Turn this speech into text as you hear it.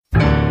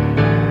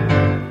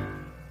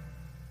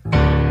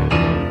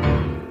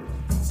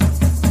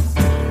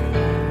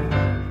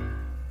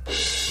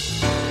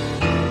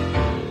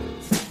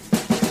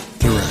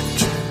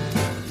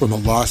from the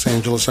Los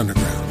Angeles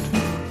Underground.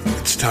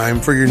 It's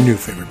time for your new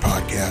favorite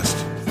podcast,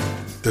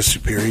 The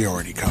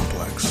Superiority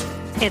Complex.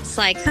 It's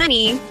like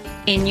honey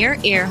in your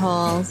ear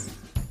holes.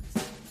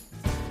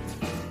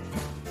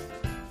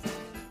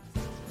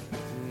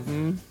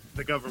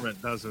 The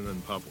government doesn't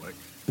in public.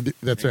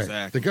 That's Exactly.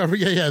 right. The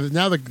government, yeah.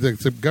 Now the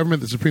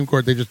government, the Supreme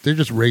Court, they're just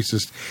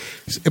racist.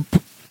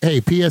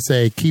 Hey,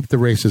 PSA: keep the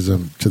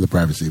racism to the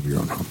privacy of your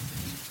own home.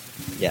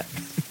 Yeah.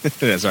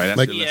 That's right. That's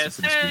Like- the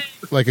lesson to the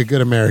street. Like a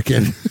good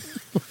American.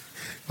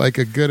 Like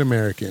a good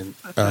American.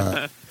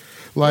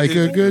 Like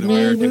a good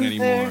American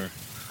neighbor. anymore.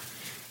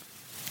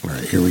 All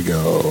right, here we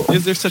go.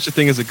 Is there such a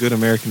thing as a good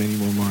American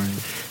anymore, Mario?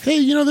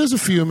 Hey, there's a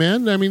few,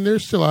 man. I mean, they're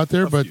still out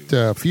there, but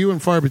few and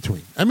far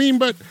between. I mean,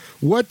 but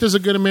what does a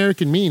good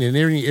American mean? In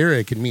any era,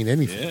 it can mean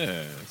anything.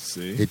 Yeah,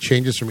 see? It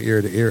changes from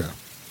era to era.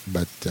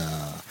 But,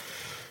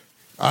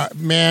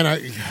 man,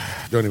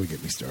 don't even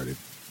get me started.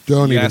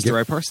 Don't You even asked get the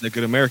right person. A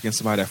good American is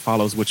somebody that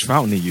follows which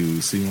fountain they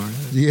use. See, Mario?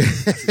 Yeah.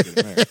 That's a good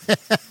American.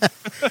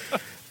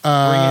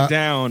 Bring it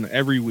down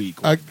every week.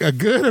 A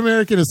good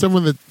American is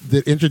someone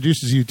that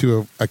introduces you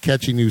to a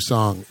catchy new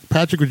song.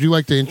 Patrick, would you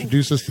like to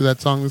introduce us to that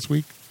song this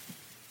week?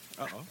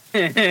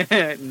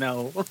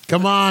 No.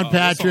 Come on,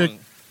 Patrick.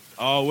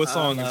 What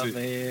song is it?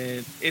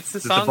 It's the Is it the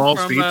song Ball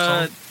from Speed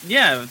song?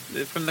 yeah,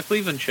 from the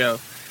Cleveland show.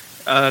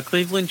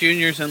 Cleveland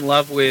Jr.'s in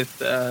love with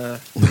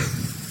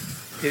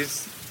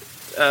his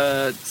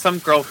some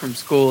girl from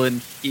school,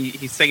 and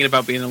he's singing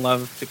about being in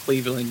love to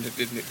Cleveland.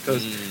 It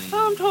goes,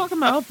 I'm talking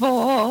about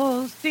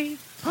balls deep.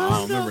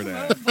 I remember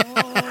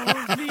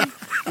that.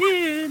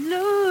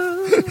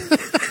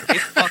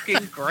 It's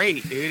fucking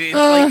great, dude. It's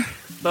like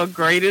the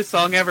greatest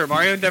song ever.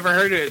 Mario never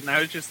heard it, and I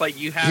was just like,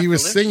 "You have." He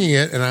was to listen. singing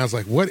it, and I was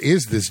like, "What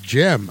is this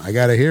gem? I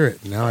got to hear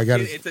it." Now I got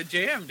to. It's a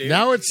jam, dude.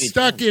 Now it's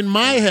stuck in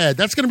my head.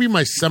 That's going to be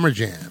my summer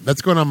jam.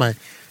 That's going on my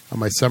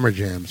summer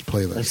jams The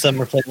playlist.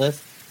 summer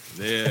playlist.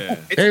 Yeah.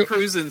 It's Hey, a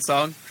cruising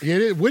song.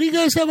 Yeah, what do you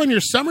guys have on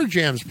your summer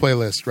jams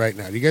playlist right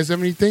now? Do you guys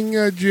have anything?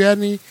 Do you have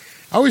any?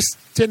 I always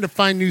tend to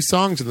find new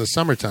songs in the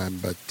summertime,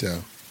 but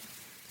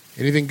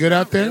anything good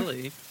out there?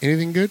 Really?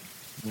 Anything good?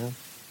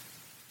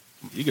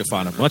 You can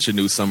find a bunch of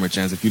new summer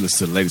jams if you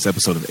listen to the latest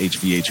episode of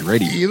HVH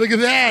Radio. You look at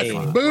that!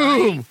 Hey.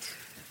 Boom!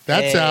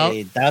 That's out.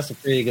 That was a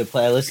pretty good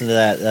play. I listened to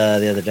that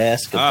the other day.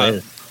 That's a good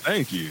playlist.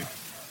 Thank you.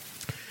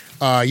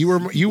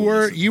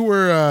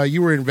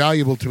 You were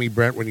invaluable to me,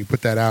 Brent, when you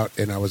put that out,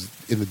 and I was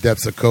in the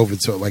depths of COVID.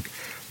 So like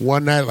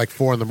one night, like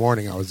 4 a.m,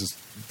 I was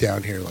just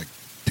down here like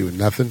doing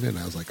nothing, and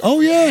I was like, "Oh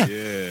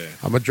yeah,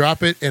 I'm gonna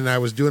drop it." And I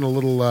was doing a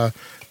little,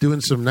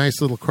 doing some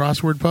nice little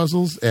crossword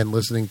puzzles and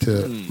listening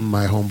to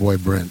my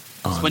homeboy Brent.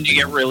 It's when you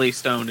get really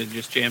stoned and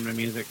just jam to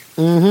music.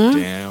 Mm-hmm.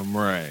 Damn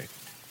right.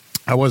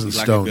 I wasn't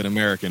Like stoned. a good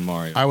American,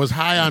 Mario. I was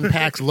high on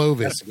Paxlovid,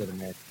 That's a good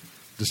American.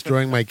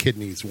 destroying my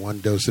kidneys one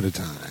dose at a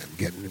time,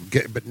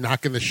 but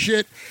knocking the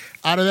shit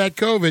out of that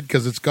COVID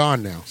because it's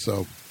gone now.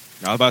 So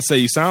I was about to say,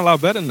 you sound a lot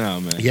better now,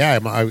 man. yeah,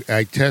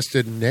 I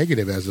tested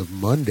negative as of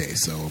Monday,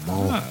 so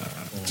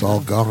it's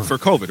all gone. For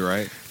COVID,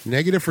 right?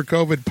 Negative for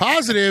COVID,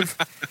 positive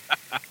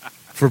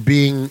for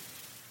being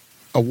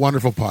a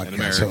wonderful podcast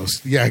American.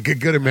 host. Yeah,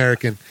 good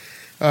American.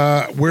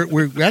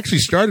 We actually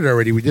started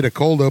already. We did a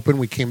cold open.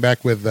 We came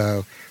back with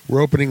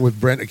we're opening with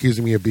Brent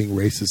accusing me of being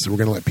racist. So we're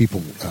going to let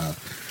people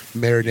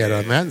marinate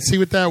on that and see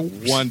what that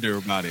Wonder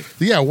about it.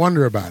 Yeah,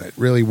 wonder about it.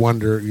 Really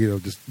wonder.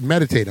 Just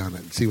meditate on it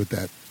and see where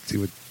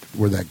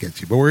that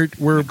gets you. But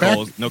we're back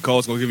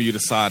Nicole's going to give you the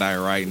side eye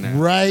right now.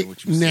 right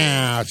What you said.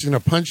 now. She's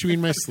going to punch me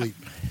in my sleep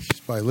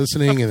just by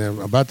listening, and I'm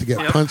about to get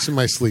punched in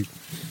my sleep.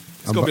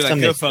 It's going to be like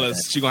Somebody Goodfellas.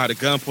 said She's going to have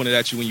the gun pointed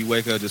at you when you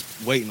wake up, just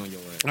waiting on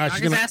your ass. Knock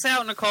his ass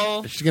out,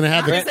 Nicole. She's gonna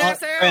have Knock the. his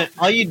ass out. Brent,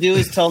 all you do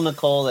is tell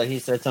Nicole that he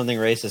said something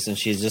racist, and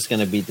she's just going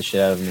to beat the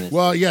shit out of him.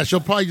 Well, yeah, she'll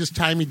probably just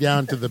tie me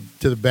down to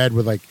the bed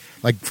with like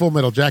Full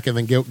Metal Jacket,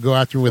 and then go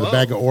after me with a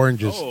bag of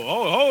oranges. So,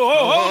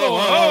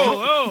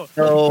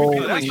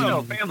 That's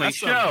a family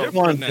show.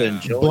 everyone to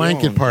enjoy.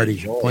 Blanket party,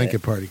 Enjoy it.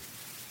 blanket party.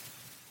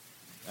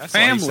 That's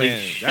Family why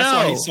he's saying, That's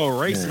why he's so show.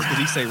 racist, because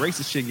he say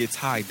racist shit gets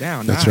tied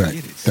down. That's Now I right.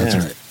 get it. That's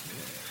Yeah. right.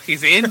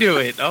 He's into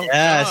it. Oh,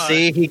 Yeah, God.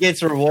 see, he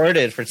gets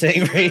rewarded for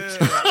saying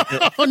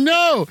racist. Oh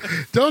no!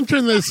 Don't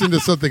turn this into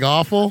something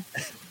awful.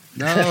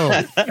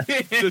 No,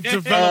 To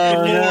develop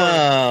Oh,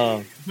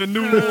 no. the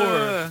new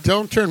war.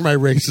 don't turn my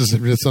racism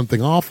into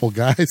something awful,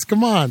 guys.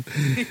 Come on,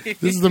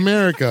 this is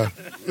America.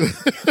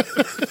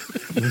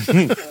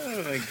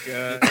 Oh, my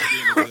God.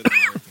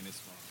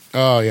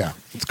 Oh yeah,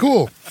 it's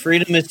cool.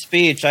 Freedom of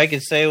speech. I can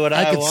say what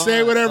I I want. can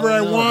say whatever Oh, I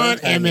no,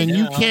 want, don't and tie then me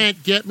you down.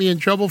 can't get me in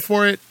trouble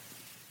for it.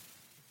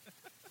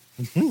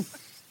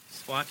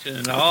 Just watching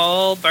it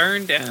all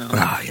burn down.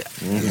 Ah, yeah.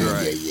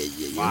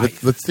 Yeah.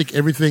 Let's take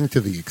everything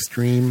to the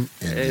extreme.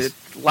 And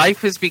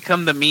Life has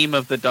become the meme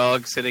of the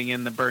dog sitting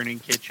in the burning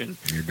kitchen.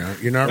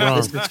 you're not wrong.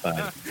 This is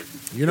fine.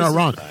 You're not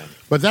wrong.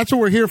 But that's what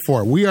we're here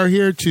for. We are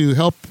here to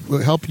help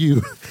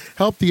you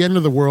help the end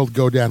of the world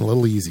go down a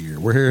little easier.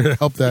 We're here to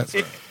help that.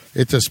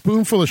 It's a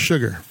spoonful of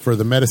sugar for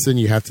the medicine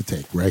you have to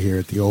take right here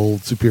at the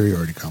old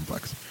Superiority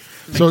Complex.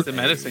 Makes the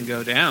medicine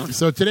go down.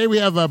 So today we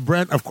have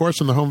Brent, of course,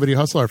 from the Home Video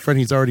Hustle. Our friend,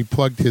 he's already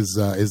plugged his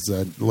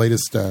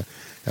latest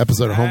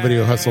episode of Home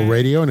Video Hustle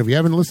Radio. And if you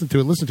haven't listened to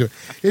it, listen to it.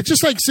 It's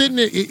just like sitting.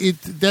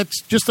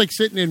 That's just like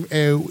sitting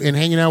and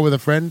hanging out with a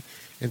friend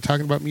and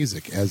talking about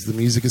music as the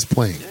music is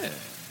playing. Yeah.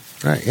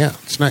 Right, yeah,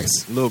 it's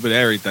nice. A little bit of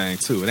everything,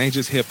 too. It ain't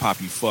just hip-hop,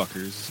 you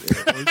fuckers.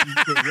 I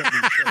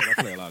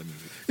play a lot of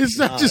music. It's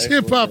not just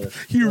hip-hop,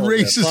 you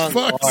racist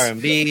fucks.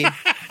 R&B.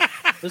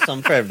 There's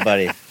something for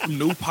everybody. Some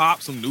new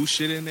pop, some new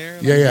shit in there.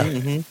 Yeah.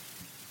 Mm-hmm.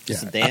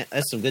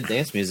 There's some good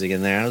dance music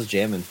in there. I was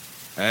jamming.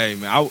 Hey,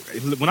 man,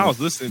 when I was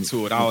listening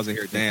to it, I was in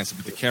here dancing,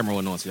 but the camera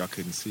went on, so y'all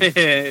couldn't see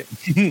it.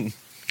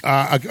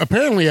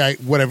 Apparently,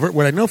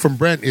 what I know from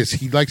Brent is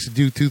he likes to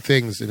do two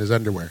things in his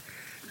underwear.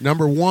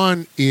 Number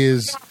one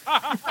is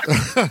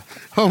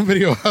Home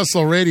Video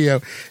Hustle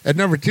Radio, and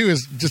number two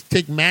is just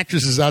take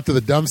mattresses out to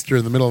the dumpster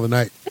in the middle of the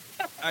night.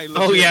 Hey,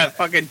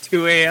 fucking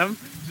 2 a.m.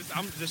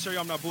 Just show you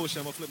I'm not bullshitting.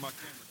 I'm gonna flip my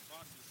camera. The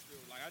box is still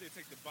I didn't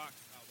take the box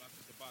out. I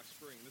took the box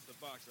spring. This is the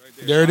box right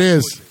there. There it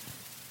is.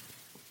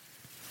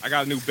 I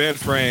got a new bed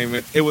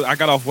frame. I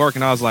got off work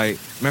and I was like,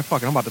 man,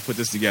 fuck it, I'm about to put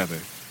this together.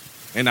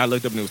 And I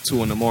looked up and it was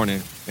 2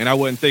 a.m. And I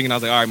wasn't thinking. I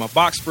was like, all right, my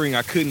box spring,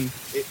 I couldn't.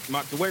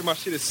 The way my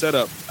shit is set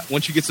up,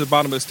 once you get to the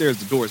bottom of the stairs,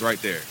 the door is right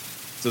there.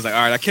 So it's like,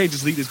 all right, I can't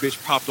just leave this bitch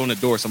propped on the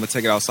door, so I'm gonna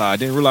take it outside. I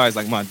didn't realize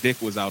like my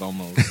dick was out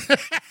almost.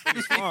 It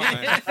was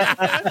fine,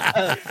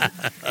 man.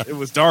 It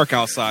was dark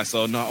outside,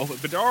 so no.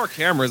 But there are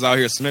cameras out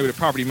here, so maybe the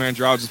property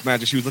manager, I was just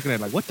imagine she was looking at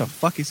it like, what the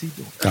fuck is he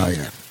doing? Oh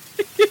yeah.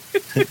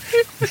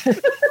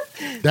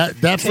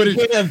 that footage.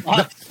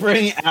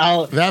 Spring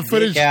out. That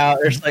footage. Out.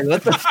 It's like,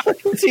 what the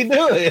fuck is he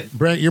doing?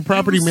 Brent, your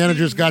property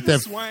manager's got that.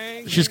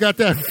 She's got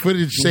that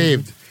footage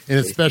saved in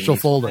a special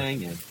folder.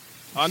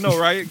 I know,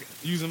 right?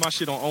 Using my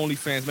shit on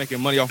OnlyFans,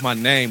 making money off my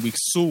name. We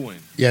suing.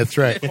 Yeah, that's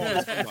right.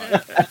 But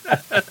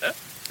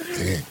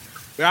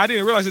I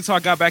didn't realize it until I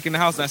got back in the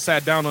house and I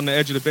sat down on the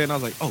edge of the bed and I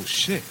was like, oh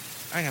shit,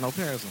 I ain't got no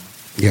pants on.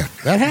 Yeah,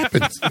 that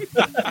happens.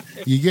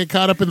 You get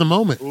caught up in the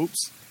moment.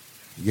 Oops.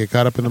 You get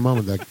caught up in the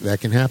moment.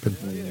 That can happen.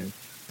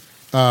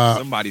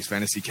 Somebody's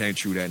fantasy came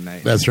true that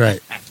night. That's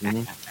right.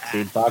 Mm-hmm.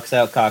 See, box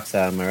out, cocks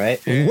out. Am I right?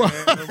 Hey!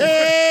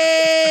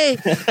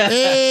 Put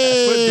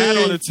that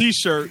on a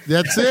t-shirt.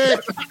 That's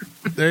it.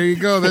 There you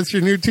go. That's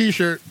your new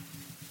t-shirt.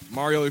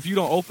 Mario, if you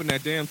don't open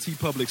that damn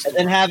T-Public store, and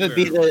then have it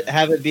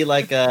be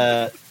like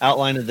a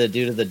outline of the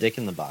dude of the dick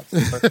in the box.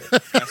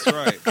 That's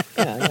right.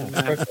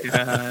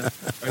 Yeah,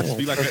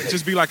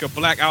 Just be like a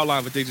black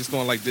outline, but they just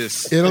going like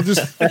this. It'll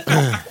just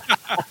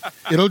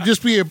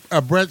be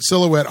a Brent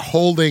silhouette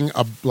holding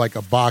a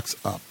box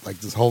up, like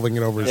just holding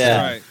it over his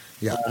head. Right.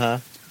 Yeah. Uh-huh.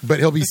 But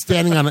he'll be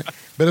standing on a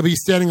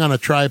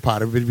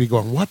tripod. Everybody be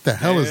going, "What the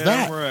hell is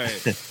that?" Right.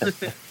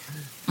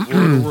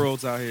 The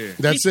world's out here.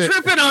 That's He's it.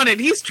 tripping on it.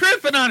 He's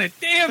tripping on it.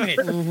 Damn it.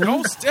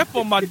 Don't step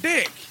on my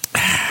dick.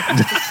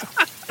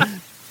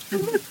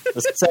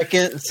 The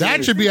second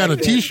That should be on a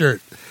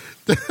t-shirt.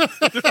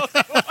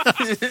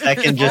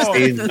 second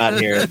Justine's not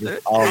here.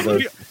 Just all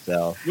goes to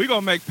sell. We're going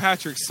to make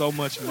Patrick so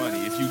much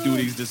money if you do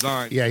these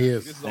designs. Yeah, he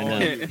is. This is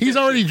all you. He's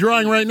already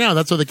drawing right now.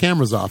 That's why the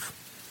camera's off.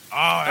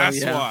 Oh,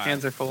 that's why.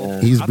 Hands are full.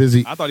 Yeah. He's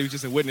busy. I thought he was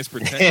just a witness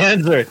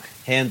protection.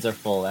 Hands are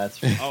full.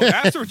 That's right. Oh,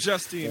 that's where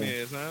Justine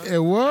is, huh? Hey,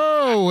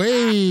 whoa,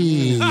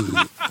 hey.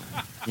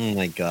 Oh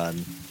my god.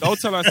 Don't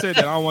tell her I said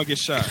that. I don't want to get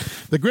shot.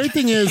 The great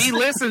thing is, He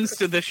listens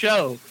to the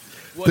show.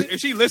 Well, if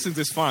she listens,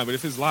 it's fine. But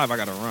if it's live, I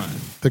got to run.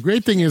 the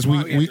great thing is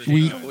We're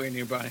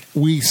nearby.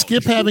 we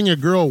skip having a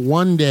girl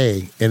one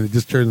day and it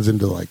just turns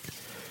into like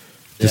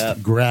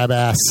just grab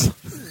ass.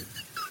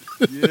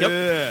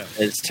 Yeah.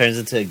 It turns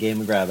into a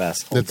game of grab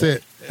ass. That's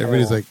it.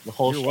 Everybody's like, the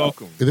whole You're show.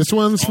 welcome. this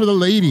one's for the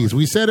ladies.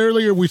 We said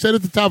earlier, we said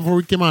at the top before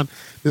we came on,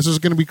 this was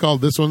going to be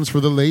called This One's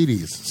for the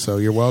Ladies. So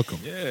you're welcome.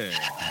 Yeah.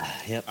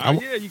 Yep.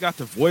 Yeah, you got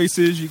the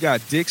voices. You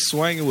got Dick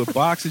swinging with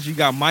boxes. You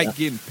got Mike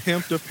getting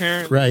pimped,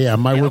 apparently. Right, yeah.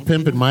 We're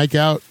pimping Mike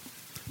out.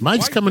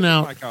 Mike's coming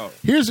out. Mike out.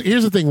 Here's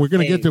the thing. We're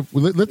going to get to.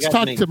 Let's you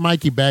talk guys to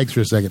Mikey Bags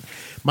for a second.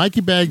 Mikey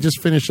Bag just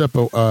finished up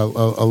a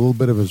little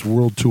bit of his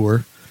world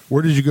tour.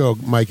 Where did you go,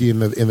 Mikey? In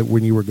the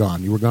when you were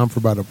gone, you were gone for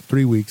about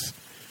 3 weeks.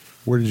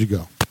 Where did you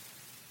go?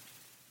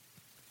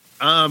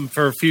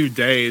 For a few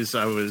days,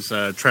 I was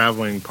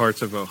traveling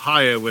parts of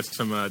Ohio with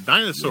some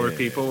dinosaur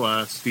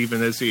people, Steve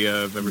and Izzy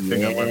of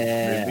Everything I Love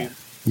Movies.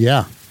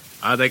 Yeah.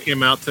 They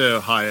came out to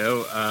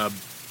Ohio.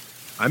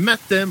 I met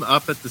them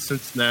up at the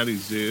Cincinnati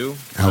Zoo.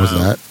 How was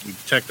that? We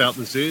checked out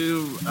the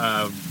zoo,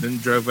 then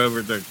drove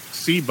over to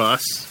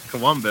C-Bus,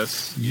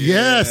 Columbus.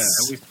 Yes.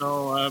 And we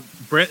saw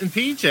Brent and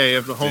PJ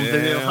of the Home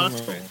Video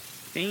Hustle.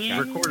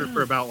 Damn. Recorded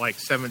for about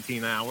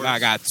 17 hours. I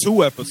got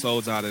 2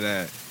 episodes out of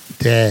that.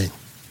 Dang.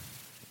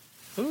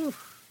 Ooh.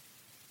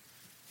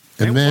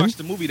 And we then watched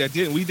the movie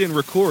we didn't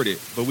record it,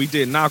 but we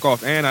did knock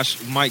off. And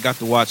Mike got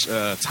to watch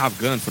Top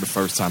Gun for the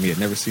first time. He had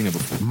never seen it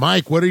before.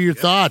 Mike, what are your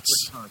thoughts?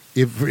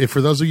 If for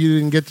those of you who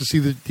didn't get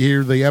to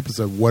hear the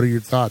episode, what are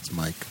your thoughts,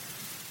 Mike?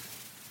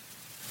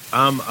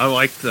 I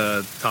liked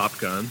Top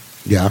Gun.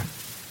 Yeah.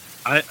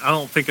 I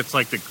don't think it's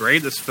like the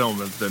greatest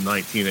film of the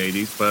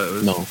 1980s, but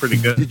it was pretty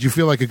good. Did you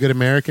feel like a good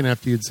American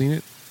after you'd seen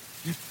it?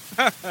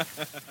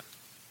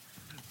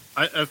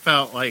 I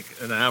felt like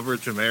an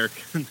average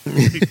American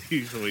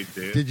usually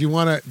do. Did you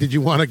want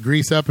to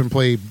grease up and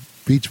play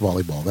beach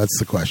volleyball? That's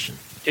the question.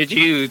 Did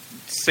you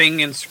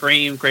sing and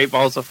scream "Great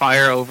Balls of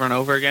Fire" over and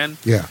over again?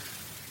 Yeah.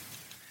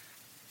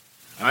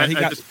 I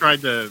just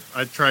tried to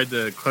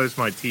close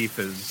my teeth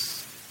as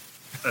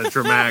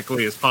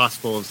dramatically as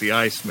possible as the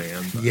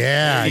Iceman.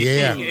 Yeah.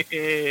 Yeah.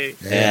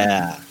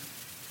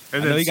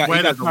 And I know then he got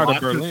sweated a tired of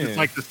lot. Berlin. It's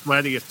like the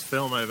sweatiest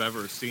film I've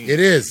ever seen. It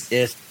is.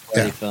 It's a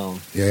funny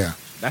film. Yeah.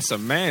 That's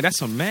some man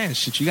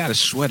shit. You got to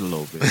sweat a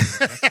little bit.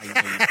 That's how you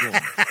know you're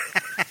doing.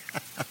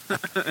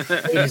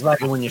 It's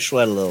like when you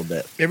sweat a little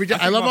bit. Every time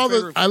I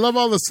love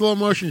all the slow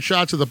motion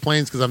shots of the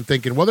planes because I'm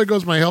thinking, well, there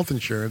goes my health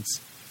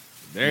insurance.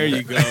 There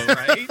you go.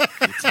 Right?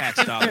 Your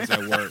tax dollars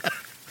at work.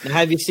 Now,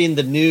 have you seen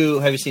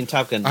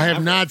Top Gun? I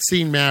have not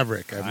seen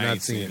Maverick. I've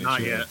not seen it.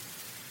 Not yet.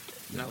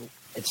 No.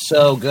 It's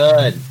so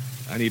good.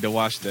 I need to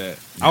watch that.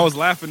 I was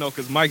laughing though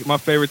because my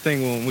favorite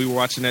thing when we were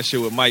watching that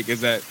shit with Mike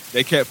is that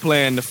they kept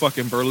playing the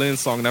fucking Berlin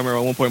song. And I remember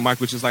at one point Mike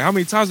was just like, "How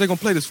many times are they gonna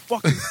play this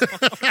fucking song?"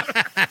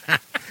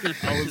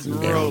 I was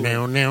rolling.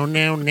 Now.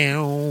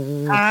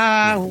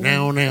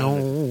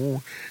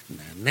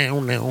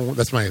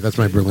 That's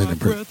my Berlin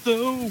impression.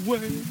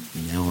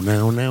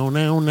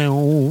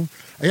 No.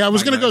 Yeah, I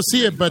was gonna go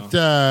see it, but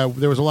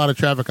there was a lot of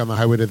traffic on the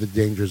highway to the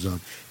danger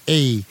zone.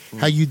 Hey,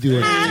 how you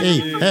doing? Hey,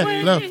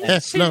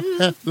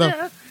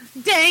 hello.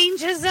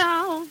 Danger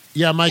zone.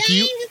 Yeah,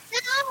 Mikey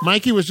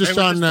was just I was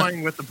on. just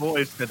playing with the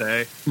boys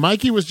today.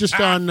 Mikey was just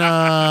on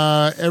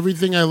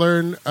Everything I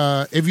Learned.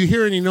 If you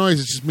hear any noise,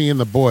 it's just me and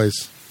the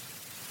boys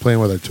playing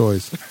with our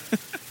toys.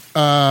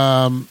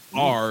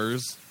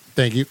 Ours.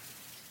 Thank you,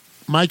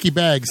 Mikey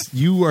Bags.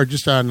 You are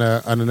just on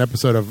an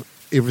episode of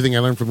Everything I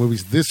Learned from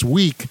Movies this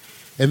week,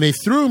 and they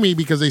threw me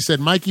because they said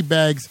Mikey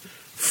Bags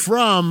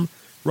from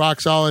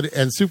Rock Solid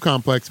and Soup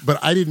Complex, but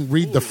I didn't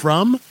read the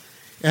from.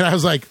 And I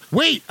was like,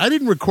 wait, I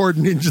didn't record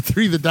Ninja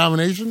 3 The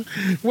Domination.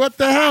 What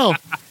the hell?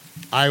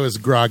 I was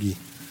groggy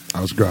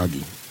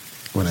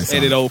when I saw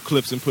Edit it. old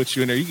clips and put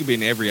you in there. You can be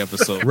in every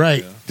episode.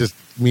 Right. Yeah. Just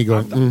me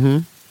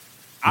going,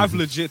 I've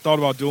legit thought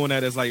about doing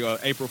that as like an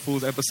April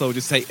Fool's episode.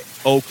 Just say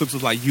old clips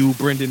of like you,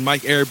 Brendan,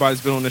 Mike,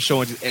 everybody's been on the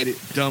show and just edit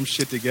dumb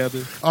shit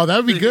together. Oh, that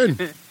would be good.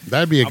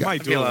 That'd be a I good.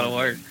 might Be do a it. lot of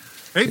work.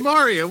 Hey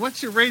Mario,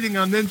 what's your rating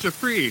on Ninja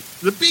Free?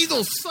 The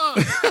Beatles suck.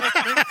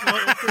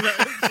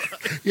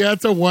 Yeah,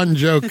 it's a one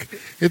joke.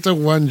 It's a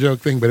one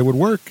joke thing, but it would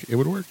work.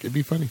 It'd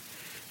be funny.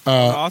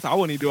 I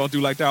wouldn't even do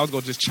like that. I was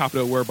gonna just chop it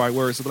up word by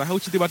word. So, be like, "How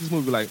what you think about this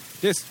movie?" Like,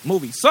 this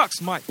movie sucks,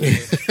 Mike. Yeah,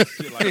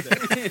 shit like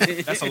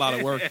that. That's a lot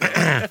of work.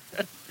 Though.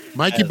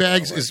 Mikey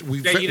Bags is.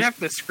 Yeah, you'd have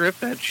to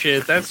script that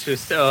shit. That's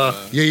just.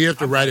 Yeah, you have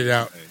to write it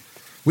out.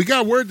 We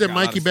got word that Got a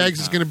lot Mikey of free Bags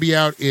is time. going to be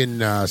out in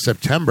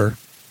September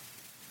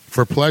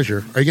for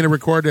pleasure. Are you going to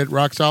record at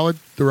Rock Solid,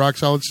 the Rock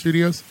Solid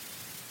Studios?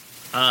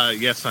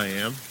 Yes, I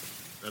am.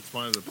 That's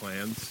one of the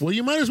plans. Well,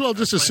 you might as well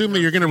just assume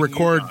that you're going to Bring you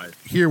record live.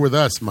 here with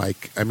us,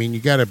 Mike. I mean, you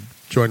got to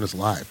join us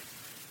live.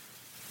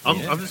 I'm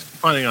just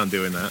planning on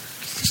doing that.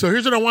 So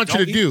here's what I want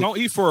you to do. Don't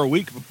eat for a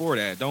week before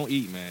that. Don't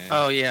eat, man.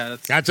 Oh yeah,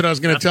 That's what I was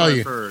going to That's tell what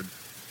you. I've heard.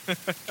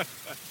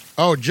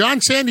 Oh,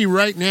 John Sandy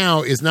right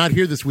now is not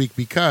here this week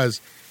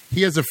because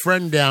he has a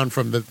friend down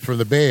from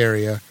the Bay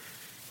Area,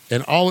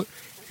 and all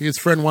his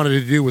friend wanted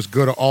to do was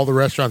go to all the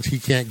restaurants he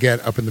can't get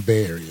up in the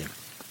Bay Area.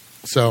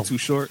 So Too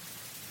short.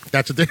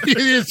 that's what it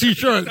is. Too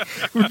short.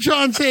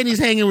 John Sandy's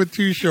hanging with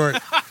Too Short.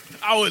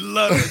 I would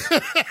love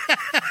it.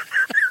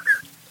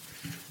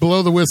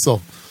 Blow the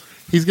whistle.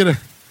 He's gonna.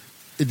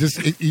 You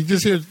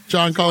just hear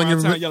John calling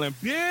Around town him. yelling,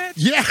 bitch.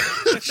 Yeah,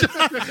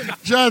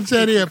 John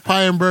Sandy at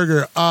Pie and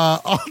Burger.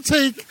 I'll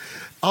take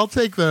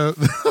the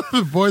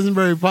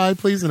boysenberry pie,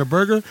 please, and a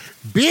burger.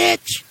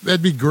 Bitch,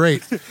 that'd be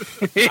great.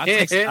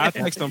 I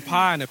take some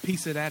pie and a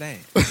piece of that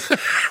ass.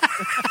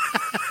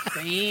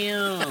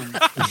 damn.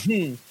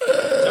 John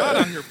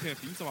out here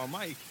pimping. You talking about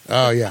Mike?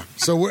 Oh yeah.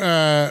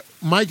 So,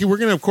 Mikey, we're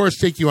gonna of course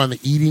take you on the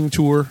eating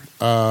tour.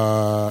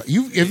 Have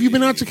you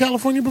been out to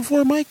California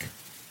before, Mike?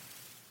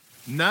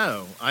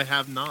 No, I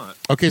have not.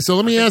 Okay, so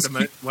let me I ask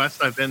think you. the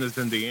west I've been is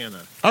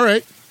Indiana. All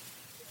right.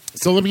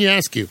 So let me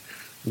ask you,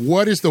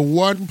 what is the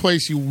one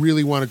place you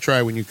really want to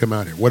try when you come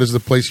out here? What is the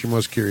place you're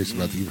most curious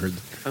about that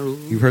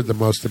you've heard the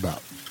most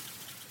about?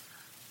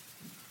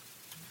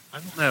 I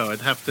don't know. I'd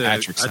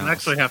Patrick's house.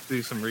 actually have to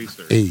do some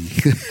research. Hey.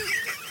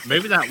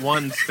 Maybe that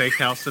one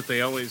steakhouse that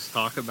they always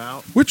talk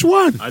about. Which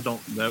one? I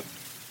don't know.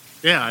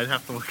 Yeah, I'd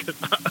have to look it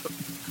up.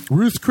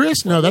 Ruth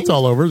Chris? No, that's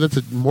all over. That's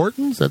at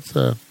Morton's. That's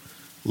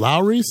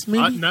Lowry's,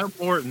 maybe? No,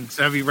 Morton's.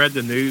 Have you read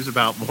the news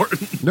about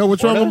Morton? No,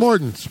 what's wrong with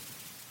Morton's?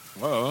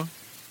 Whoa.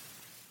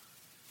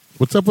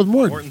 What's up with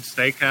Morton? Morton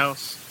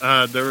Steakhouse.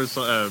 There was,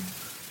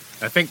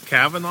 I think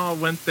Kavanaugh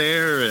went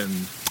there,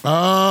 and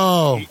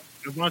Oh.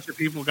 a bunch of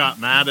people got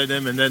mad at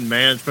him, and then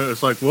management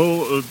was like,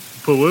 well,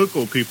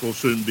 political people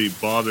shouldn't be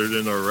bothered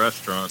in our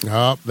restaurant.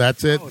 Oh,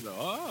 that's it.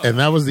 And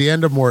that was the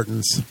end of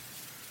Morton's.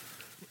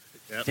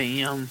 Yep.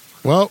 Damn.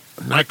 Well,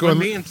 not Like going.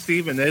 when me and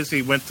Steve and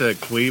Izzy went to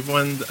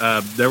Cleveland,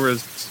 there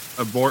was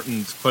a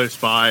Morton's close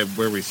by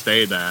where we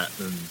stayed at,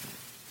 and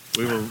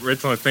we were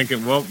originally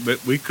thinking, well,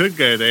 but we could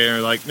go there.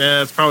 Like,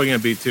 nah, it's probably going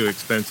to be too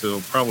expensive.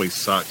 It'll probably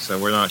suck, so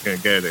we're not going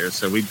to go there.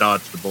 So we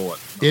dodged the bullet.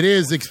 It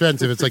is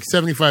expensive. It's like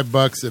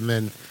 $75, and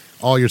then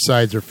all your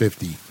sides are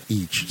 $50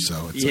 each.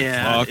 So it's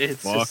Yeah, fuck-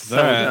 it's fuck just so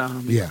that.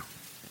 dumb. yeah.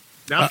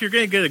 Now, if you're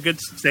going to get a good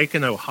steak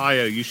in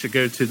Ohio, you should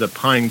go to the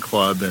Pine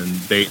Club in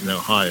Dayton,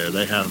 Ohio.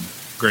 They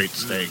have great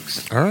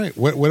steaks. All right.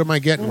 What am I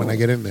getting when I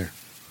get in there?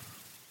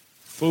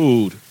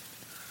 Food.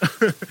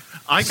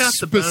 I got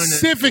the bone-in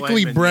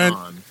Specifically, filet Brent.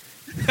 mignon.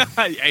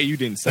 Hey, you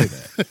didn't say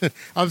that.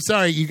 I'm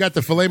sorry. You got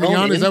the filet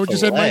mignon. Is that what you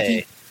said,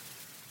 Mikey?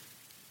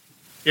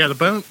 Yeah,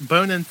 the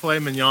bone-in filet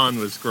mignon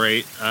was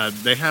great.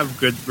 They have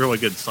really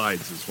good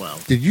sides as well.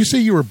 Did you say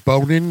you were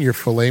boning your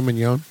filet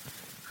mignon?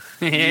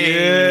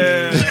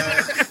 Hey.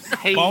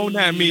 Hey. Bone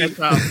that meat. It's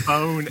a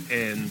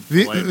bone-in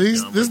filet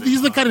These mignon. these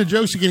are the kind of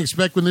jokes you can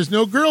expect when there's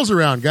no girls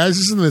around, guys.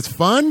 Isn't this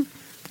fun?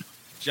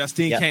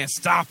 Justine Yep. can't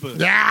stop us.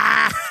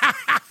 Ah!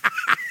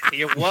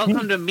 You're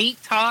welcome to Meat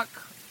Talk.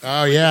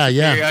 Oh yeah,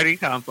 yeah. Periodic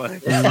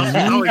complex. She's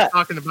always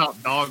talking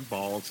about dog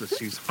balls as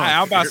she's Hey,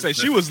 I was about to say,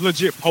 she was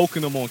legit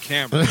poking them on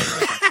camera.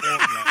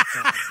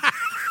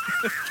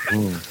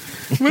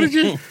 What did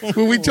you?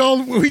 When we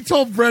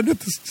told Brent at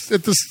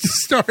the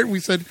start, we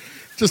said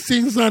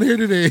Justine's not here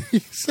today. He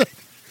said,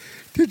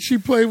 "Did she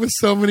play with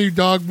so many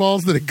dog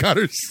balls that it got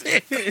her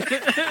sick?"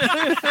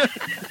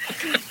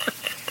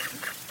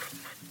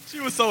 She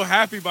was so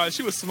happy about it.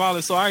 She was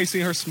smiling, so I ain't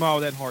seen her smile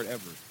that hard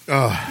ever.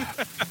 Oh,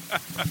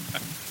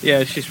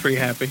 Yeah, she's pretty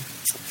happy.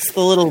 It's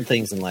the little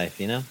things in life,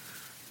 you know?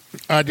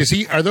 does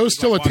he? Are those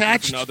still Like walking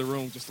attached? in the other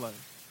room, just like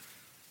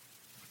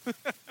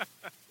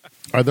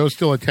Are those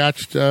still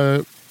attached?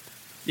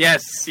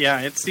 Yes,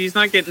 yeah. He's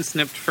not getting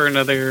snipped for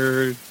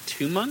another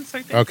 2 months,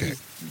 I think. Okay.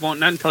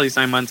 Not until he's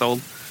 9 months old.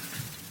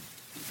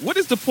 what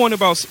is the point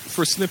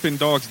for snipping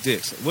dogs'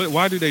 dicks?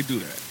 Why do they do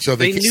that? So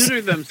They can-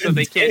 neuter them so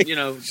they can't,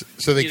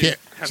 So they you can't.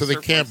 have So they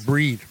can't surplus.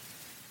 breed.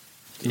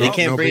 They No-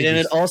 can't no breed, and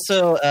babies. it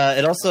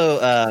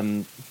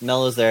also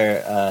mellows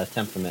their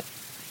temperament.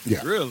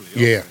 Yeah. Really?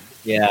 Yeah.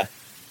 Yeah,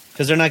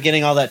 because they're not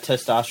getting all that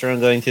testosterone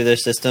going through their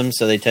system,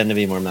 so they tend to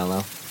be more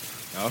mellow.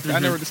 Okay, I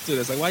never understood.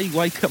 It's like, why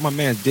you cut my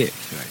man's dick?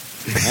 Like,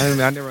 I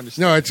never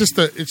understood. No, it's just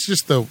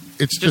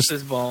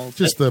his balls.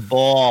 the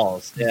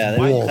Balls. Yeah.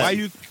 Balls.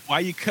 they're- Why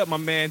you cut my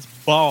man's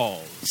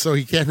balls? so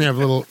he can't have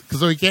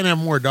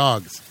more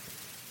dogs.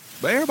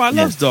 But everybody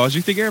loves dogs.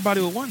 You think everybody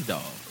would want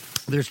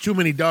dogs? There's too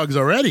many dogs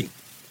already.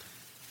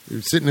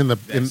 They're sitting in the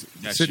That's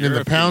sitting in your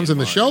the pounds in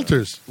opinion, the Mario.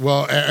 shelters.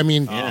 Well, I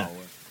mean, Yeah.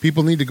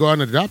 people need to go out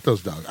and adopt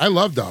those dogs. I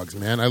love dogs,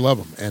 man. I love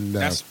them. And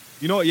That's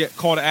you know what? Yeah,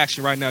 call to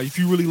action right now. If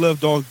you really love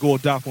dogs, go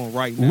adopt one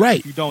right now. Right.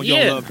 If you don't, you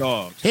Yeah. don't love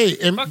dogs. hey,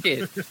 and Fuck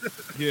it.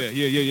 Yeah. I'm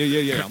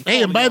hey,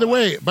 calling and by y'all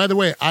the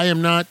way, I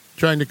am not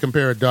trying to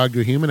compare a dog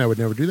to a human. I would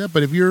never do that.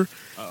 But if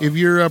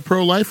you're a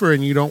pro-lifer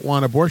and you don't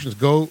want abortions,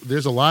 go.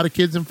 There's a lot of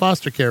kids in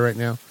foster care right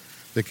now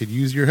that could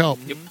use your help.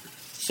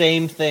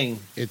 Same thing.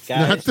 It's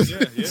Guys. not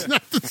the it's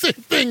not the same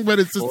thing, but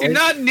it's You're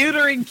not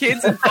neutering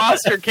kids in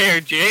foster care,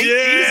 Jake.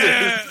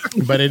 Yeah.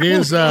 but it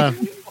is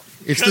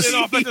it's Cut it the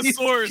off at the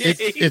source.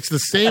 it's the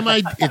same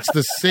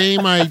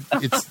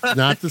it's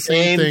not the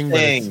same thing, but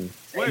it's,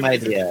 Same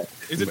idea.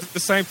 Is it the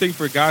same thing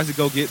for guys to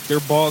go get their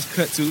balls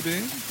cut too?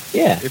 Then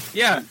Yeah.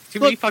 Yeah,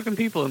 too many fucking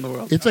people in the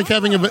world. it's like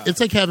having a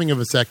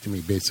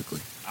vasectomy,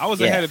 basically. I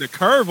was Yeah. ahead of the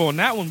curve on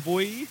that one,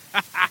 boy.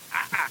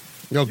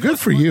 No, good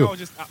for you.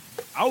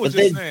 I was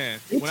But just saying.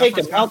 They when I take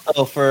first them out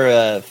though for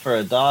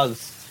a dog's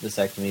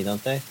vasectomy,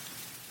 don't they? I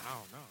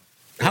don't know.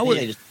 How I think was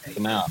they just take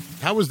them out.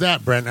 how was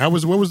that, Brent?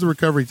 What was the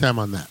recovery time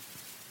on that?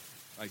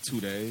 Like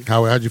 2 days.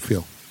 How'd you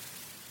feel?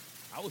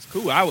 I was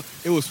cool.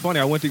 It was funny.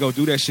 I went to go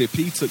do that shit.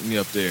 P took me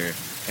up there.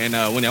 And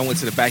when I went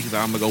to the back, he's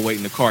like, I'm going to go wait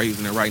in the car. He was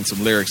in there writing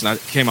some lyrics. And I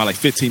came out like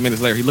 15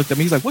 minutes later. He looked at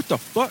me. He's like, what the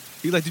fuck?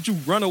 He's like, did you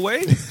run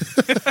away?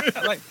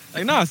 like,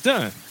 no, it's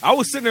done. I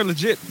was sitting there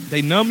legit.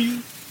 They numb you.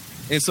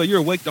 And so you're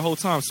awake the whole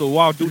time. So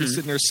while dude is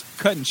sitting there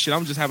cutting shit,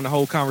 I'm just having a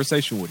whole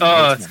conversation with him.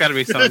 Oh, it's got to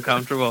be so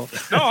uncomfortable.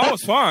 No, I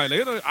was fine.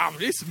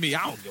 It's me.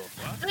 I don't give a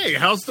fuck. Hey,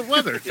 how's the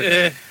weather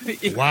today?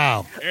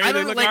 Wow. I Everything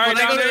don't look like all when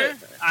right I go down there?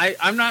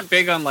 to. I'm not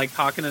big on like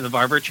talking in the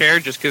barber chair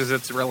just because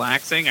it's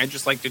relaxing. I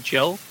just like to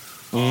chill.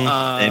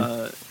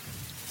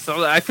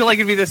 So I feel like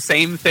it'd be the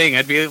same thing.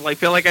 I'd be like,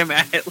 feel like I'm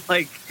at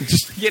like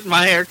getting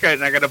my hair cut,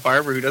 and I got a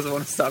barber who doesn't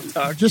want to stop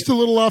talking. Just a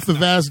little off the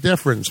vas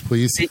deferens,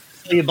 please.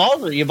 So your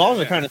balls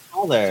are kind of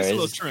small there. Just a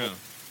little Is- trim.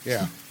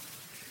 Yeah.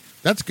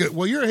 That's good.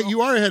 Well,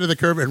 you are ahead of the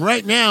curve, and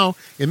right now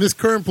in this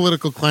current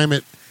political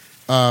climate,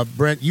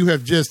 Brent, you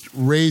have just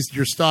raised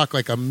your stock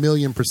like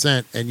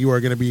 1,000,000%, and you are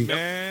going to be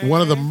Man.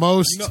 one of the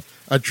most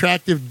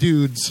attractive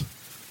dudes.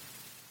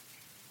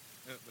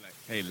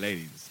 Hey,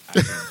 ladies, I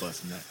don't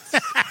bust nuts.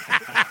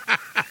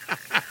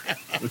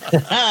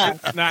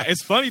 Nah,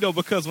 it's funny though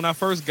because when I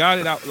first got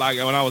it out, like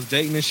when I was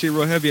dating this shit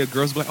real heavy,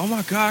 girls be like, "Oh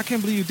my god, I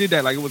can't believe you did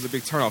that!" Like it was a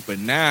big turnoff. But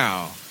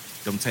now,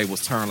 them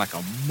tables turn like a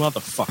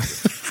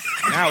motherfucker.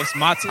 Now it's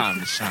my time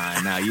to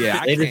shine. Now, yeah,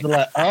 I Ladies can't are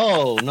like,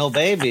 oh, no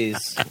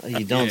babies.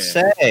 You don't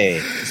Yeah. say.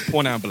 just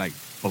point out and be like,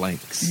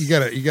 blanks. You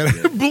gotta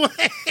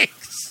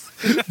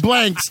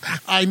blanks.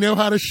 I know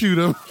how to shoot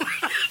them.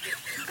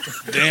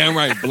 Damn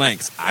right,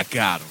 blanks. I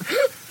got them.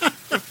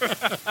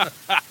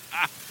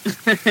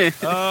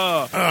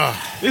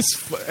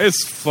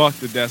 It's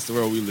fucked that that's the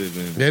world we live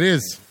in. It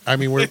is. I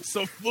mean, It's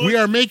so we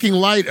are making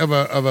light of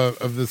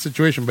the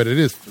situation, but it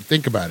is.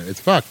 Think about it. It's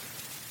fucked.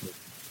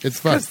 It's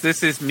Because fucked.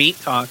 this is meat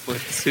talk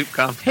with Soup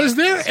Complex. Has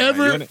there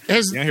ever You want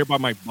to hear about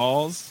my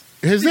balls?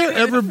 has there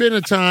ever been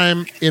a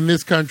time in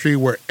this country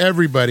where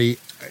everybody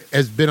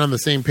has been on the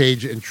same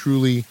page and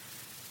truly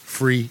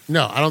free?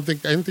 No, I don't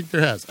think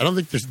there has. I don't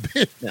think there's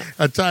been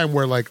a time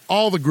where like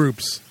all the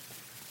groups.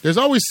 There's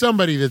always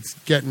somebody that's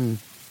getting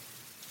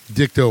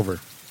dicked over.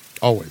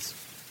 Always.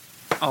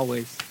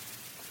 Always.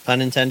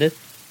 Pun intended.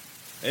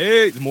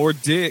 Hey, more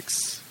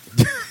dicks.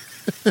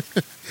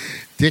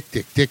 Dick. How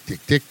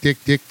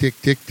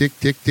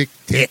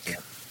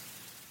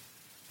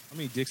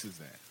many dicks is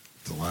that?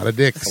 It's a lot of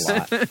dicks. A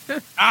lot.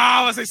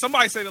 I was say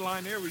somebody say the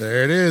line there.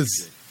 There it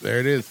is.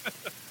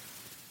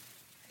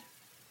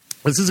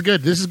 This is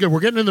good. We're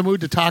getting in the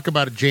mood to talk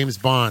about a James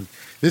Bond.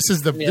 This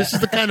is the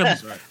kind of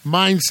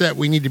mindset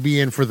we need to be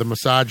in for the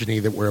misogyny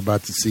that we're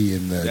about to see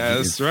in the.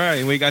 That's right.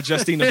 And we got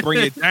Justine to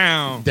bring it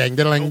down. Dang,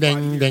 dang,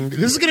 dang, dang.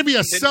 This is going to be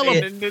a This is At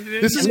going to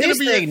least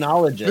be they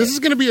acknowledge it. This is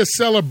going to be a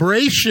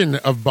celebration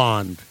of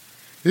Bond.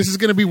 This is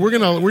going to be we're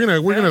gonna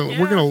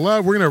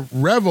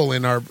revel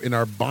in our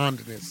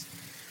Bondness.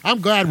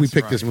 I'm glad we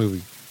picked this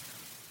movie.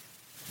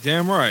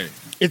 Damn right.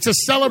 It's a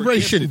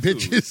celebration, We're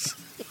gifted bitches.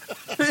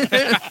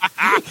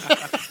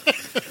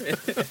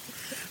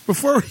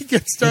 Before we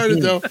get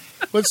started, though,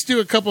 let's do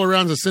a couple of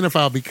rounds of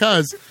Cinephile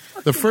because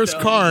the first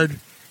card,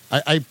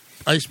 I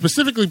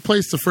specifically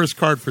placed the first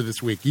card for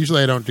this week.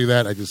 Usually I don't do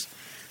that.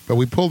 But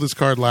we pulled this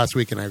card last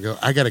week, and I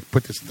got to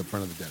put this at the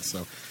front of the desk.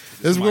 So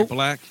this Am I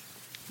black?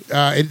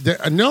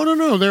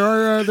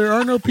 No. There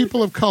are no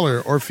people of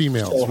color or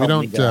females. Oh, We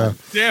don't.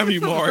 Damn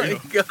you, Mario.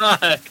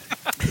 God.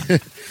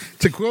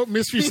 To quote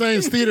Mystery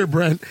Science Theater,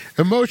 Brent,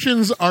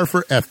 emotions are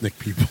for ethnic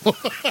people.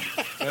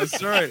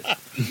 That's right.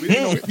 We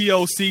don't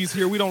POCs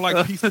here. We don't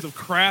like pieces of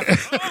crap.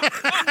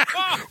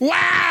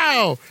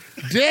 Wow!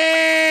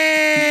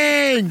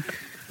 Dang!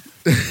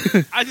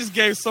 I just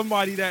gave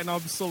somebody that, and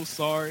I'm so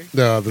sorry.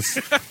 No,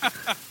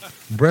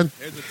 Brent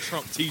There's a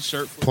Trump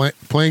T-shirt. For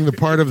playing the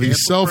part of the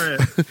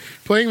Brent.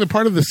 playing the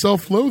part of the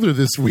self-loather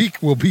this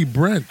week will be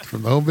Brent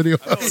from the home video.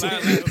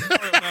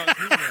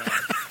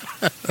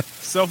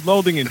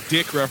 Self-loathing and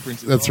dick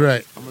references. That's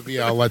right. I'm gonna be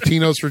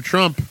Latinos for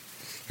Trump.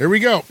 Here we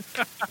go.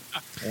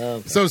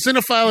 Okay. So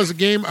Cinephile is a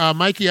game.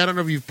 Mikey, I don't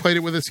know if you've played it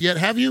with us yet.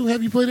 Have you?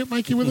 Have you played it,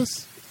 Mikey, with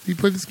us? Have you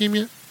played this game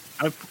yet?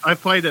 I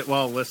played it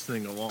while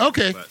listening along.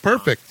 Okay, but,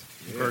 perfect.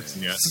 in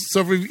person yet.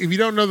 So if you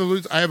don't know the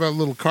rules, I have a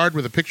little card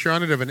with a picture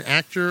on it of an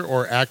actor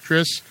or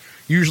actress,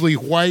 usually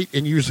white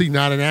and usually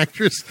not an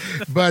actress.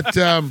 But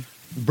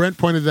Brent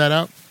pointed that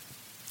out.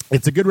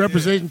 It's a good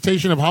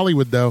representation of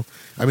Hollywood, though.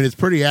 I mean, it's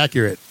pretty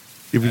accurate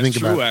if you think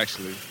about it.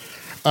 Actually.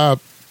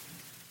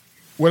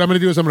 What I'm going to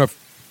do is I'm going to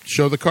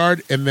show the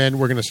card, and then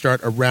we're going to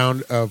start a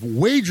round of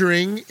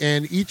wagering,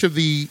 and each of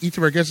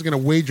our guests is going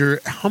to wager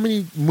how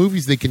many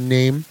movies they can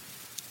name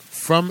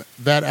from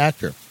that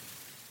actor,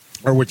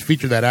 or which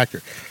feature that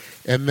actor.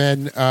 And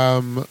then,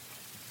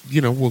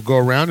 we'll go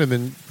around, and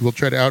then we'll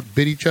try to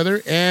outbid each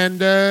other, and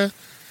then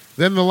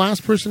the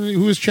last person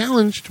who is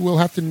challenged will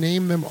have to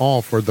name them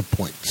all for the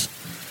points.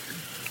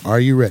 Are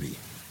you ready?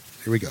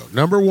 Here we go.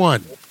 Number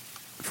one.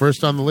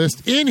 First on the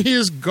list, in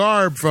his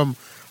garb from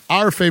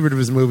our favorite of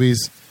his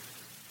movies,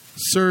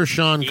 Sir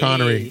Sean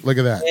Connery. Look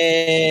at that.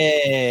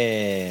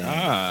 Hey.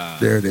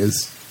 There it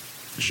is.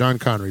 Sean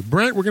Connery.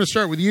 Brent, we're going to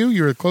start with you.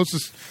 You're the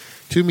closest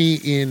to me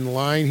in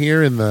line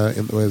here as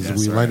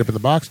we lined up in the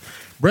box.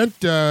 Brent,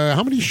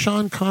 how many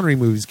Sean Connery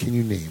movies can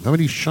you name? How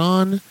many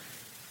Sean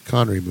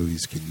Connery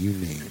movies can you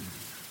name?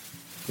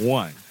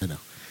 One. I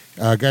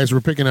know. Guys,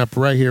 we're picking up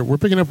right here. We're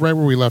picking up right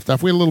where we left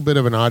off. We had a little bit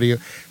of an audio.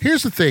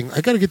 Here's the thing.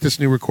 I got to get this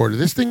new recorder.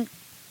 This thing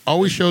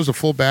always shows a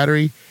full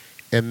battery,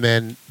 and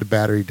then the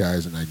battery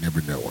dies, and I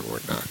never know when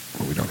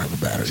we don't have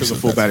a battery. It shows So a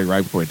full that's- battery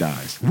right before it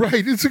dies.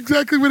 Right. It's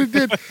exactly what it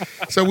did.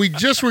 So we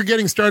just were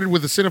getting started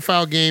with the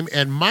Cinephile game,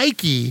 and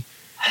Mikey,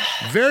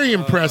 very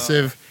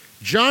impressive.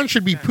 John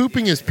should be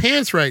pooping his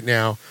pants right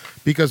now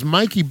because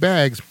Mikey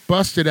Baggs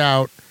busted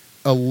out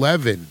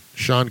 11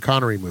 Sean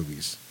Connery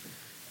movies.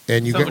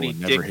 And you So got many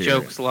never dick hear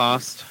jokes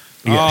lost.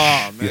 Oh,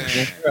 man.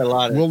 There are a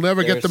lot of- We'll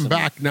never get there's them some-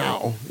 back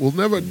now. We'll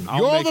never. I'll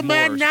You're make the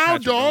man more, now,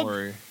 Patrick, don't dog.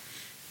 worry.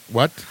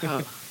 What?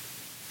 Oh.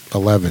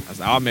 11. I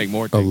said, I'll make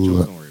more dick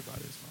jokes. Don't worry about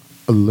it. It's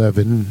fine.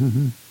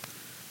 11.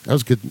 That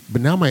was good.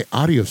 But now my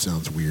audio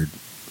sounds weird.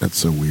 That's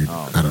so weird.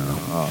 I don't know.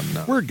 Oh,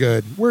 no. We're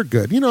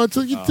good. You know, it's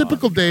a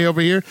typical day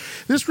over here.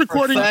 This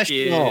recording,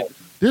 Professional.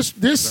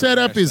 this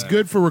setup is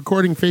good for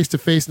recording face to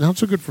face, not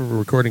so good for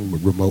recording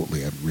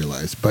remotely. I've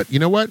realized, but you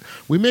know what?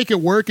 We make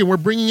it work, and we're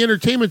bringing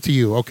entertainment to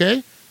you.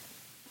 Okay.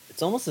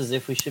 It's almost as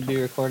if we should be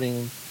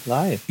recording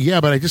live. Yeah,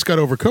 but I just got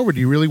over COVID.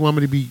 Do you really want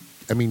me to be?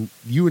 I mean,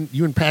 you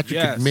and Patrick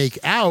Yes. could make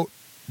out,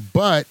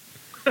 but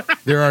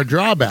there are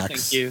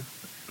drawbacks. Thank you.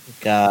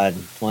 God,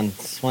 one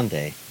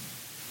day.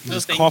 You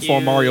just thank cough on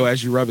you. Mario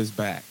as you rub his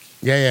back.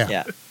 Yeah.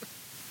 Yeah.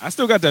 I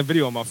still got that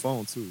video on my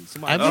phone too.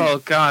 Somebody, Oh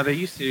God, they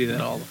used to do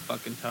that all the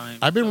fucking time.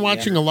 I've been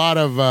watching a lot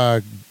of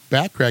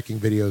backcracking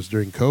videos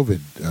during COVID.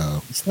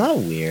 It's not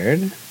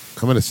weird. I'm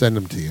going to send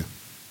them to you.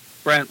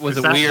 Brent, was Is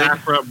it that weird?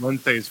 Afro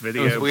Wednesday's It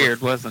video? was weird,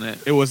 wasn't it?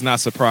 it was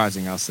not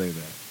surprising. I'll say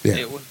that. Yeah.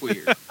 It was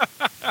weird.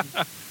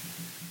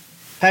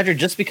 Patrick,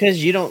 just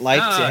because you don't like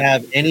No, to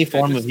have any it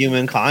form just- of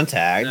human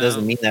contact No.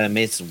 doesn't mean that it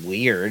makes it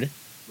weird.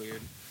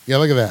 Weird. Yeah,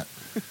 look at that.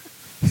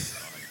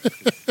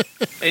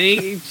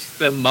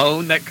 The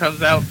moan that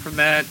comes out from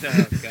that.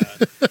 Oh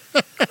God.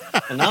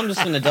 And now I'm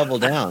just going to double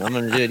down. I'm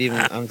going to do it even.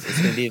 It's going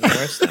to be even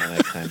worse now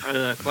next time.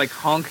 It's like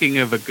honking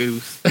of a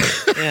goose.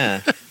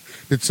 Yeah.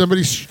 Did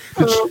somebody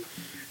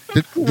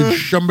did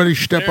somebody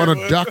step on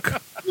a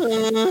duck?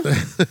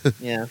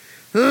 Yeah.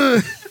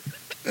 I'm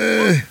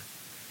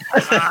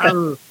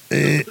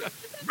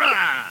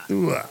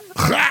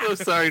so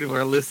sorry to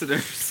our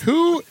listeners.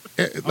 Who?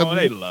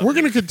 they love we're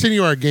going to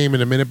continue our game in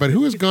a minute, but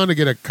who has gone to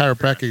get a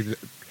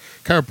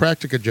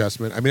chiropractic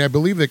adjustment? I mean, I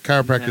believe that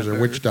chiropractors are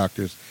Never. witch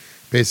doctors,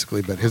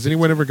 basically. But has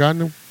anyone ever gotten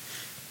them?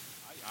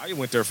 I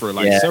went there for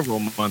like Yeah. several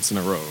months in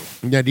a row.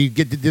 Now, do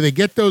they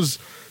get those?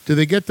 Do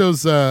they get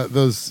those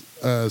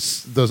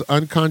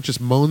unconscious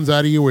moans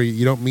out of you where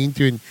you don't mean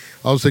to, and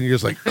all of a sudden you're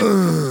just like,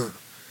 ugh.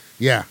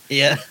 Yeah.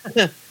 Yeah.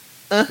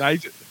 Nah, he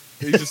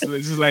just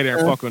lay there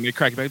and fuck when they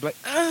crack it. He'd be like,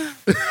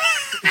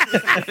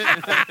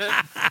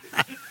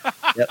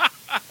 Yep.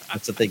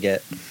 That's what they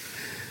get.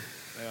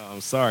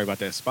 I'm sorry about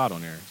that spot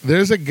on there.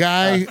 There's a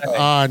guy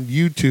on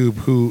YouTube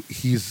who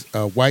he's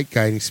a white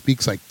guy and he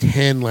speaks like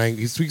 10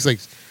 languages. He speaks like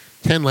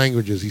 10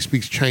 languages. He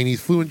speaks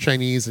Chinese, fluent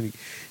Chinese, and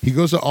he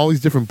goes to all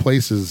these different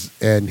places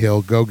and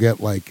he'll go get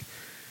like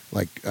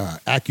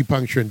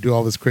acupuncture and do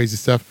all this crazy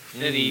stuff.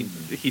 And he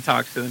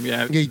talks to them.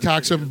 Yeah. Yeah, he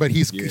talks to him, but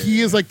he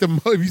is like have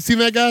you seen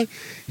that guy?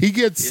 He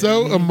gets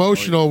so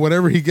emotional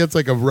whenever he gets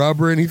like a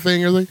rub or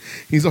anything or like,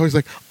 he's always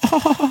like,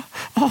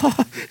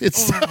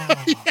 it's so,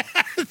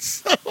 it's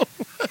so.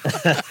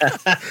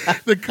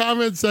 The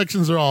comment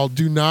sections are all,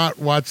 do not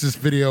watch this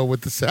video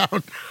with the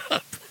sound.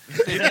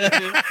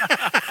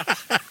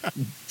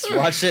 Just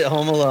watch it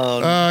Home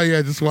Alone. Oh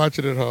yeah, just watch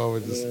it at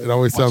home. It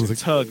always sounds like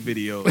tug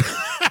video.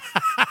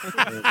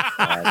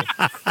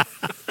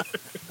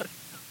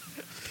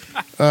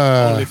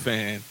 Only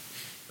fan.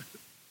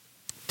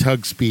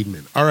 Tug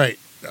Speedman. All right,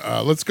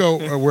 let's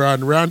go. We're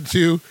on round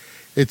 2.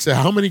 It's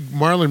how many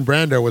Marlon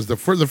Brando was the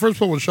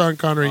first one was Sean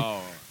Connery.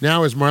 Oh.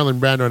 Now is Marlon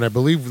Brando, and I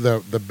believe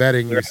the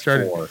betting we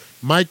started. 4.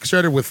 Mike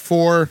started with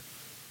 4,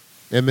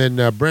 and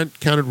then Brent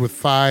counted with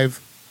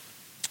 5,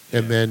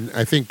 and then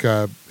I think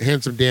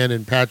Handsome Dan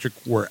and Patrick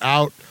were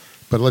out.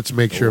 But let's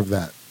make sure of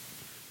that.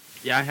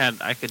 Yeah,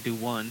 I could do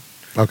one.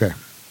 Okay.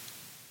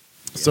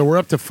 So we're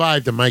up to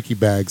 5 to Mikey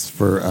Bags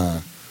for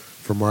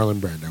Marlon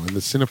Brando in the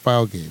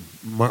Cinephile game.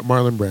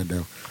 Marlon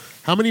Brando.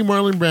 How many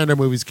Marlon Brando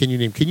movies can you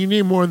name? Can you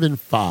name more than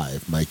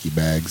 5, Mikey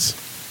Bags?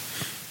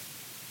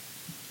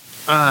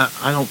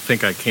 I don't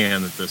think I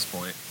can at this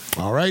point.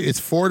 All right, it's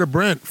 4 to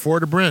Brent.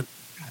 4 to Brent.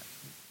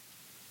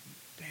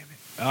 Damn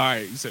it. All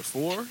right, you said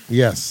 4?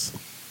 Yes.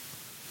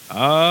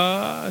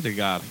 The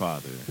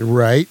Godfather.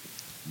 Right.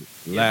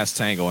 Last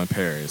Tango in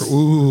Paris.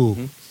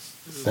 Ooh.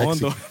 On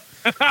Sexy.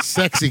 the,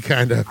 Sexy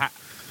kind of.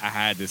 I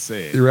had to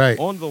say it. You're right.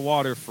 On the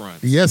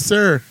waterfront. Yes,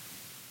 sir.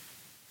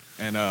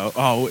 And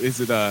is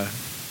it the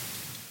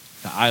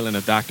Island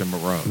of Dr.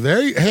 Moreau?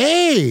 There you,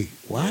 hey.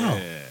 Wow.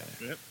 Yeah.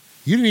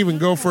 You didn't even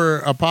go for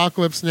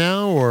Apocalypse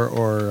Now or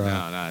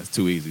No, it's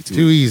too easy.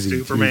 too easy.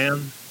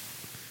 Superman.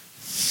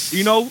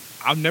 You know,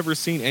 I've never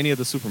seen any of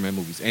the Superman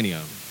movies. Any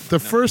of them.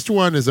 The first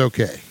one is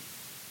okay.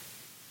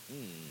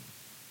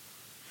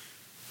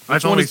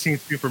 I've one only is- seen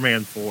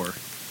Superman 4.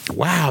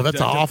 Wow, that's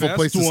The an awful best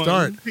place to one.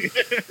 start.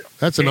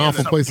 That's an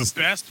awful place to The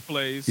start. best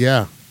place.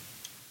 Yeah.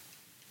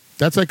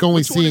 That's like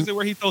only Which one seeing. is it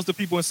where he throws the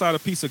people inside a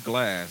piece of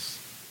glass?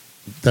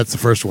 That's the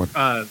first one.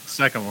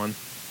 Second one.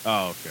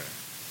 Oh, okay.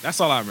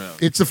 That's all I remember.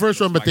 It's the first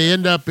one, but they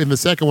end up in the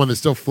second one. They're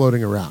still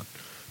floating around.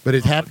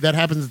 But that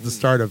happens at the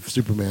start of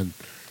Superman,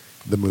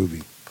 the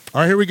movie.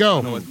 All right, here we I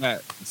know go. what's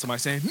that. Somebody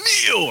saying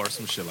Neil or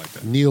some shit like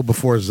that. Kneel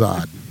before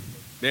Zod.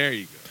 There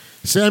you go.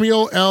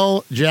 Samuel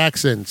L.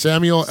 Jackson.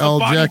 Samuel L.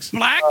 Somebody Jackson.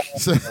 Black.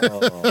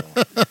 Oh.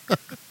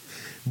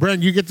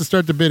 Brent, you get to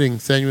start the bidding.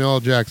 Samuel L.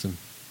 Jackson.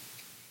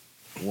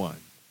 1.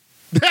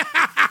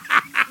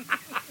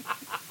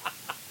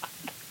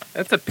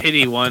 That's a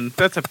pity one.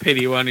 That's a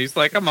pity one. He's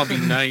like, I'm gonna be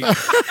nice.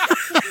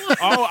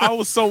 Oh, I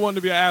was so wanting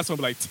to be an asshole,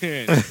 but like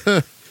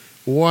 10.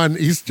 1.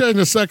 He's trying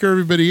to sucker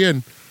everybody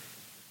in.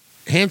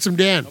 Handsome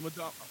Dan. I'm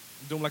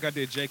doing like I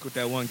did Jake with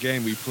that one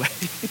game we played.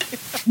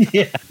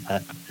 Yeah.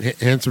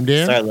 Handsome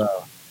Dan. Start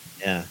low.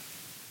 Yeah.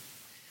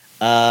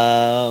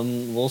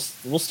 We'll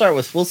start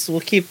with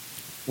we'll keep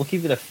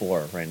it at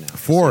 4 right now.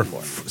 4.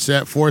 Say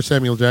 4. 4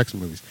 Samuel Jackson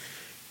movies.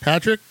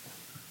 Patrick.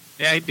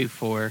 Yeah, I do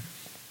 4.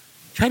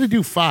 Try to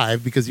do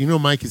 5 because you know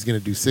Mike is going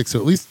to do 6, so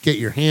at least get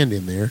your hand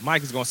in there.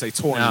 Mike is gonna say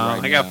 20 No, right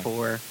I now. got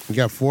 4. You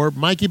got 4.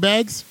 Mikey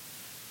Bags?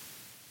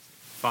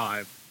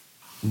 5.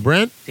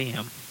 Brent?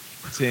 Damn.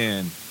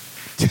 10.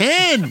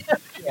 10!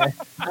 All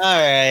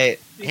right.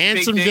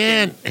 Handsome Big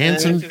Dan. dick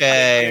Handsome.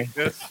 Okay.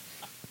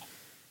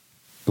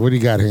 What do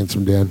you got,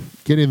 Handsome Dan?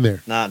 Get in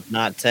there. Not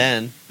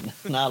 10.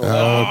 Not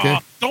 11. Okay. Oh,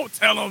 don't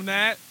tell him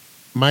that.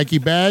 Mikey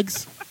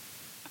Bags?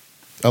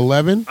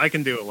 11. I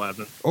can do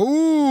 11.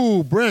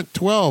 Oh, Brent,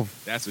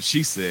 12. That's what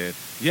she said.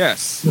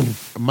 Yes.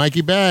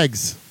 Mikey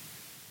Bags.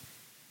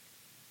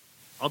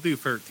 I'll do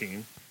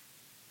 13.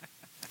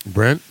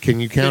 Brent, can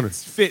you counter?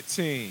 It's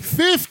 15.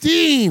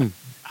 15.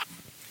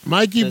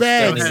 Mikey Just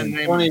Bags. Go ahead and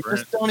name don't it, even- Brent.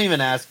 just don't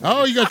even ask me.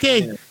 Oh, you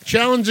okay?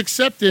 Challenge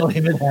accepted. Don't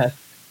even ask.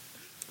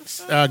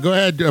 Go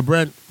ahead,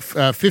 Brent.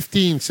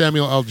 15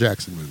 Samuel L.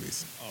 Jackson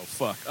movies. Oh,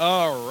 fuck.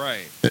 All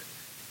right.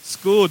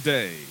 School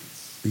Days.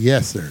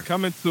 Yes, sir.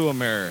 Coming to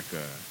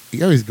America.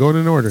 Yeah, he's going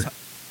in order.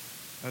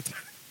 A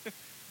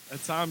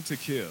Time to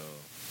Kill.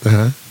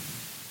 Uh-huh.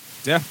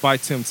 Death by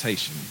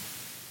Temptation.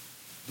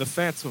 The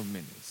Phantom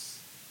Menace.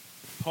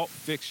 Pulp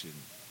Fiction.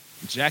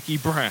 Jackie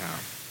Brown.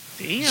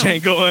 Damn.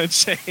 Django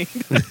Unchained.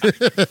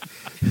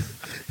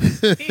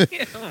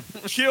 Damn.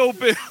 Kill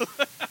Bill.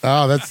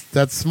 Oh,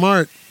 that's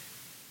smart.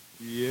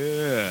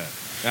 Yeah.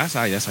 That's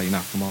how you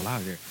knock them all out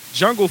of there.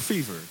 Jungle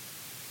Fever.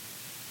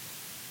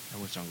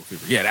 That was Jungle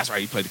Fever. Yeah, that's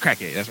right. You played the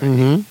crackhead. That's right.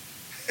 Mm-hmm.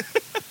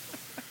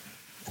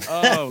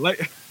 Oh,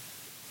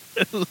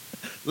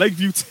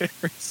 Lakeview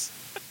Terrace.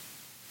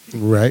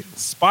 Right.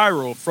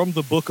 Spiral from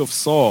the Book of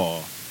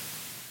Saw.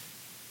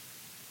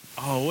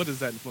 Oh, what is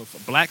that?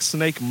 Black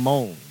Snake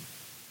Moan.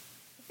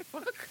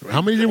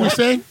 How many did we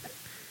say?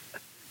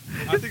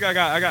 I think I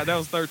got that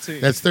was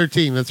 13. That's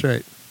 13. That's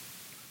right.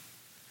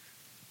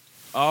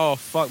 Oh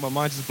fuck, my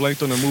mind just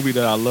blanked on a movie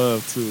that I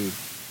love too.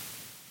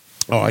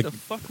 Oh, What the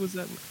fuck was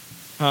that?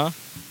 Huh?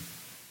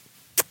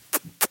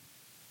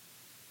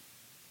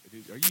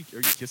 Are you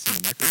kissing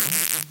the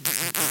microphone?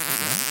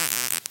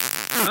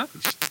 Huh?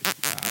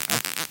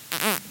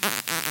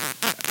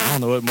 I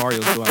don't know what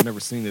Mario's doing. I've never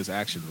seen this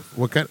action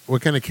before.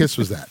 what kind of kiss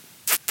was that?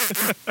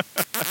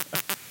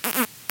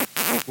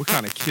 What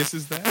kind of kiss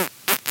is that?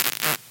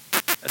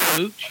 A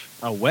smooch?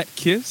 A wet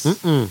kiss?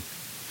 Mm-mm.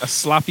 A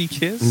sloppy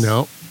kiss?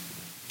 No.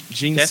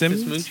 Gene Death to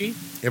Simmons?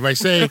 smoochy? If I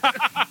say,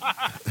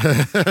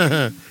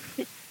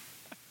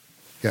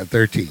 got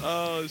 13.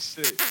 Oh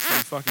shit! You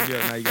fucking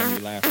yeah. Now you got me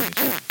laughing. And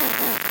shit.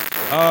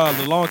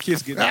 The long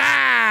kiss get.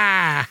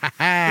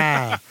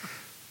 Ah!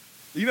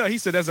 You know, he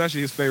said that's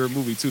actually his favorite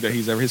movie too. That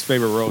he's ever his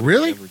favorite role.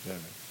 Really? He's ever done.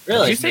 Did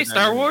Really? you say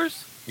Star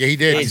Wars? Yeah, he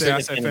did. I He said, said,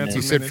 I said Phantom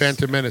he said Menace.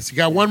 Phantom Menace. You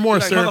got one more,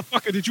 Like, sir.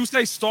 motherfucker, did you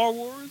say Star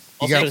Wars?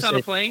 You got- Snakes on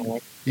a plane?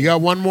 You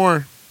got one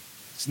more.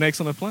 Snakes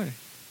on a plane.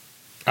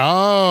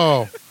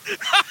 Oh.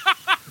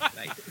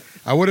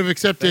 I would have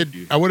accepted. Thank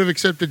you. I would have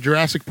accepted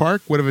Jurassic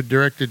Park. Would have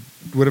accepted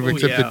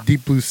yeah.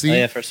 Deep Blue Oh, Sea.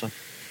 yeah, first one.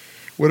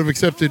 Would have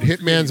accepted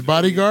Hitman's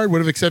Bodyguard. Would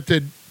have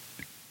accepted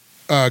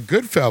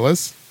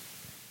Goodfellas.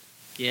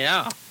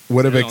 Yeah.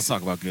 Would have We don't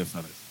talk about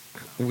Goodfellas.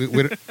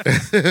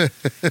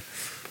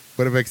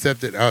 would have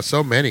accepted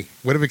so many.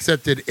 Would have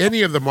accepted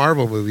any of the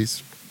Marvel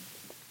movies.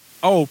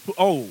 Oh,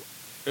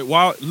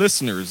 while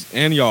listeners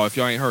and y'all, if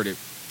y'all ain't heard it,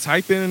 go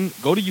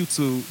to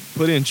YouTube,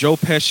 put in Joe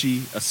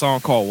Pesci, a song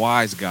called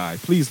Wise Guy.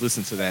 Please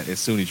listen to that as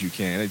soon as you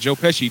can. And Joe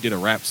Pesci did a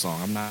rap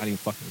song. I'm not even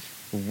fucking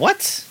with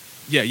What?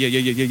 you. Yeah.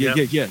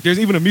 Yep. There's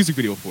even a music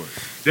video for it.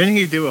 Didn't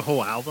he do a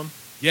whole album?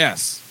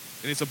 Yes.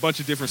 And it's a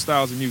bunch of different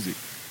styles of music.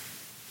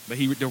 But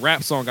the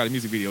rap song got a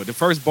music video. The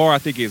first bar I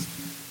think is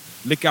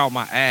lick out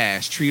my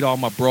ass, treat all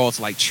my bros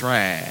like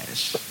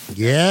trash.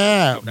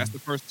 Yeah, That's the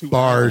first two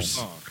Bars.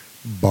 of the whole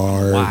song.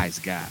 bars. Wise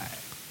Guy.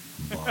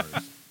 Bars.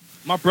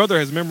 My brother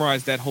has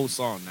memorized that whole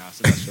song now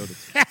since I showed it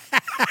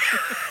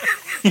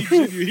to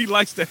him. he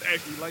likes that.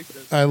 Actually, he likes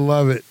that. I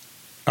love it.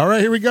 All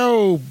right, here we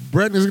go.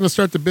 Brent is going to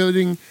start the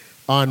bidding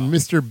on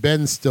Mr.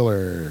 Ben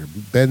Stiller.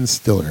 Ben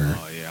Stiller.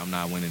 Oh yeah, I'm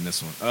not winning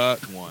this one.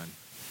 One.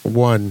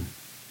 One.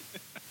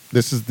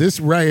 This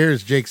right here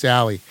is Jake's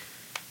alley.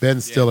 Ben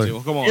Stiller. Yeah,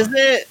 Jill, come on. Is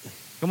it?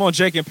 Come on,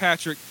 Jake and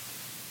Patrick.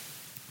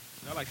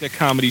 I like that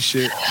comedy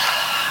shit.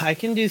 I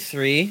can do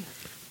 3.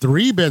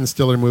 3 Ben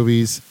Stiller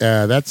movies.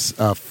 That's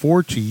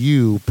 4 to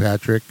you,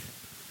 Patrick.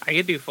 I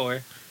could do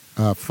 4.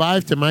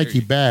 5 to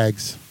Mikey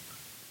Bags.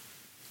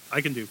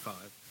 I can do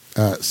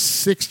 5.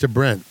 6 to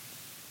Brent.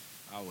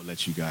 I will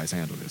let you guys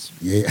handle this.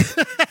 Yeah.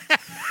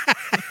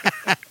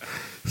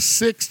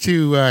 6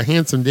 to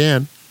Handsome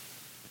Dan.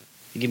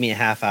 You give me a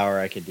half hour,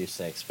 I could do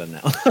 6, but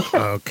no.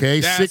 Okay.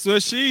 That's 6.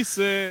 what she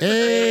said.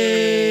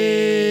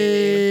 Hey.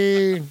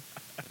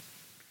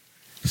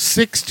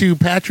 6 to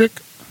Patrick.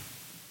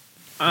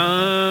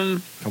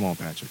 Come on,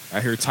 Patrick.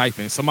 I hear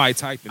typing. Somebody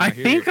typing. I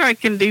hear think it. I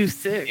can do You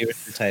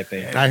 6. were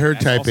typing. I heard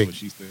That's also typing. what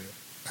she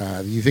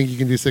said. You think you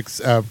can do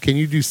 6? Can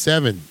you do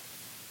 7?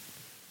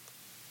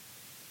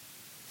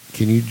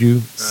 Can you do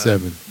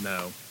 7?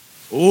 No.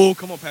 Oh,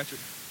 come on, Patrick.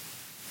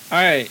 All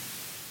right.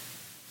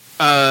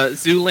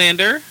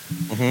 Zoolander.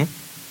 Mm-hmm.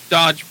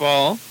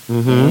 Dodgeball,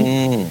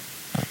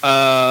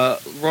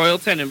 Royal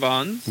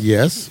Tenenbaums,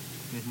 Yes.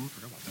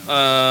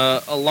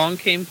 Along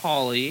Came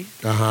Polly.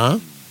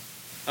 Fuck,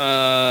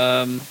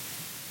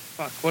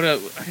 I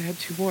had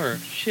two more.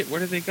 Shit, where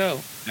did they go?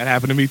 That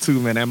happened to me too,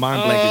 man. That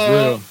mind blank is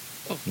real.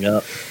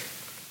 Yep.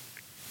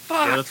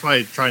 Fuck. Yeah, that's why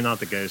I try not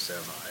to go so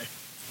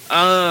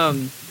high.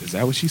 Is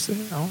that what she said?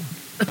 I don't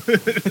know.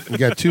 You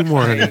got two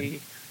more,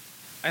 honey.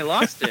 I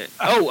lost it.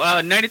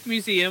 Oh, Night at the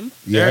Museum.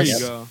 Yes. There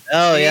you go.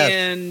 Oh yeah.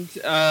 And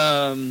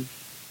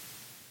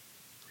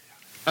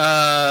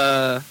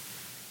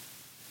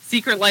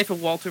Secret Life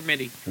of Walter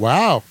Mitty.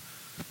 Wow.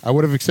 I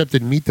would have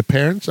accepted Meet the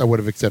Parents. I would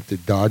have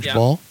accepted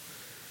Dodgeball.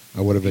 I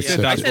would have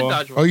accepted. I said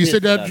Dodgeball. Oh, you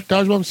said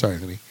Dodgeball? I'm sorry,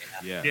 honey.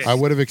 Yeah. Yes. I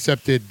would have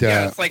accepted.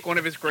 Yeah, it's like one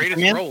of his greatest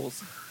Superman?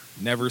 roles.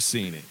 Never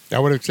seen it. I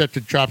would have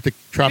accepted Tropic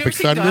You ever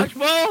seen Thunder.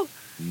 Dodgeball?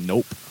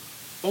 Nope.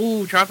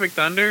 Oh, Tropic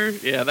Thunder.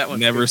 Yeah, that one.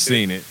 Never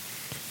seen it.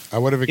 I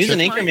would have He's an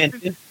accepted.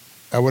 Anchorman too.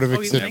 I would have Oh,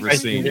 he's an accepted. Never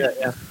seen it.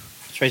 Yeah.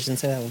 Trace didn't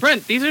say that one.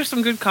 Brent, these are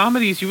some good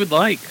comedies you would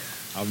like.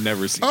 I've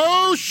never seen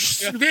Oh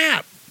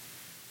snap! it.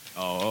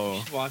 Oh.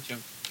 You should watch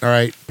them. All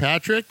right,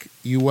 Patrick,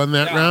 you won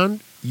that Yeah.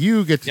 round.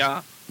 You get to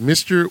Yeah.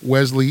 Mr.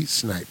 Wesley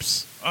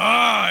Snipes.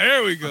 Ah,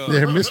 here we go.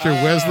 They're Mr.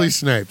 Wesley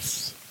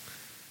Snipes.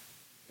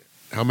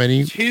 How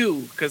many?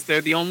 Two, because they're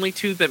the only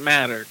two that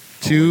matter.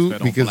 Two,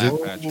 bet on because Black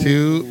it, Patrick.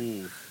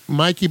 two.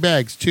 Mikey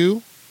Bags,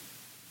 2.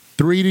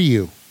 3 to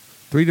you.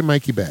 3 to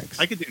Mikey Bags.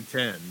 I could do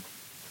 10.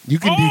 You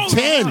can do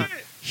 10.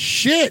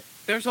 Shit.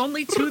 There's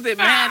only two that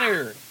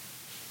matter.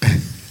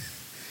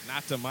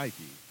 Not to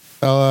Mikey.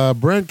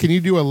 Brent, can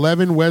you do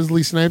 11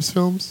 Wesley Snipes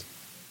films?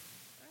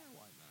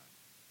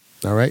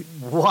 All right.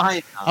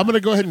 Why not? I'm going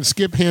to go ahead and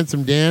skip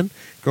Handsome Dan.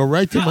 Go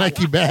right to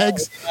Mikey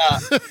Bags.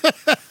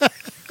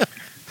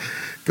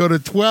 Go to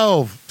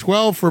 12.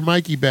 12 for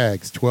Mikey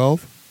Bags.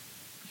 12.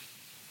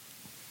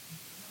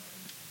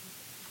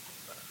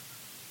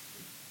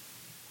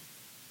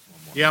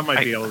 Yeah, I might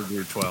be able to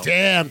do 12.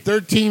 Damn.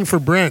 13 for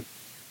Brent.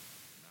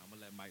 I'm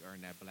going to let Mike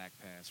earn that black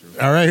pass.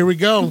 All right, here we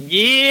go.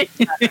 Yeah.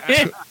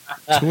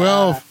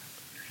 12.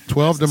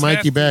 12 to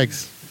Mikey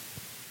Bags.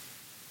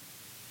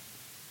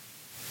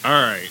 All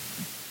right.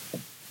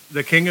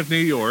 The King of New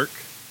York.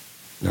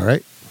 All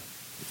right.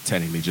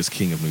 Technically just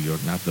King of New York,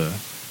 not the...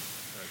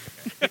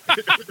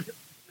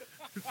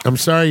 I'm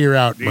sorry you're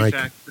out, New Mike.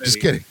 Jack City. Just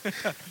kidding.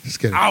 Just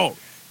kidding. Ow! All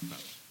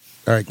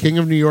right, King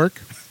of New York.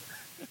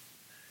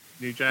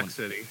 New Jack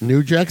City.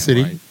 New Jack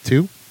City. right.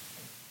 2.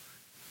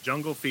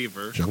 Jungle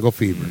Fever. Jungle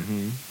Fever.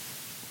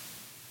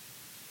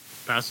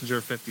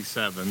 Passenger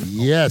 57.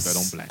 Yes. Bet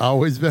on black.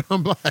 Always bet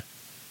on black.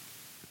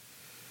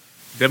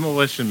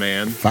 Demolition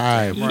Man.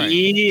 5. Right.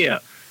 Yeah.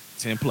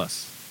 10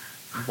 plus.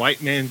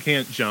 White Man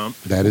Can't Jump.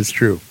 That is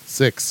true.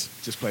 6.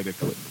 Just play the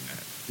clip.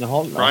 No,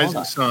 hold on.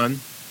 Rising Sun.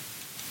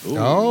 Ooh.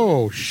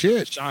 Oh,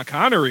 shit. Sean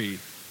Connery.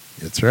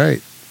 That's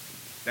right.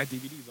 That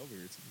DVD's over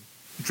here,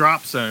 too.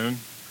 Drop Zone.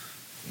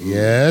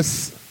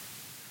 Yes.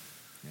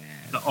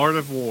 The Art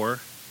of War.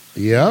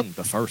 Yep.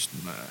 The first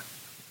one. Yep.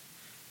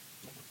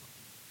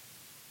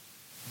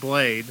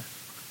 Blade. I was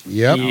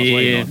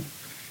waiting Yeah. on it.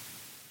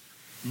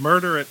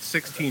 Murder at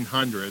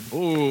 1600.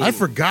 Ooh. I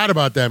forgot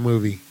about that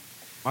movie.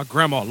 My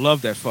grandma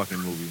loved that fucking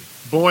movie.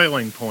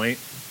 Boiling Point.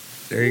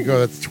 There you go.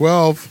 That's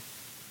 12.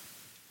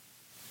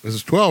 This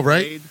is 12,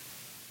 right? Blade.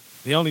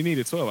 He only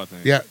needed 12, I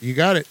think. Yeah, you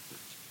got it.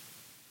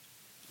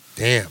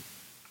 Damn.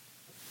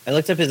 I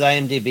looked up his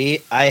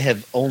IMDb. I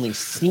have only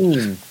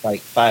seen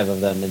like 5 of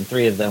them, and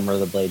 3 of them were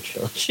the Blade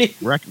trilogy.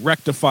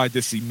 Rectify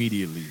this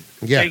immediately.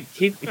 Yeah.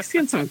 He's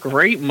in some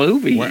great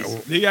movies.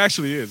 Wow. He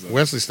actually is. Though.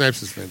 Wesley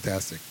Snipes is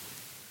fantastic.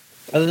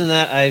 Other than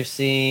that, I've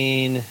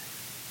seen.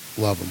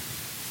 Love him.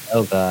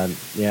 Oh God,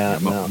 yeah.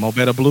 No. Mo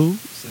Better Blue.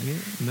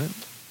 No.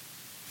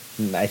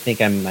 I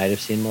think I might have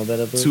seen Mo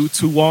Better Blue.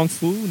 Tu Wong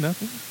Fu.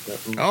 Nothing.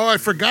 Oh, I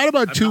forgot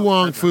about Tu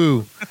Wong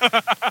Fu.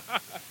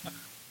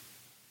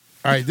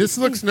 All right, this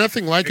looks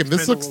nothing like him.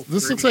 This looks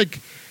like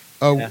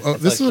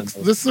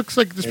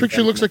this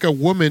picture looks like a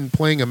woman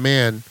playing a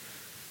man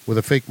with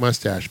a fake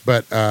mustache.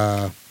 But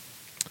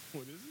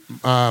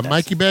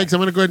Mikey Bags,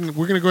 we're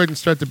gonna go ahead and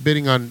start the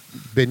bidding on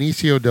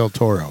Benicio del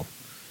Toro.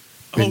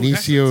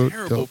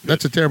 Benicio,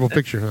 that's a terrible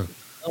picture, huh?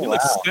 Oh, He wow.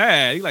 looks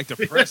sad. He like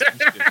depressed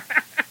and shit.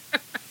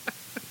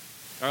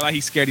 Or like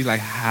he's scared. He's like,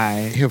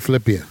 hi. He'll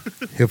flip you.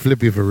 He'll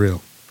flip you for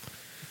real.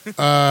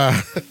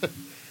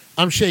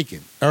 I'm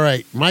shaking. All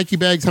right, Mikey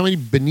Bags, how many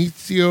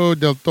Benicio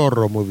del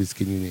Toro movies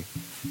can you name?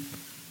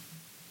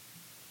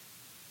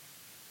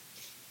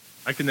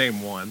 I can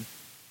name one.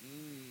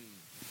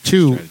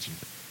 2. Strategy.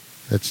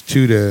 That's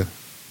 2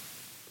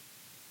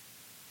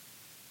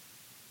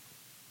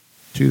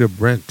 to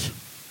Brent.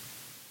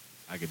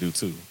 I could do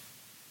 2.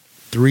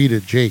 3 to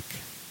Jake.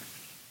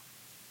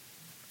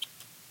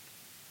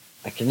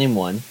 I can name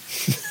 1.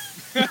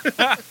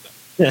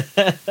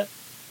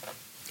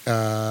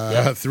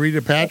 3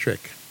 to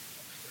Patrick.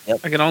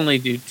 I can only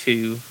do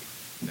 2.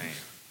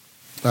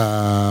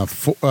 Damn.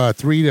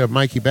 3 to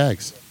Mikey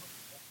Bags.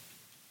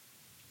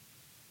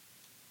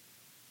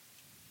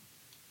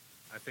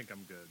 I think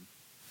I'm good.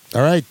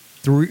 All right,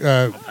 3.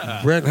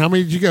 Brent, how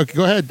many did you go?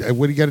 Go ahead.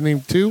 What do you got to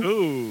name 2?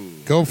 Ooh.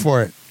 Go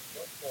for it.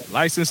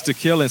 License to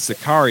Kill and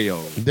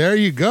Sicario. There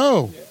you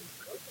go.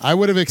 I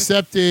would have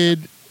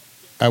accepted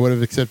what? I would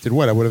have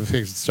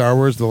accepted Star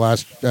Wars: The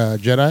Last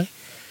Jedi.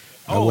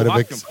 I would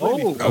have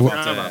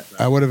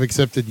I would have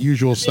accepted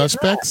Usual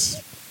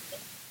Suspects.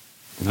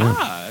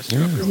 That's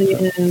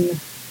true.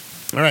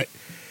 All right.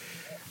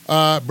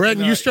 Brent,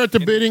 you start the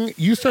bidding.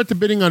 You start the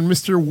bidding on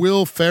Mr.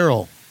 Will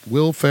Ferrell.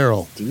 Will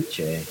Ferrell.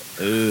 DJ.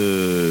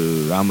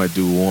 Ooh, I'm gonna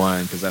do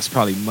 1 because that's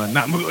probably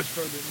not much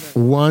further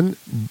than 1.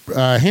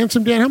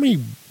 Handsome Dan, how many?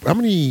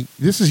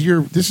 This is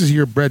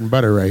your bread and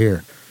butter right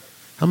here.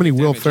 How many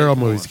Will Ferrell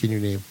movies can you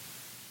name?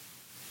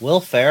 Will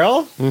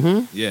Ferrell?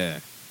 Mm-hmm. Yeah.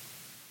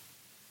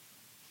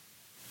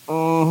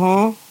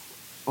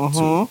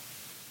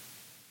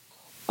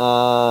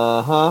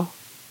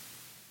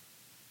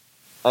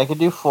 I could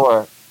do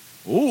 4.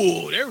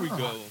 Ooh, there we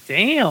go.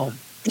 Damn.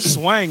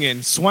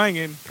 Swanging.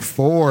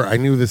 4. I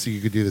knew this.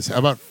 You could do this. How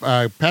about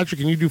Patrick?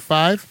 Can you do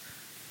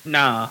 5?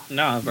 Nah,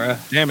 bro.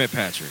 Damn it,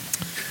 Patrick.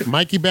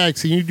 Mikey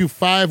Bags, can you do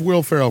 5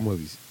 Will Ferrell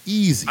movies?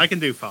 Easy. I can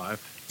do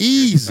 5.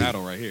 Easy.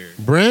 Battle right here.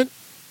 Brent?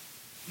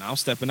 Now I'm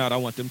stepping out. I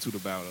want them 2 to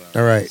battle out.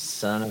 All right.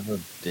 Son of a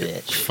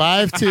bitch.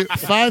 5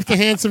 to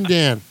Handsome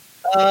Dan.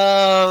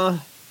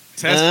 Test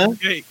the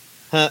gate.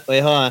 Wait,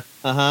 hold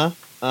on.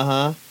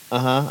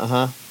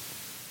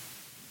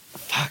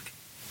 Fuck.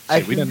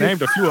 Hey, we done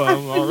named a few of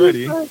them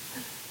already.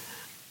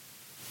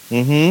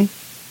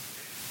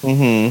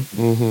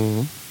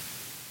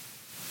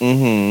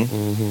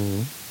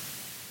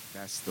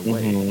 That's the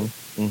way.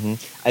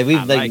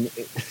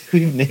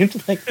 We've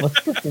named like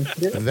most of them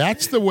too.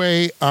 That's the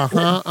way.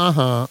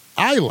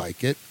 I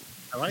like it.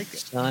 I like it.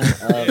 Son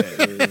of a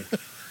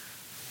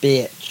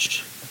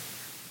bitch.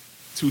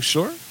 Too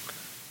short?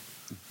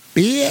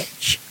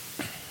 Bitch.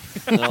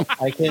 No,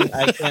 I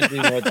can't do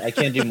more. I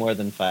can't do more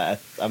than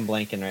 5. I'm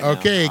blanking right now.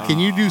 Okay, can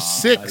you do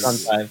 6? On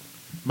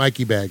 5.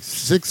 Mikey Bags.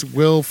 6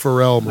 Will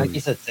Ferrell Mikey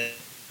movies. said 6.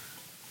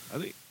 I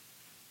think.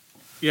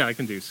 Yeah, I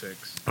can do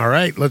 6. All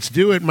right, let's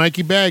do it,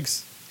 Mikey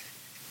Bags.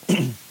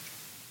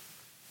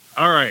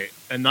 All right.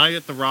 A Night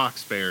at the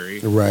Roxbury.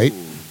 Right.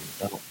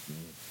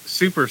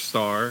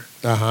 Superstar.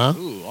 Uh-huh.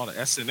 Ooh, all the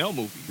SNL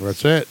movies.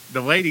 That's it.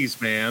 The Ladies'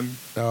 Man.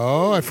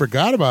 Oh, I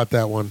forgot about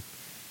that one.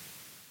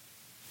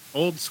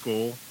 Old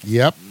School.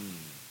 Yep.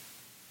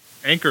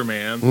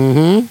 Anchorman.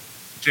 Mm-hmm.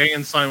 Jay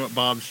and Silent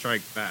Bob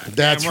Strike Back.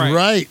 That's Damn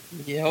right.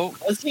 Yo.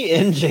 Was he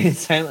in Jay and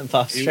Silent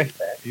Bob Strike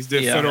Back? He's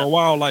the Yeah. federal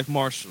wildlife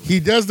marshal. He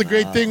does the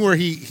great thing where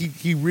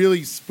he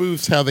really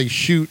spoofs how they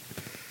shoot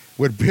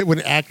when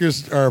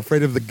actors are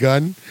afraid of the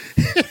gun.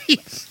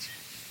 He's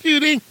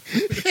shooting.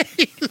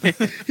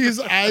 His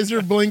eyes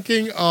are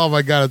blinking. Oh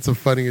my god, it's the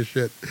funniest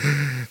shit.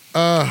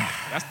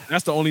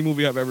 That's the only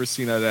movie I've ever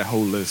seen out of that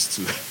whole list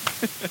too.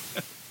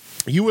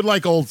 You would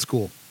like Old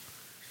School.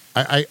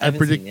 I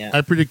predict. seen, yeah.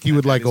 I predict you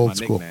would like That is Old my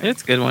School. nickname.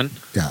 It's a good one.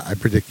 Yeah, I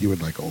predict you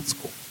would like Old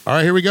School. All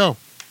right, here we go.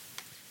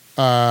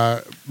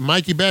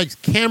 Mikey Bags,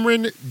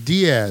 Cameron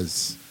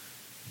Diaz.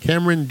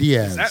 Cameron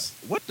Diaz.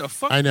 What the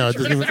fuck? I know, it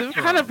doesn't even- What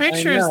kind of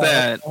picture is know.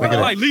 that? Look at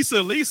Like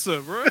Lisa,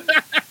 bro.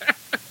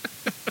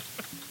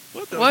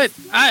 What the? What?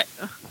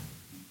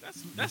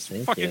 That's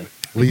Thank fucking. you.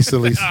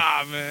 Lisa.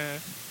 Ah man.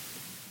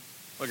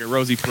 Fucking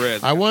Rosie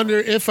Perez. I wonder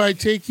if I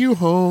take you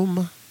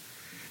home,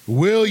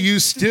 will you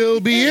still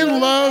be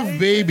in love,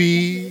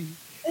 baby?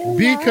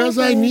 Because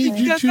I need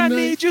you Because I tonight.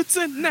 need you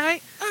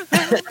tonight.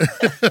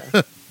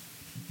 I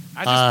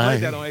just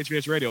played that on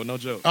HVH Radio. No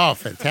joke. Oh,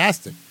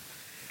 fantastic.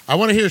 I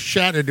want to hear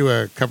Shatner do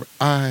a cover.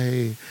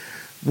 I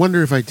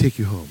wonder if I take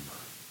you home,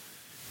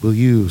 will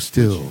you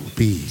still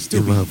be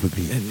in love with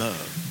me, In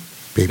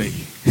love,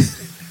 baby?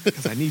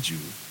 because I need you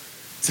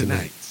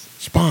tonight.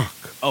 Spock.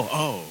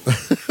 Oh.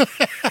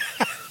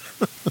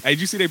 Hey,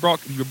 did you see you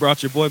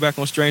brought your boy back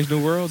on Strange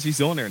New Worlds?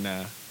 He's on there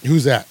now.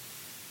 Who's that?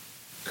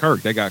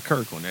 Kirk. They got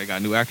Kirk on there. They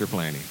got a new actor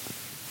playing him.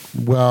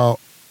 Well,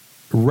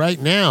 right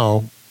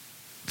now,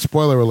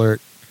 spoiler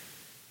alert.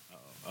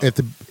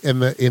 In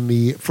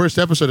the first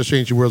episode of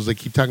Strange New Worlds, they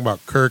keep talking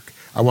about Kirk.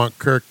 I want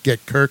Kirk.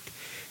 Get Kirk.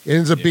 It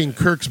ends up being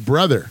Kirk's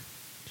brother,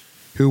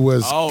 who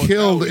was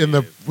killed in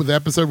the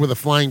episode with the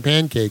flying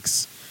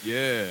pancakes.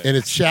 Yeah. And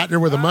it's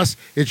Shatner with a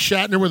It's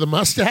Shatner with a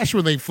mustache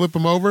when they flip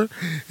him over.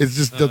 It's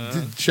just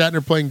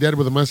Shatner playing dead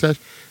with a mustache.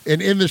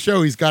 And in the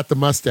show, he's got the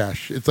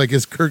mustache. It's like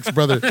his Kirk's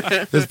brother.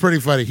 It's pretty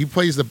funny. He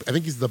plays I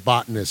think he's the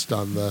botanist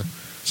on the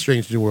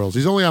Strange New Worlds.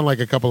 He's only on like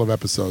a couple of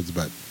episodes,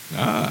 but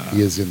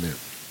he is in there.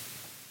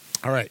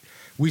 All right.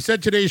 We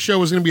said today's show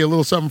was going to be a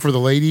little something for the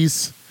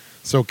ladies.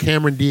 So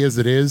Cameron Diaz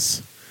it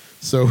is.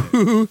 So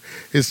who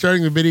is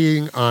starting the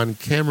bidding on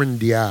Cameron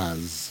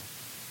Diaz?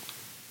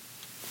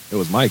 It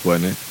was Mike,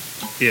 wasn't it?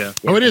 Yeah.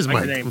 Oh, it is I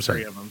Mike. can name I'm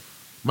sorry. 3 of them.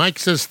 Mike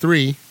says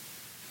 3.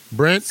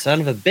 Brent? Son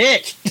of a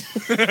bitch.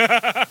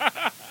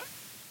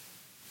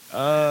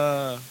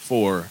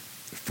 4.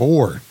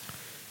 4.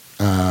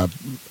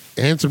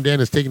 Handsome Dan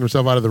has taken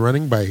himself out of the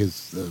running by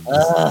his.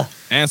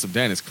 Handsome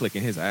Dan is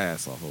clicking his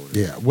ass off over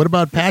there. Yeah. What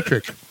about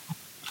Patrick?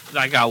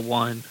 I got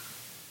 1.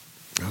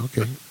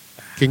 Okay.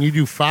 Can you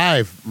do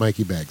 5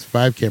 Mikey Bags?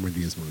 5 Cameron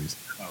Diaz movies.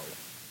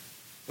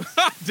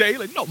 Jay,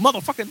 like, no,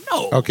 motherfucking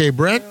no. Okay,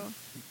 Brent.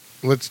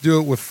 Let's do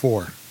it with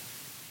 4.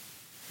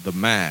 The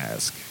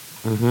Mask.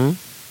 Mm-hmm.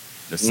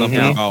 There's something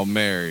about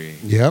Mary.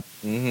 Yep.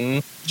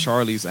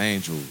 Charlie's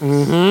Angels.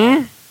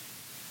 Mm-hmm.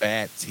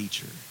 Bad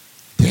Teacher.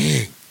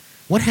 Dang.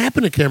 What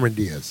happened to Cameron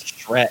Diaz?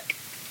 Shrek.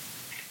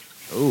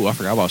 Oh, I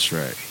forgot about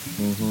Shrek.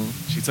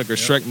 She took her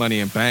Shrek money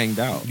and banged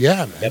out.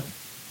 Yeah, man. Yep.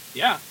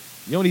 Yeah.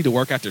 You don't need to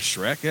work after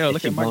Shrek. Yeah,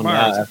 look at Mike Blown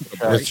Myers. out.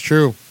 That's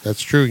true.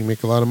 That's true. You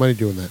make a lot of money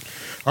doing that.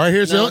 All right,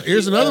 here's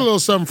another little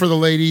something for the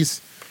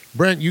ladies.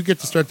 Brent, you get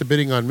to start the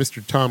bidding on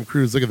Mr. Tom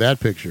Cruise. Look at that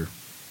picture.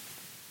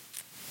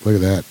 Look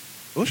at that.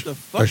 What the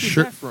fuck is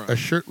that from? A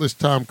shirtless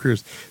Tom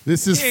Cruise.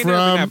 This is He ain't never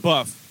been that from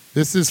buff.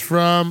 This is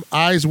from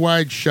Eyes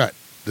Wide Shut.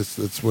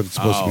 That's what it's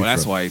supposed to be.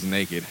 That's from. why he's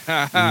naked.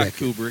 Ha ha.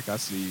 Naked. Kubrick, I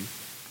see you.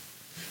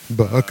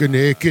 Buck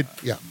naked.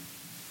 Yeah.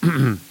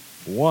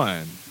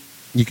 1.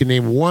 You can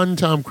name 1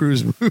 Tom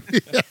Cruise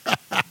movie.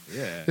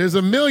 Yeah. There's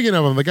a million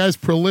of them. The guy's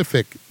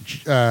prolific.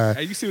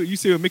 Hey, you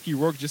see what Mickey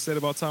Rourke just said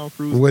about Tom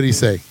Cruise? What did he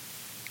say?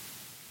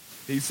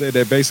 He said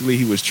that basically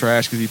he was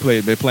trash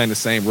because been playing the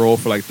same role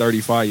for like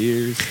 35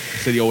 years.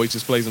 Said he always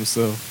just plays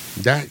himself.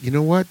 That, you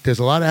know what? There's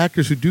a lot of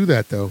actors who do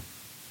that, though.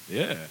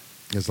 Yeah.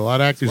 There's a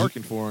lot of actors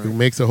working for him. who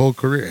makes a whole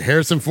career.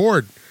 Harrison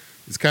Ford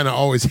is kind of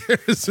always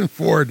Harrison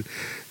Ford,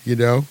 you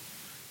know.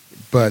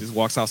 But He just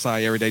walks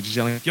outside every day just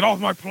yelling, "Get off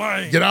my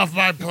plane! get off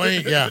my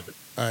plane!" Yeah,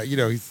 you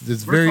know,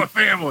 there's Where's my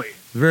family?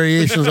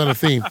 variations on a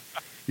theme.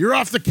 You're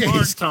off the case,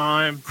 Hard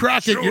time.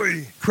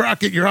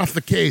 Crockett. You're off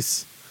the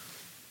case.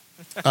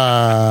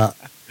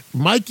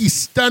 Mikey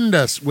stunned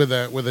us with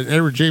an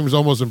Edward James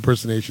Olmos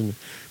impersonation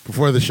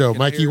before the show.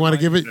 Mikey, you want to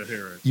give it?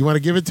 You want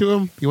to give it to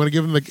him? You want to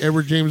give him the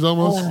Edward James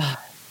Olmos?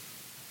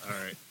 All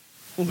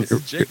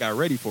right. Jake got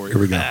ready for it.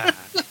 Here we go.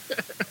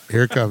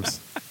 Here it comes.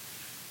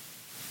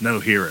 No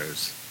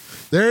heroes.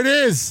 There it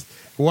is.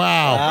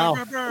 Wow.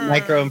 Wow.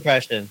 Micro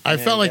impression. I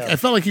felt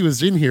like he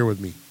was in here with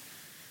me.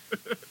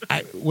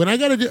 I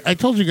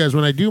told you guys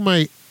when I do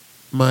my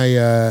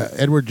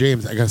Edward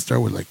James, I gotta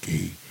start with like,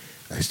 hey,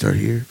 I start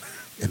here,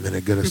 and then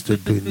I gotta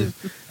start doing this.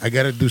 I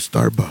gotta do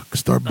Starbuck.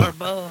 That's how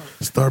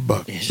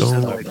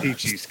I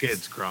teach these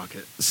kids,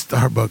 Crockett.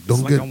 Starbuck. It's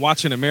Don't like get. I'm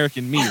watching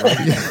American Me.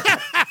 Right?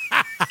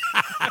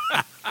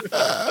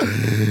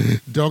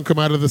 Don't come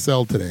out of the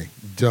cell today.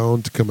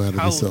 Don't come out of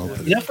the cell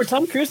today. You know, for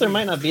Tom Cruise, there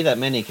might not be that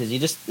many because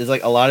it's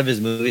like a lot of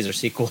his movies are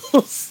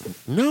sequels.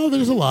 No,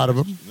 there's a lot of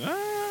them.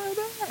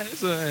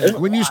 There's a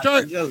When you lot.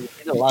 start, He does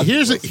a lot of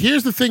here's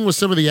sequels. the thing with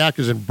some of the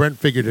actors, and Brent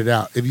figured it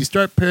out. If you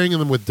start pairing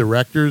them with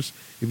directors,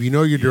 if you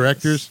know your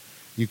directors,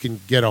 you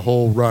can get a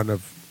whole run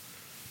of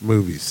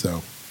movies.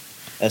 So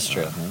That's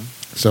true.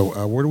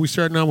 So where do we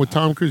start now with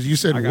Tom Cruise? You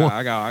said I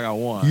one. got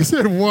one. You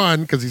said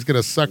 1 because he's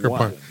gonna sucker One.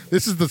 punch.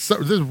 This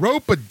is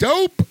rope a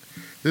dope.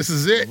 This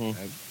is it.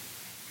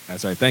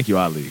 That's right. Thank you,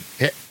 Ali.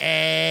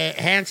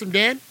 Handsome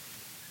Dan.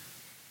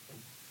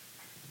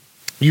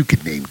 You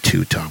can name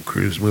 2 Tom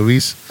Cruise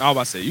movies. I was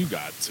about to say you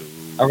got 2.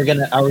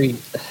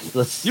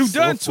 Let's. You've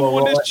done 2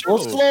 on this show.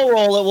 We'll slow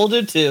roll it. We'll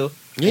do 2.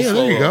 Yeah,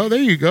 there you go. There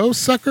you go.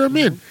 Sucker him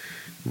in.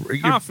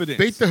 Confidence.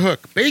 Bait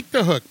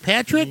the hook.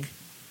 Patrick.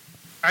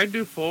 I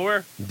do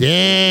 4.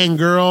 Dang,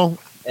 girl.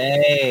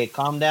 Hey,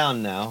 calm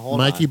down now. Hold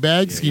Mikey on.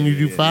 Bags, can you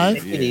do 5?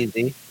 Take it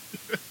easy.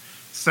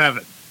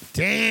 7.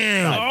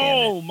 Damn.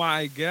 Oh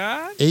my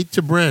God. 8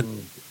 to Brent.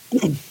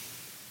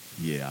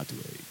 Yeah, I'll do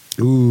 8.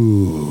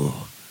 Ooh.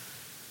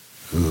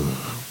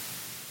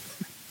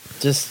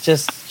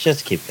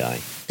 Just keep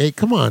going. 8,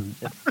 come on.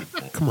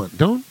 Come on.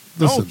 Don't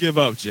listen. Don't give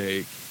up,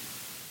 Jake.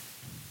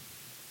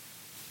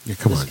 Yeah,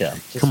 come Just on. go.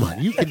 Jake. Just Come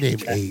on. You can name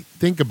 8.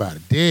 Think about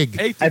it. Dig.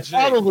 8 to I Jake.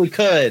 probably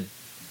could.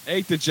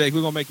 8 to Jake.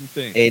 We're gonna make him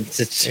think. 8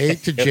 to Jake.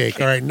 8 to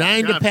Jake. All right.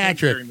 9 to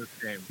Patrick.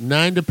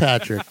 9 to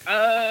Patrick.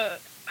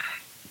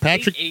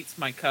 Patrick. 8's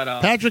my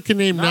cutoff. Patrick can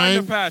name 9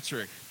 to 9.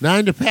 Patrick.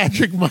 9 to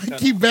Patrick.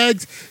 Mikey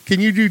Bags, can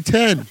you do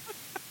 10?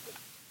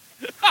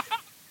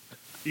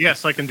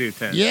 Yes, I can do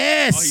 10.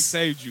 Yes. Oh, he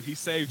saved you. He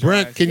saved you.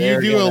 Brent, can you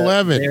do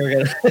 11?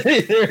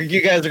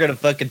 You guys are gonna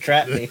fucking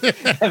trap me.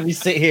 Have me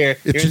sit here.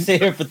 You're gonna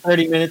sit here for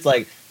 30 minutes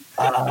like,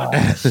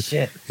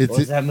 shit. What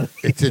was that movie?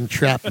 It's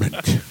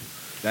entrapment.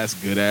 That's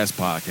good ass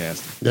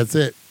podcasting. That's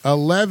it.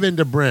 11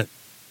 to Brent.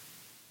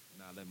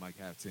 Nah, let Mike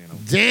have 10.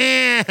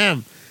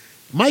 Damn.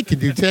 Mike can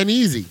do 10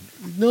 easy.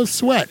 No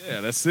sweat. Yeah,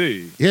 let's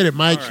see. Hit it,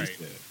 Mike. All right.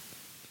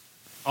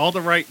 All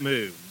the right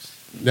moves.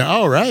 Now,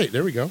 all right.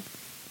 There we go.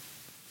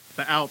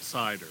 The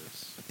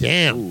Outsiders.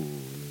 Damn. Ooh.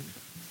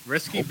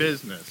 Risky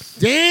Business.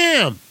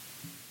 Damn.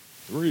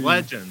 3.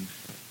 Legend.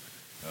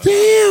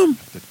 Damn.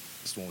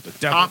 This one with the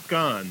devil. Top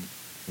Gun.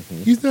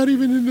 He's not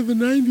even into the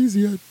 90s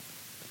yet.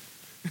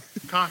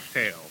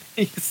 Cocktail.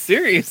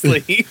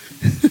 Seriously.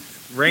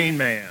 Rain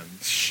Man.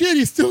 Shit,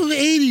 he's still in the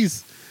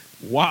 80s.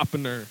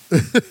 Wapner.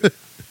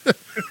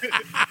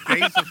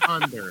 Days of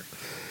Thunder.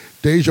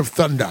 Days of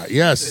Thunder.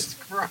 Yes.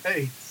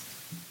 Christ.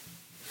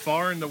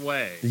 Far and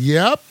Away.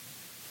 Yep.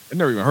 I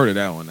never even heard of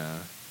that one now.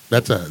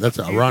 That's a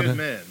Few run. Good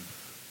Men.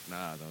 Nah,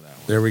 I know that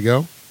one. There we go.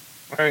 All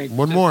right.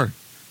 One more.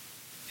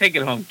 Take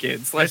it home,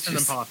 kids. Let's Mission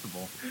just.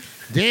 Impossible.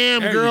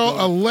 Damn, There you girl,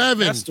 go.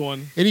 11. Best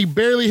one. And he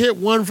barely hit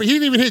one. He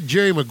didn't even hit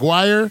Jerry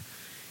Maguire.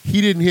 He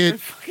didn't hit.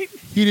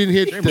 He didn't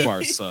hit. Jerry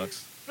Maguire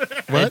sucks.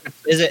 What?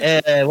 Is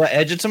it what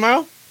Edge of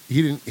Tomorrow?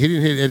 He didn't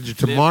hit Edge of Live,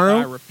 die,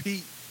 Tomorrow.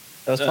 repeat.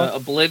 That was fun.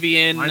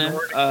 Oblivion,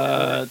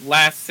 Minority.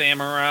 Last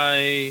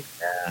Samurai,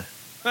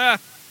 Ah,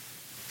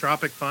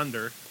 Tropic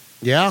Thunder.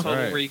 Yeah.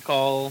 Total Right.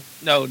 Recall.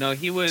 No,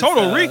 he was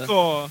Total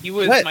Recall. He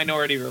was What?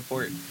 Minority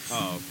Report.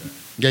 Oh, okay.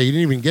 Yeah, you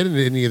didn't even get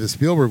into any of the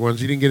Spielberg ones.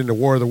 You didn't get into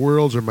War of the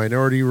Worlds or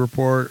Minority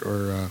Report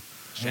or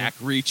Jack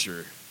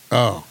Reacher.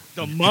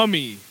 The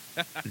Mummy.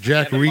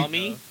 Jack The Reach.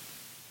 Mummy.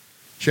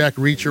 Jack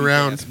Reach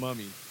around. Yes,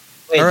 Mummy.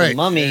 Wait, all right. the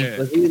Mummy, Yeah.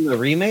 was he in the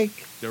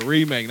remake? The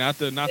remake, not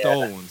the Yeah.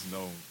 old ones.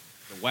 No,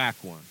 the whack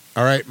one.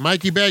 All right,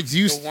 Mikey Bags.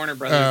 You, The Warner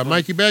Brothers one.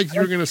 Mikey Bags.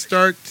 You were going to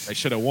start They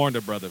should have warned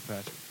her brother,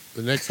 Patrick.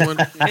 the next one.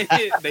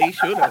 They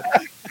should have.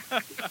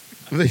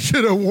 They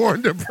should have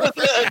warned him.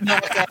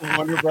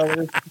 Warner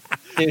Brothers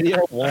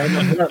Studio.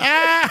 Warner Brothers.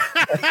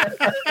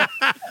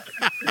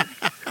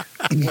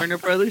 Warner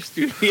Brothers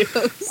Studios.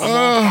 I'm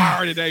on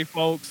fire today,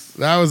 folks.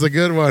 That was a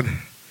good one.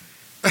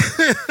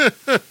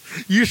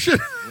 You should.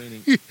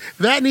 Winning.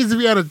 That needs to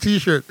be on a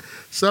T-shirt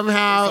It's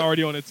somehow.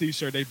 already on a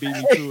T-shirt. They beat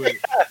me to it.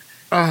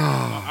 Oh,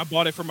 I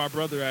bought it for my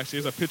brother.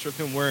 Actually, there's a picture of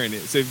him wearing it.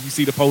 It says, "If you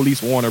see the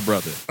police, Warner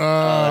Brother."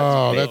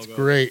 oh, that's that's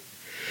great.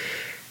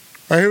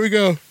 All right, here we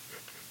go.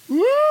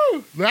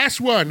 Woo!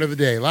 Last one of the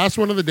day. Last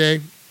one of the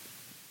day.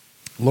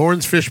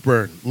 Lawrence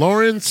Fishburne.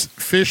 Lawrence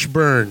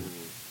Fishburne.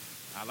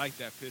 I like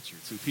that picture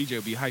too. PJ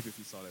would be hype if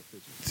he saw that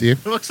picture. See him?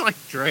 It looks like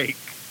Drake.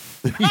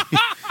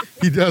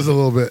 He does a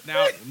little bit.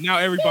 Now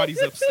everybody's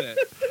upset.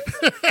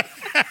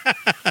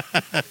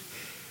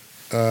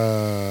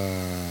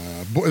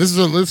 This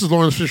is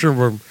Lawrence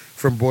Fishburne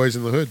from Boys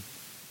in the Hood.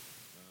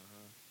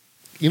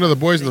 You know, the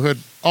Boys in the Hood,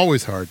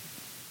 always hard.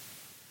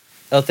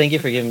 Oh, thank you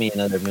for giving me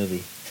another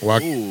movie.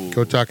 Walk, Ooh,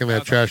 go talking that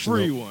that's a trash. in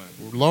free the- one.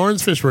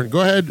 Lawrence Fishburne.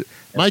 Go ahead,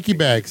 Mikey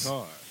Bags.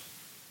 Card.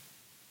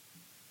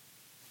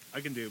 I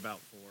can do about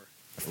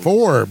 4.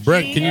 4.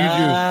 Brent, can you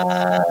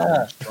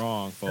Ah,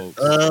 Strong, folks.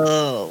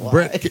 oh, do?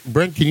 why?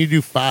 Brent, can you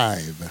do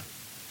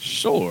 5?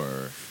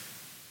 Sure.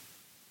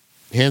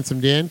 Handsome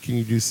Dan, can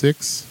you do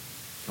 6?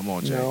 Come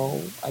on, Jake.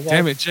 No, I got,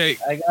 Damn it, Jake.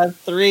 I got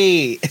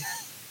 3.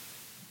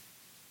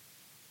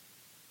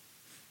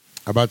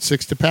 How about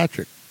 6 to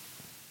Patrick?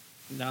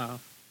 No.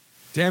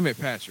 Damn it,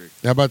 Patrick.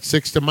 How about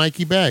 6 to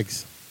Mikey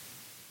Bags?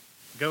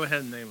 Go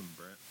ahead and name them,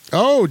 Brent.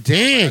 Oh,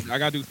 dang. I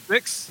gotta do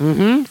 6.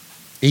 Mm-hmm.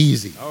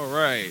 Easy. All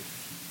right.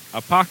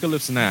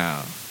 Apocalypse Now.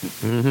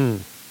 Mm-hmm.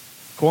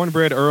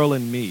 Cornbread Earl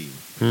and Me.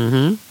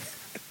 Mm-hmm.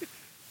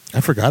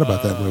 I forgot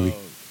about that movie.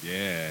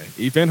 Yeah.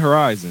 Event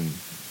Horizon.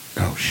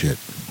 Oh, shit.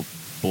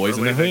 Boys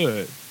in We're the leaving.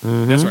 Hood.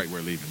 Mhm. That's right,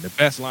 we're leaving. The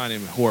best line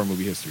in horror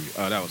movie history.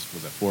 That was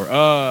that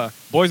 4?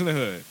 Boys in the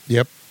Hood.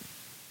 Yep.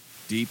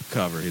 Deep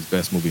Cover, his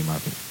best movie in my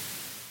opinion.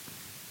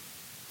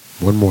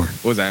 One more.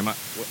 What was that?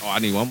 I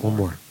need one more. One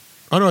more.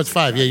 Oh, no, it's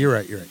 5. Yeah, you're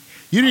right. You're right.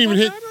 You didn't even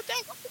hit.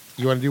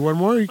 You want to do one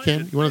more? You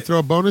can. You want to throw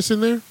a bonus in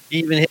there? You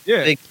even hit Yeah.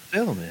 the big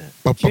film, man.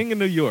 King of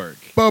New York.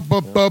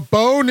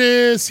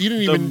 Bonus. You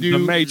didn't even do The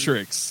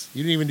Matrix.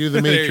 You didn't even do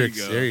the There you Matrix.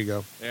 go. There you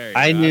go. There you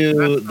I go. knew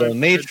That's The good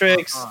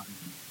Matrix, spot on.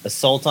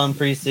 Assault on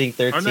Precinct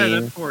 13, Oh,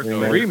 no, that's 4. The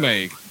remake,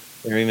 remake.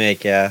 the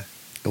remake, yeah.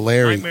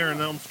 Larry. Nightmare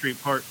on Elm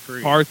Street Part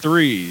 3. Part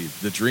 3,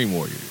 The Dream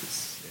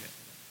Warriors. Yeah.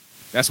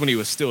 That's when he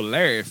was still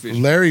Larry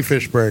Fishburne. Larry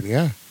Fishburne.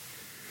 Yeah.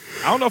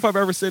 I don't know if I've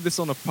ever said this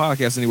on a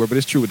podcast anywhere, but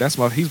it's true.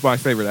 He's my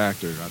favorite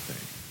actor, I think.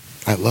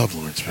 I love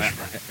Lawrence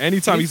Fishburne.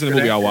 Anytime he's in a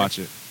movie, I'll watch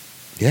it.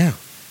 Yeah.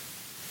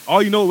 Oh,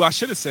 you know what I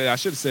should have said?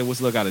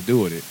 What's Love Got to Do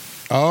with it?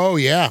 Oh,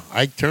 yeah.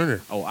 Ike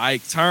Turner. Oh,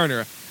 Ike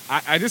Turner.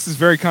 This is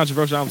very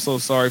controversial. I'm so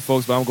sorry,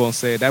 folks, but I'm going to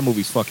say it. That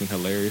movie's fucking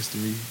hilarious to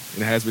me.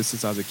 And it has been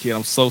since I was a kid.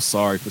 I'm so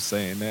sorry for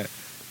saying that.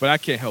 But I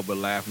can't help but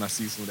laugh when I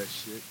see some of that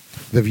shit.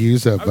 The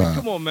views of I mean,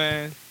 come on,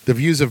 man. the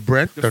views of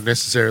Brent The- don't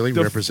necessarily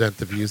the- represent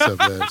the views of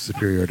the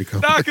superiority Nah,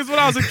 complex. because when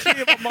I was a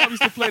kid, my mom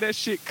used to play that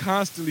shit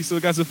constantly. So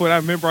it got to the point I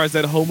memorized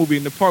that whole movie.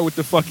 And the part with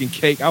the fucking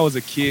cake, I was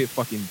a kid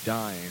fucking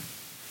dying.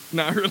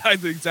 Now I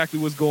realized exactly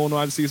what's going on.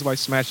 I just see somebody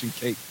smashing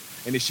cake.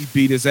 And then she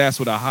beat his ass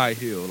with a high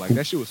heel. Like,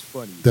 that shit was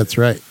funny. That's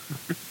right.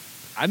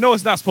 I know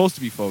it's not supposed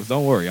to be, folks.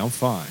 Don't worry. I'm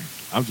fine.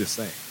 I'm just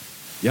saying.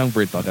 Young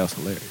Brit thought that was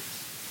hilarious.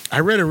 I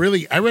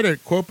read a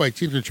quote by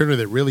Tina Turner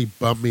that really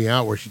bummed me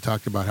out, where she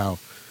talked about how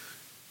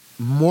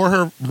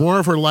more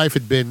of her life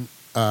had been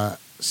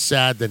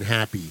sad than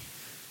happy,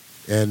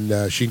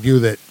 and she knew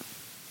that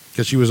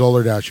because she was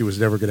older now, she was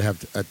never going to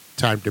have a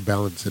time to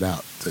balance it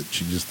out.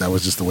 That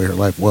was just the way her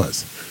life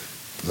was.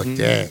 I was like,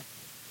 dang,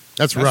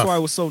 that's rough. That's why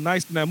it was so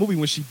nice in that movie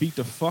when she beat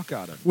the fuck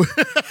out of him.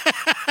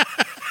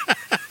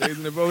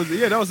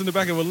 Yeah, that was in the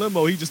back of a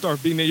limo. He just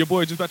started beating it. Your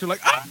boy just back there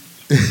like, ah!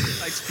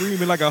 Like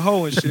screaming like a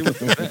hoe and shit. It was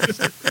the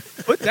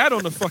best. Put that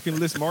on the fucking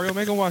list, Mario.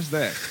 Make him watch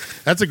that.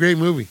 That's a great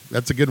movie.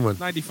 That's a good one.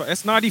 95.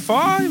 That's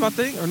 95, I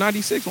think, or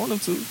 96. One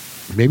of them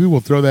two. Maybe we'll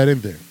throw that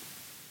in there.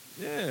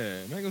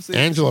 Yeah, Megan Thee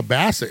Angela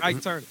Bassett.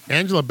 Ike Turner.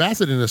 Angela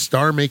Bassett in a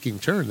star-making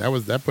turn.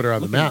 That put her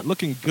on the map.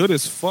 Looking good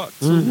as fuck,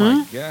 too.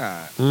 My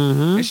God.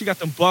 And she got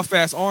them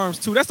buff-ass arms,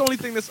 too. That's the only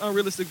thing that's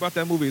unrealistic about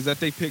that movie is that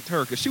they picked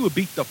her, because she would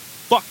beat the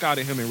fuck out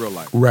of him in real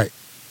life. Right.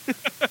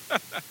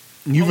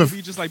 You've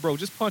be just like, bro,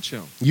 just punch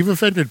him. You've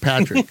offended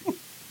Patrick.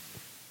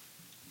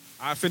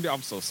 I offended.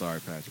 I'm so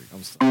sorry, Patrick.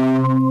 I'm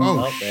sorry.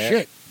 Oh,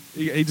 shit.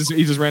 He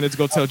just ran in to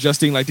go tell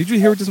Justine, like, did you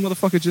hear what this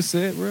motherfucker just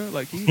said, bro?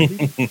 Like,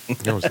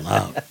 That was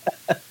loud.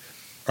 All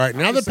right,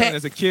 now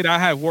as a kid, I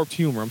had warped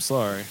humor. I'm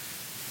sorry.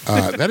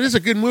 That is a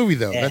good movie,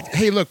 though.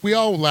 Hey, look, we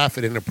all laugh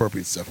at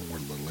inappropriate stuff when we're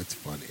little. It's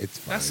funny. It's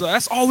fun.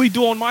 That's all we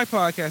do on my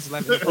podcast is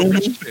laugh at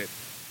inappropriate shit.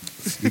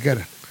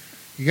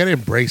 You gotta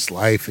embrace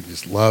life and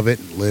just love it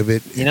and live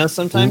it. You know,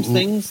 sometimes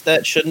things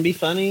that shouldn't be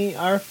funny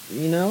are,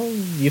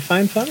 you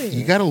find funny.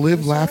 You gotta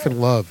live, laugh, and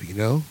love. You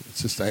know,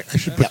 it's just I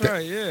should put that.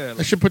 Right, yeah.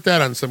 I should put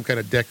that on some kind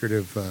of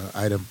decorative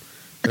item.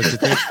 Don't you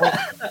think?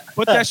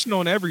 Put that shit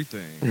on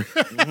everything.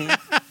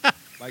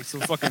 Like some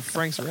fucking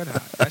Frank's Red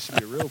Hot. That should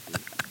be a real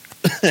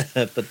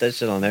thing. Put that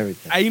shit on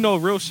everything. Hey,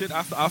 real shit.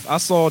 I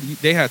saw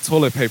they had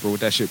toilet paper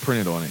with that shit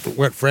printed on it.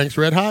 What, Frank's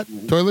Red Hot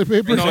toilet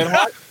paper?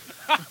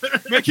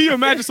 Man, can you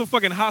imagine some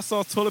fucking hot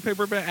sauce toilet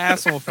paper been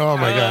asshole? Oh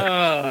my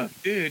god,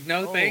 dude,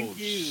 no, thank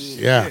you.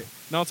 Yeah.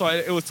 No, I'm sorry.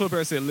 It was toilet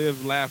paper that said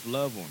 "Live, Laugh,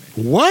 Love" on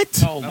it.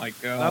 What? Oh my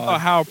god. I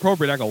thought how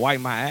appropriate I could wipe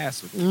my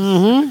ass with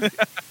it.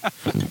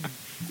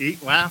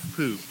 Eat, laugh,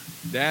 poop.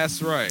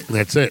 That's right.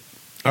 That's it.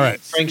 All right.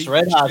 Frank's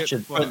Red Hot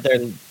should put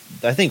their.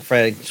 I think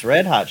Frank's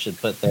Red Hot should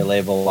put their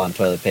label on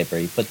toilet paper.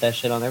 You put that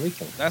shit on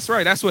everything. That's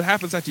right. That's what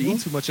happens after you eat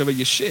too much of it.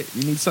 You shit.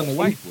 You need something to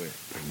wipe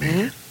with.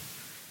 Man.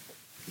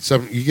 You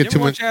get you too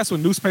ever much ass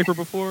with newspaper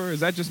before?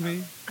 Is that just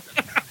me?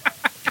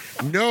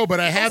 No,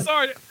 but I have. I'm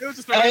sorry. It was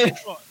just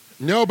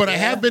No, but I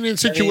have been in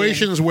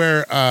situations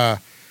where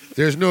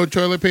there's no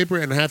toilet paper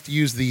and I have to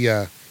use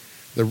the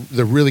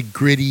really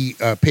gritty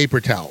paper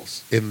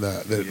towels in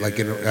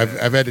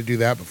I've had to do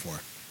that before.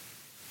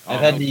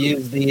 I've had to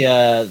use the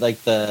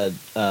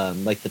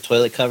the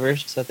toilet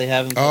covers that they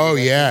have. In Oh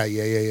yeah. I've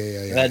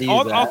had to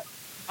use that.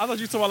 I thought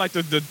you were talking about like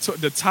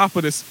the top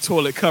of this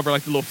toilet cover,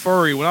 like the little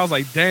furry one. I was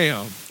like,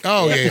 damn.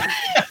 Oh yeah.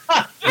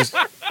 just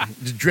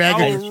drag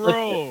it.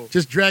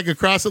 Just drag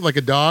across it like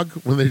a dog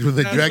when they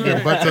drag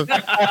their butts up.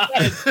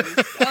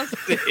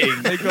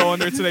 They go in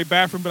there to their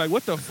bathroom and be like,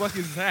 what the fuck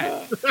is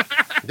that?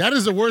 That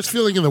is the worst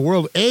feeling in the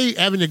world. A,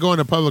 having to go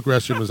in a public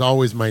restroom is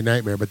always my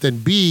nightmare. But then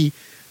B,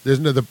 there's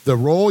no the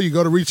roll. You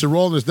go to reach the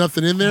roll and there's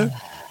nothing in there.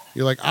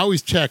 You're like, I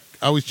always check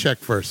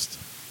first.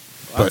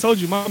 I told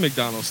you my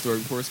McDonald's story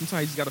before.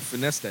 Sometimes you just gotta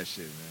finesse that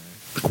shit,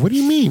 man. What do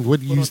you mean?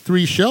 Would you use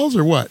 3 shells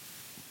or what?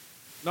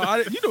 No,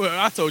 I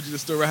told you the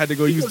story. I had to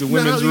go use the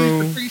women's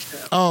room.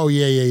 Oh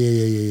yeah.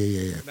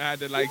 And I had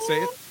to like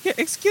say, yeah,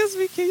 excuse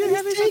me, can you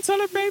have me some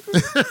toilet paper?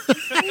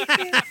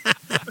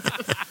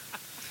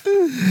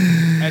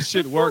 That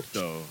shit worked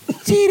though.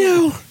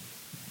 Tito.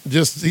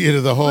 Just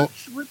the whole.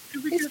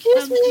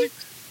 Excuse me.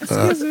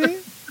 Excuse me.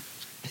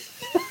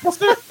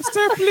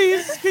 Sir,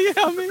 please, can you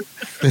help me?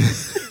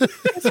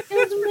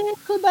 Excuse me,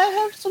 could I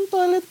have some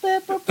toilet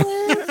paper,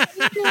 please?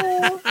 Thank you.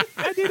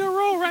 I need a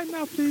roll right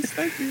now, please.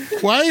 Thank you.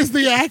 Why is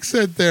the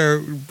accent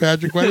there,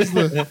 Patrick? Why is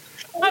the?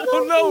 I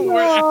don't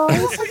know.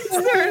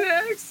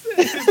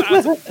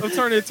 I'm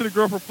turning into the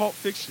girl from Pulp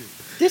Fiction.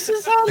 This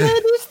is how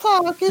ladies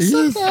talk. It's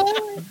okay.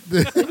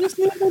 I just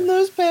need the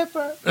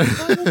newspaper.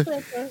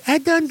 I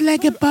don't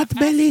like a pot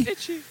belly.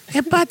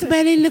 A pot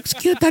belly looks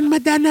cute on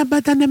Madonna,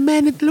 but on a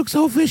man it looks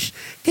offish.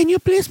 Can you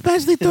please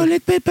pass the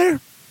toilet paper?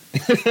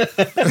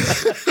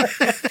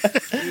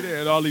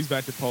 It all leads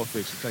back to Pulp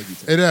Fiction. Thank you,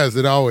 Tim. It does.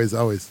 It always.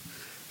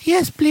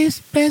 Yes,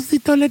 please pass the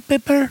toilet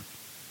paper.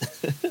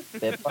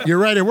 You're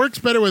right. It works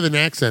better with an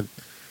accent.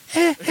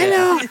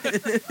 Hello.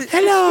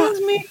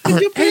 Excuse me, could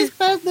you please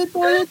pass the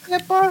toilet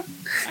paper?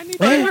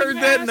 If I heard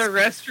that in the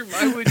restroom,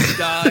 I would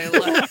die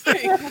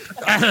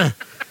laughing.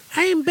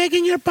 I am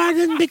begging your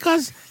pardon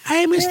because I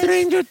am a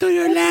stranger to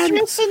your land.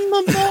 Listen,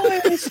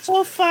 Mumbai, it's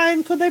so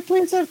fine. Could I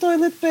please have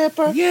toilet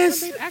paper?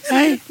 Yes,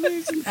 I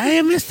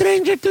am a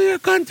stranger to your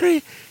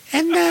country,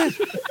 and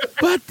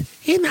but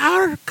in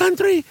our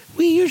country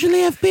we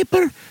usually have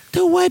paper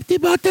to wipe the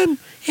bottom,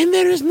 and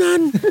there is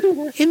none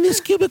in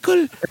this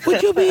cubicle.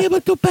 Would you be able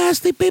to pass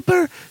the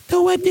paper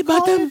to wipe the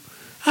bottom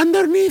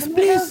underneath,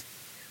 please?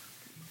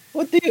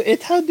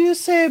 How do you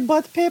say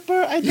butt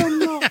paper? I don't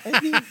know.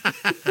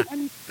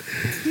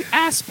 The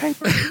ass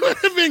paper. It would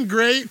have been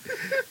great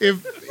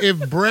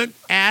if Brent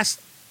asked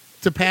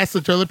to pass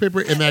the toilet paper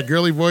in that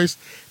girly voice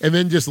and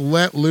then just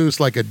let loose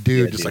like a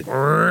dude, just like,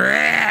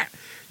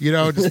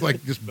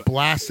 just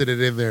blasted it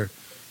in there.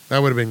 That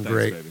would have been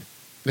great.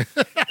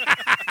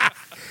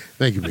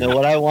 Thank you, baby.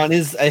 What I want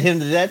is him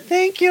to that.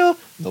 Thank you.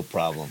 No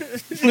problem.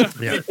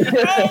 Yeah.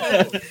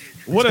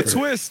 What a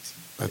twist.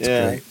 That's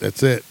great.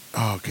 That's it.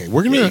 Oh, okay.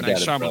 We're gonna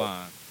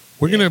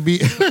be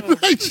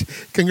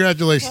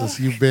congratulations.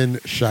 You've been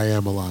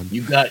Shyamalan.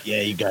 You got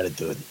it,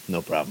 dude.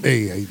 No problem.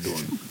 Hey, how you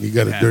doing? You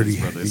got a dirty.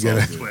 You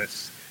got a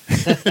twist.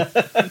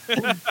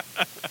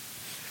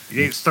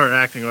 You need to start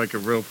acting like a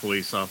real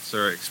police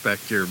officer. I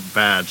expect your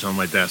badge on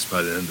my desk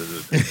by the end of the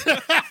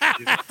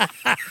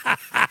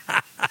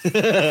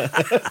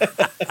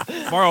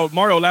day.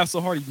 Mario laughed so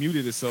hard he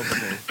muted himself.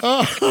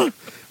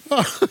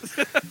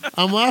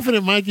 I'm laughing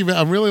at Mikey, but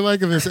I'm really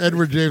liking this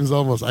Edward James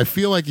Olmos. I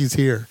feel like he's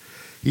here.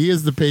 He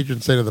is the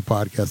patron saint of the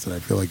podcast, and I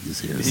feel like he's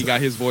here. He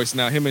got his voice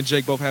now. Him and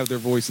Jake both have their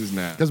voices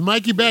now. Because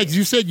Mikey Bags,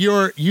 you said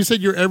your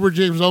Edward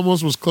James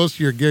Olmos was close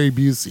to your Gary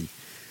Busey.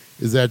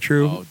 Is that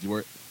true? Oh,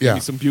 give Yeah.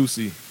 me some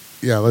Busey.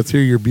 Yeah, let's hear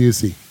your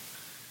Busey.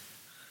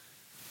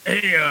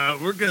 Hey,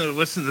 we're going to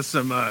listen to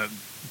some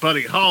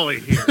Buddy Holly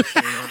here.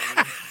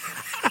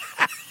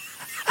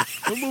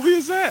 What movie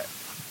is that?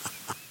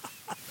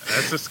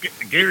 That's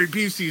Gary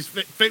Busey's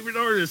favorite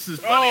artist is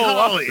Buddy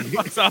Holly.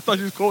 I thought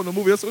you was quoting the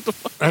movie. That's what the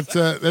fuck.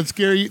 That's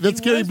Gary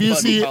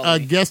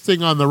Busey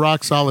guesting on the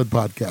Rock Solid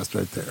podcast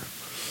right there.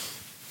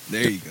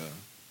 There you go.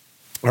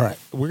 All right,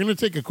 we're going to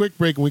take a quick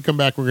break. When we come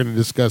back, we're going to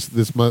discuss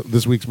this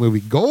week's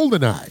movie,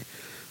 Goldeneye.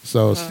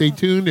 So stay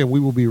tuned, and we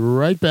will be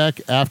right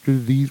back after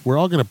these. We're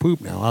all going to poop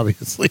now,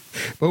 obviously,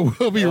 but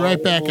we'll be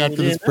right back after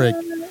this break.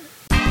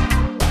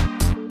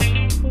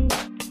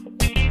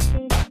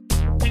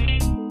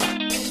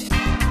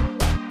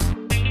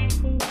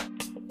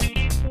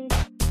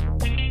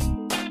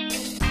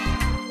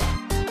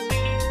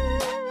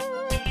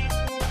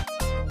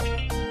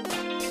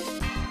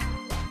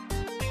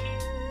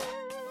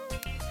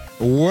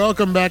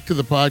 Welcome back to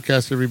the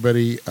podcast,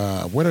 everybody.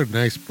 What a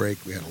nice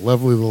break. We had a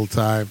lovely little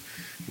time.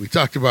 We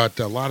talked about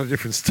a lot of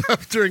different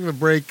stuff during the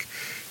break,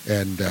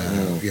 and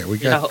we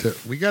got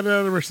it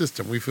out of our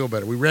system. We feel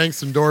better. We rang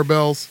some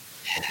doorbells,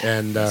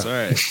 and that's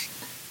right.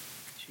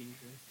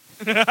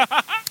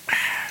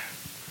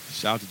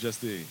 Shout out to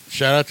Justine.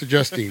 Shout out to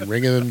Justine,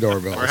 ringing them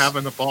doorbells. We're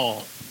having a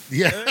ball.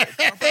 Yeah.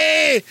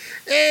 Hey,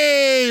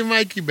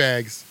 Mikey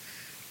Bags.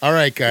 All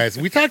right, guys.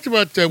 We talked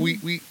about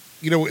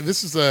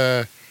this is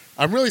a.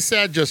 I'm really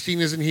sad Justine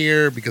isn't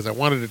here because I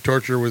wanted to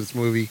torture her with this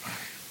movie,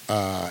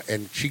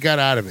 and she got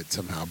out of it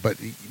somehow. But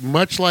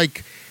much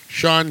like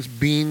Sean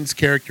Bean's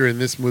character in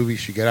this movie,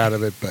 she got out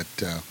of it. But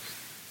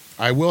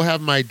I will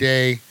have my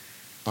day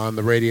on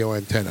the radio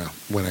antenna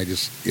when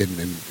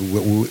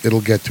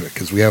it'll get to it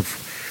because we have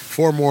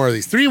 3 more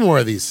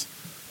of these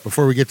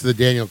before we get to the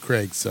Daniel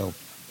Craig. So,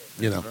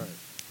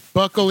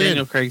 buckle in.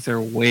 Daniel Craig's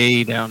are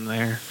way down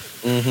there.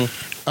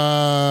 Mm-hmm.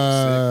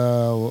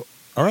 All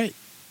right.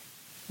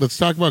 Let's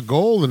talk about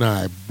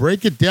Goldeneye.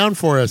 Break it down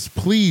for us,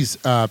 please,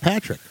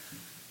 Patrick.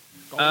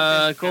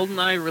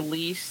 Goldeneye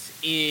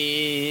released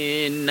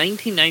in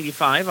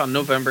 1995 on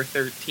November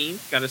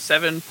 13th. Got a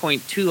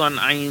 7.2 on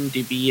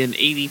IMDb and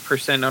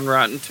 80% on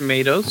Rotten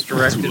Tomatoes.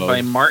 Directed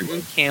by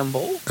Martin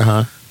Campbell.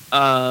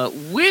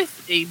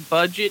 With a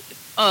budget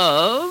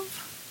of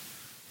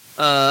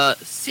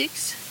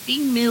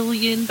 $60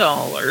 million.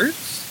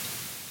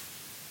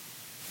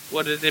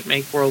 What did it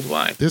make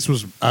worldwide? This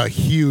was a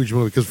huge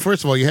movie because,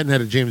 first of all, you hadn't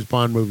had a James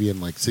Bond movie in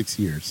like 6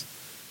 years.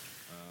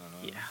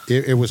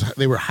 Yeah, it was.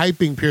 They were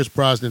hyping Pierce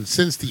Brosnan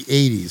since the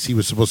 80s. He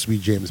was supposed to be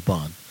James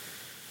Bond.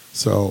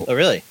 So, oh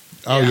really?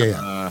 Oh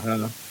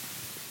yeah.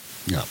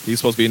 Yeah. He was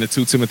supposed to be in the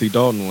 2 Timothy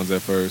Dalton ones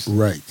at first,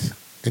 right?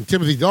 And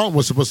Timothy Dalton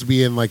was supposed to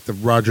be in like the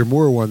Roger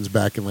Moore ones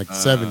back in like the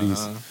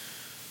 70s.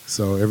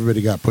 So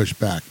everybody got pushed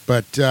back,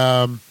 but.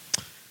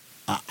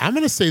 I'm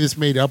going to say this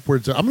made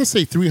upwards. I'm going to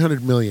say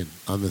 $300 million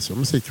on this one.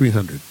 I'm going to say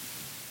 300.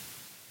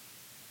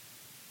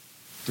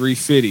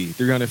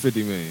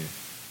 350 million.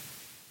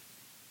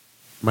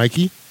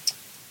 Mikey?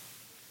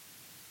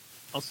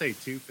 I'll say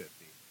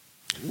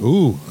 250.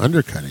 Ooh,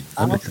 undercutting.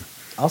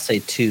 I'll say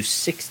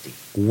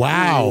 260.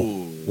 Wow.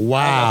 Ooh.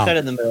 Wow. I'll cut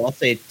in the middle. I'll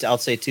say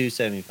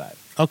 275.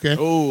 Okay.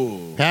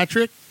 Oh,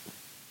 Patrick?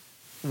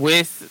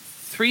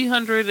 with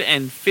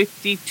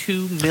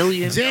 $352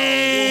 million.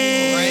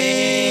 Damn.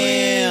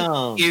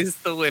 Is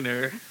the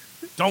winner.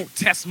 don't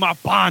test my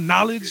Bond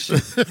knowledge.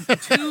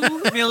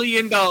 $2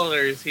 million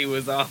he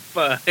was off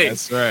by.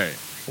 That's right.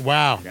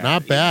 Wow,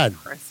 not bad.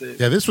 Impressive.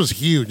 Yeah, this was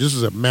huge. This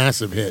was a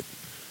massive hit.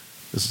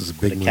 This is a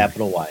big movie.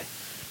 Capital Y.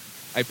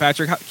 Hey,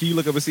 Patrick, can you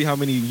look up and see how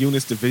many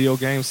units the video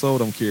game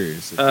sold? I'm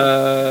curious.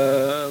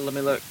 Let me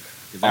look.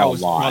 That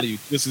was probably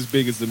just as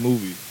big as the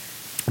movie.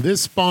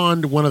 This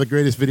spawned one of the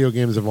greatest video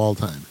games of all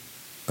time.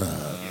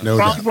 No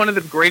Probably doubt. one of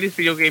the greatest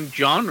video game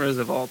genres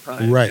of all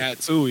time. Right. That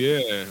too,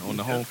 yeah, on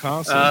the home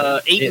console.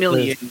 8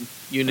 million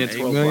units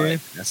 8 worldwide. million?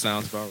 That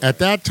sounds about right. At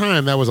that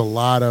time, that was a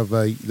lot of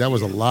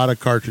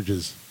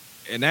cartridges.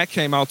 And that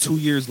came out 2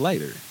 years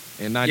later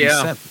in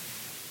 '97. Yeah.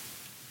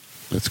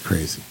 That's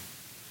crazy.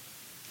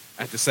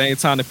 At the same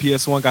time, the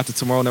PS1 got the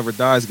Tomorrow Never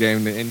Dies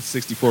game. The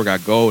N64 got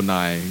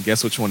Goldeneye. And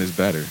guess which one is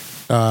better?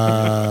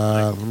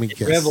 Let me It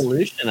guess.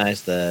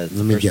 revolutionized the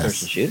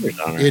first-person shooters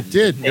on it. It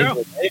did.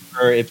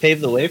 It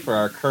paved the way for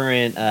our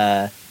current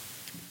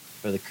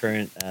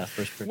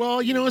first-person.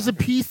 Well, as a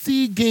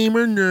PC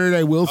gamer nerd,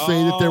 I will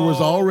say that there was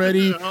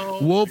already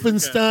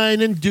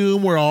Wolfenstein and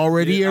Doom were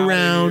already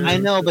around. I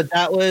know, but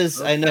that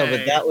was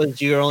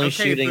you were only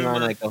shooting on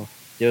boomer. like a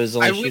It was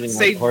only I shooting would like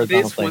say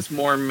horizontal this planes. was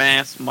more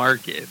mass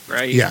market,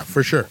 right? Yeah,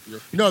 for sure.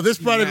 No, this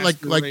brought it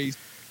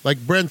like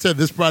Brent said.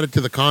 This brought it to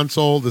the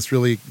console. This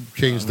really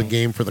changed the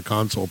game for the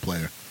console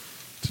player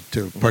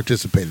to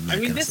participate in that. I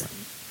mean, kind of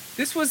stuff.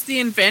 this was the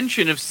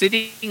invention of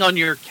sitting on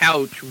your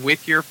couch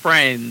with your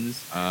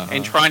friends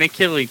and trying to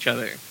kill each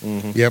other.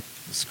 Mhm. Yep.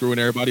 Screwing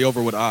everybody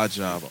over with Odd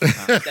Job.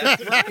 That's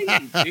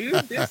right,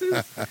 dude. This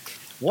is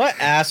What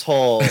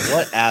asshole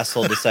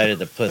decided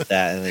to put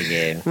that in the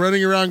game?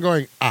 Running around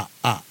going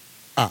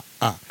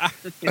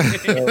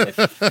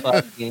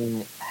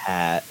Fucking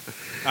hat.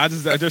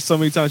 There's so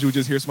many times you would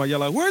just hear somebody yell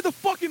like, "Where'd the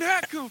fucking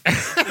hat come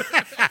from?"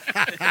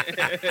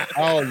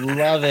 Oh,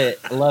 love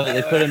it.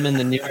 They put them in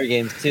the newer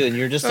games too, and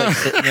you're just like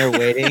sitting there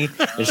waiting,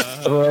 just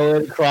throw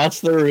it across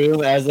the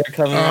room as they're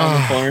coming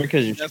around the corner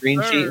because you're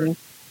screen cheating.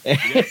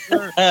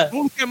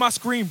 Look at my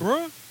screen,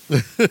 bro.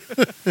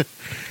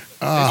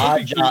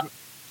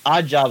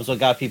 Odd Job's what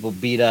got people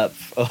beat up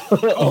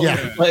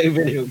playing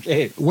video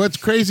games. What's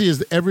crazy is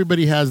that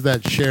everybody has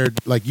that shared.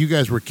 Like you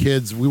guys were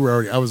kids, I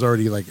was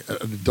already like an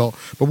adult,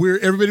 but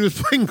everybody was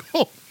playing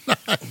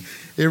Goldeneye.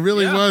 It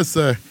really was.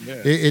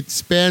 It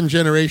spanned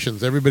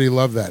generations. Everybody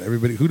loved that.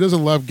 Everybody who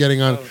doesn't love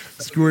getting on,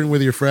 screwing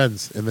with your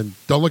friends, and then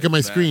don't look at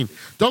my screen.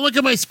 Don't look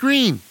at my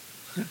screen.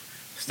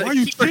 Why are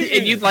you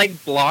and you'd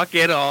like block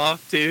it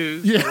off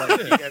too. Yeah. So, like,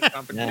 you get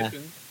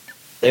competition.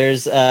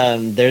 There's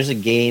a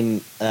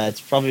game. I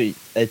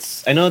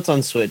know it's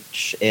on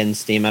Switch and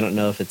Steam. I don't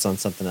know if it's on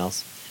something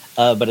else,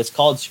 but it's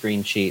called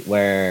Screen Cheat,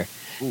 where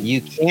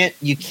you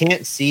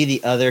can't see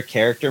the other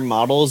character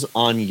models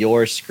on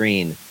your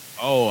screen.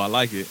 Oh, I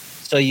like it.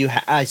 So you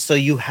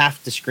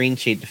have to screen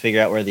cheat to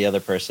figure out where the other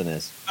person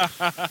is.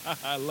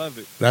 I love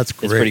it. That's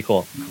great. It's pretty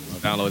cool.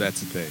 Download that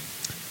today.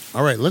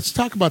 All right, let's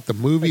talk about the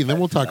movie, and then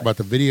we'll talk about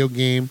the video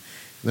game,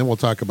 and then we'll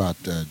talk about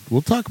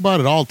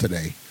it all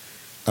today.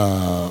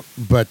 Now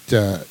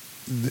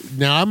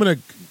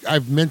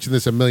I've mentioned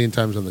this a million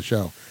times on the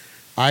show.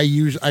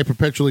 I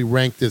perpetually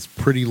rank this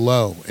pretty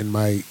low in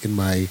my.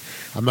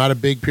 I'm not a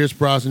big Pierce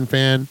Brosnan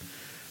fan.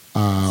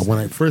 When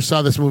I first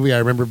saw this movie, I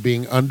remember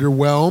being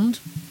underwhelmed.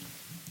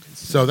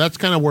 So that's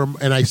kind of where.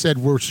 And I said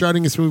we're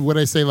starting this movie. What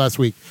did I say last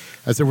week?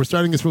 I said we're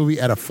starting this movie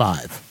at a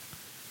 5,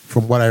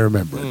 from what I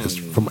remember. It's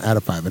from at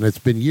a 5, and it's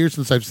been years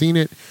since I've seen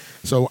it.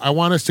 So I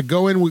want us to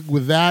go in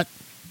with that,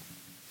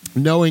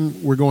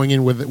 knowing we're going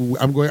in with.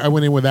 I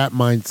went in with that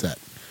mindset.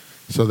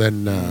 So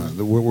then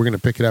we're going to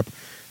pick it up,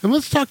 and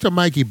let's talk to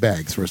Mikey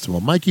Baggs first of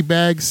all. Mikey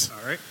Baggs. All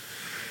right.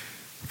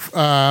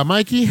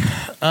 Mikey,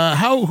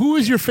 who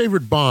is your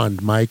favorite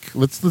Bond, Mike?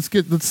 Let's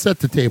set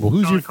the table.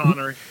 Who's Sean your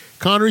Connery?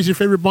 Connery's your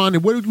favorite Bond,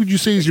 and what would you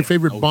say is your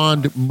favorite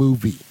Bond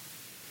movie?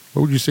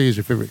 What would you say is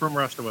your favorite? From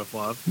Russia with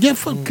Love. Yeah,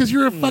 because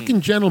you're a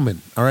fucking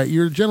gentleman. All right,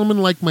 you're a gentleman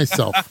like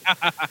myself.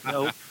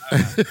 Nope.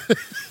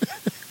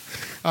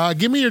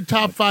 Give me your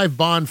top 5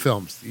 Bond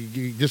films.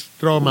 You just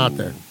throw them out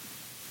there.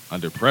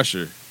 Under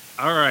Pressure.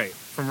 All right.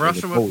 From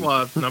Russia with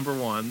Love, number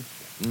 1.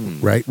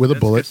 Right, with a It's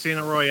bullet.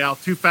 Casino Royale,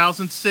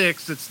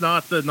 2006. It's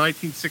not the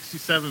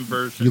 1967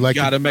 version. You like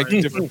Got to make Right.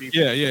 it different.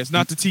 Yeah. It's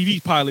not the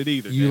TV pilot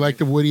either. You like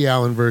the Woody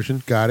Allen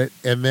version. Got it.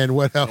 And then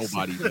what else?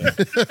 Nobody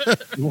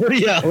does.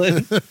 Woody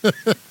Allen.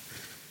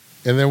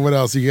 And then what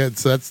else? You get,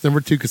 so that's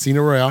number 2,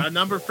 Casino Royale.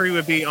 Number 3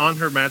 would be On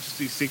Her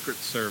Majesty's Secret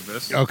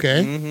Service.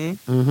 Okay.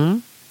 Mm-hmm.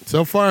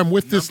 So far, I'm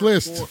with this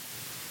list.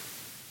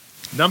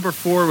 Number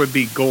 4 would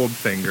be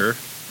Goldfinger.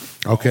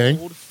 Okay.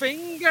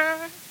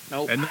 Goldfinger.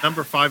 Nope. And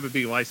number 5 would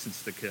be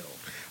License to Kill.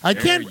 I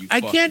There can't you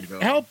help fucking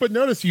go. but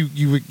notice you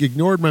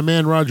ignored my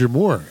man Roger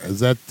Moore. Is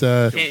that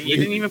You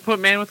didn't even put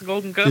Man with the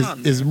Golden Gun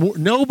on. is more,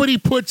 nobody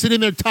puts it in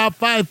their top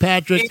 5,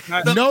 Patrick. It's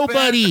the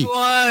Nobody.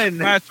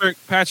 best one.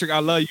 Patrick, I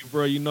love you,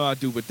 bro. You know I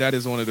do, but that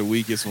is one of the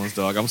weakest ones,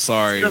 dog. I'm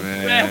sorry, The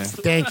man. best.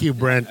 Thank you,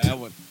 Brent. That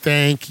one-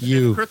 Thank If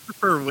you.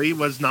 Christopher Lee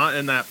was not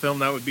in that film,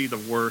 that would be the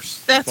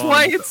worst. That's Bond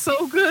why film. it's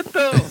so good,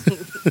 though.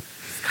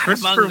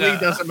 Christopher Lee Scaramanga.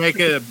 doesn't make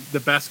it the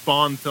best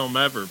Bond film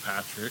ever,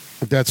 Patrick.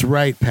 That's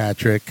right,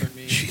 Patrick.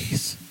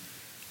 Jeez.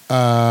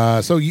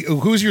 So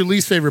who's your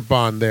least favorite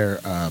Bond there,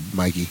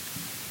 Mikey?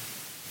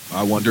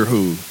 I wonder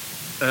who.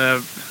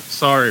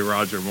 Sorry,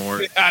 Roger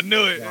Moore. I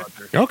knew it.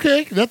 Roger.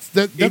 Okay, that's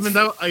Even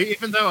though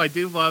I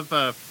do love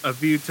A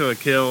View to a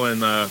Kill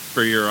and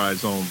For Your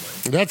Eyes Only.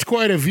 that's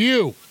quite a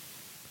view.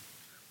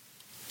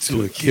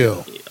 To a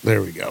kill.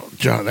 There we go.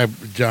 John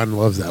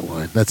loves that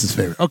line. That's his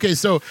favorite. Okay,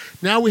 so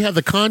now we have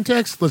the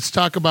context. Let's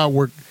talk about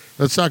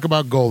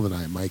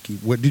Goldeneye, Mikey.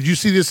 What did you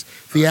see this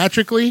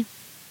theatrically?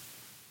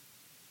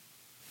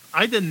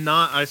 I did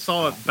not. I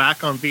saw it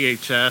back on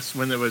VHS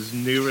when it was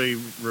newly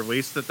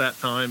released at that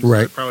time. So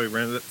Right. I probably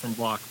rented it from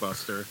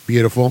Blockbuster.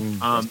 Beautiful.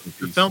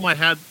 The film I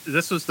had,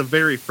 this was the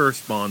very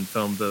first Bond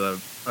film that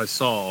I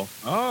saw.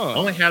 Oh.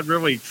 Only had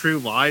really True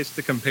Lies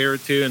to compare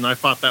it to, and I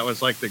thought that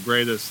was like the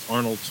greatest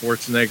Arnold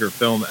Schwarzenegger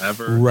film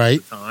ever Right.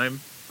 at the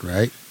time.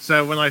 Right.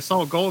 So when I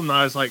saw Goldeneye,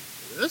 I was like,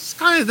 this is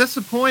kind of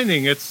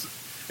disappointing. It's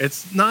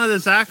not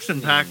as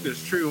action packed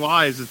as True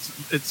Lies.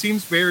 It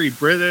seems very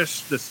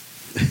British.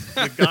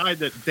 The guy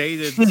that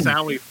dated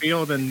Sally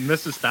Field and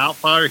Mrs.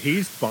 Doubtfire,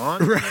 he's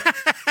Bond.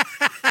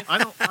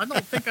 I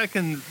don't think I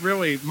can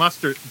really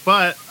muster.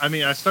 But I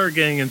mean, I started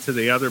getting into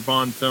the other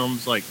Bond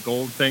films like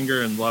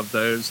Goldfinger and loved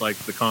those, like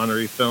the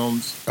Connery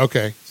films.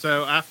 Okay.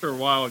 So after a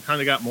while, I kind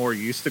of got more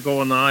used to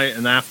Goldeneye,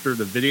 and after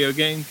the video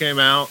game came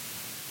out,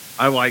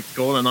 I liked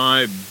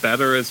Goldeneye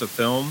better as a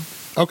film.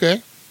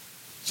 Okay.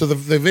 So the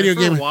video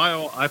game. For a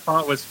while, I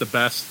thought it was the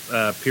best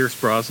Pierce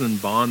Brosnan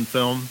Bond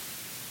film.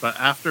 But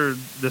after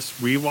this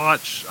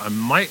rewatch, I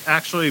might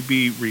actually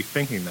be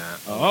rethinking that.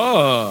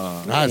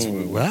 Oh, Nice.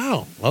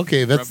 Wow.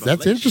 Okay,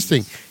 that's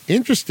interesting.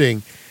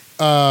 Interesting.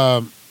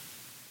 And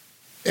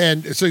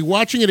so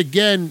watching it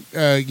again,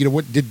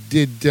 what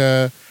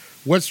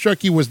what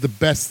struck you was the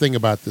best thing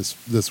about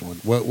this one?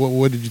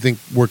 What did you think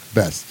worked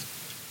best?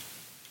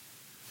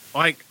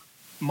 Like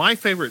my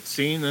favorite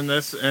scene in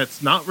this, and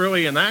it's not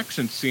really an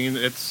action scene.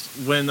 It's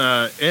when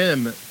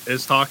M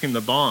is talking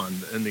to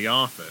Bond in the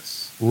office.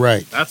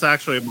 Right. That's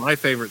actually my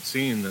favorite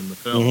scene in the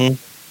film.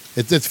 Mm-hmm.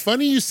 It's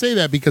funny you say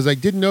that because I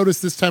did notice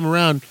this time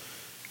around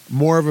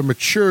more of a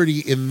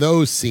maturity in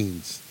those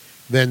scenes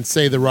than,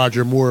 say, the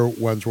Roger Moore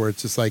ones where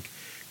it's just like,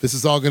 this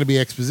is all going to be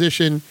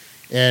exposition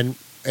and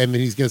then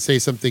he's going to say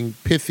something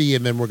pithy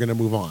and then we're going to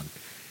move on.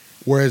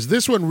 Whereas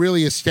this one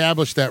really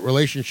established that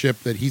relationship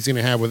that he's going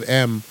to have with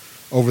M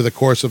over the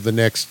course of the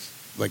next,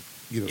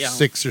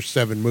 6 or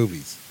 7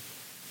 movies,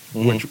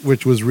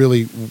 which was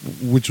really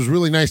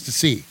nice to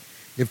see.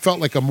 It felt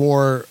like a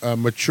more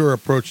mature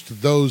approach to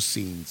those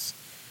scenes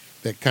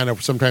that kind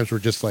of sometimes were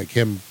just like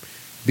him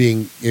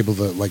being able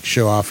to like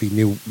show off he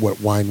knew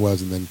what wine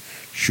was and then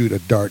shoot a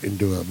dart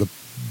into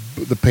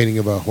the painting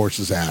of a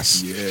horse's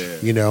ass.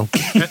 Yeah.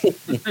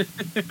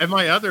 And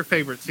my other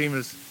favorite scene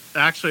is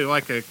actually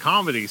like a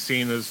comedy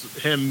scene is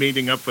him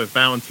meeting up with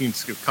Valentin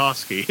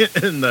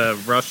Skivkovsky in the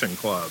Russian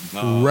club.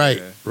 Oh, right.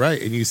 okay.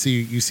 Right. And you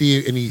see,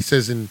 and he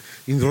says in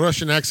the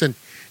Russian accent,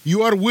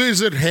 "You are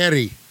wizard,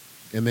 Harry."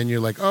 And then you're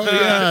like, oh,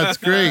 yeah, it's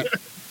great.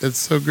 It's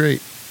so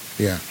great.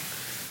 Yeah.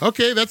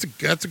 Okay, that's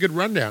a good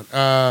rundown.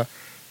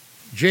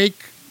 Jake,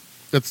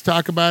 let's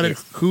talk about it.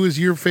 Who is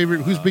your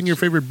favorite? Who's been your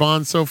favorite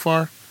Bond so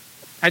far?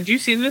 Had you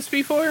seen this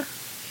before?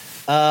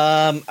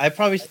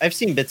 I've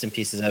seen bits and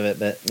pieces of it,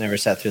 but never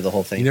sat through the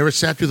whole thing. You never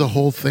sat through the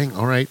whole thing?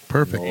 All right,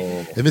 perfect.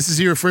 No. And this is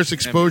your first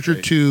exposure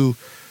to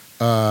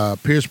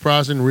Pierce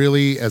Brosnan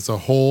really as a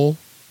whole?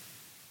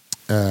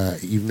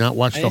 You've not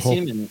watched the whole...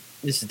 seen him in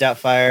Mrs.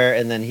 Doubtfire,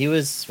 and then he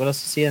was... What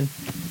else was he in?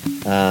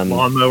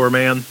 Lawnmower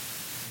Man.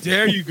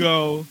 There you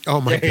go.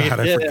 Oh, my God,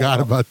 I forgot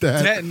about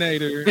that.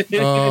 Detonator.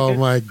 Oh,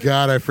 my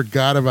God, I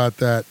forgot about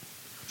that.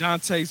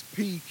 Dante's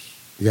Peak.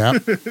 Yeah.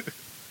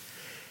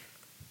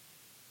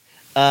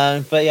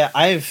 But yeah,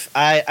 I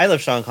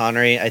love Sean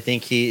Connery. I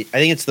think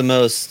it's the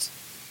most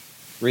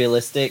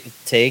realistic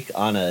take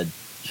on a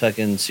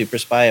fucking super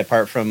spy,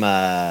 apart from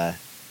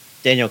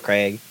Daniel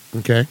Craig.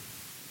 Okay.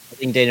 I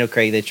think Daniel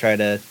Craig, they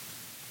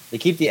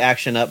keep the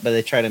action up, but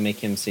they try to make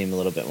him seem a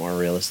little bit more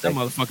realistic. That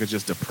motherfucker's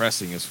just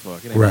depressing as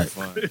fuck. It ain't Right.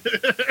 fun.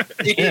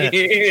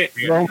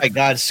 Oh my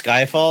God,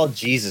 Skyfall!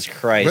 Jesus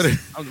Christ!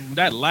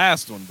 That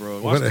last one,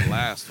 bro. Watch the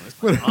last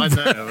one. I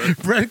know.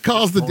 Brent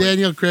calls the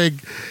Daniel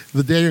Craig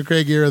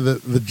era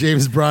the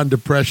James Bond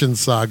depression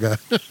saga.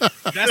 That's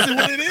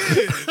what it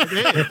is.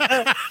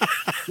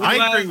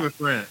 I agree with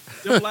Brent.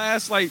 The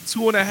last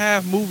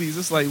 2.5 movies,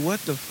 it's like,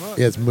 what the fuck?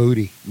 Yeah, it's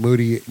moody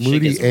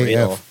Shit is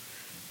real. AF.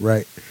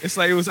 Right. It's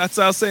like that's what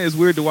I was saying. It's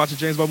weird to watch a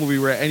James Bond movie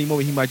where at any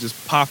moment he might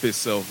just pop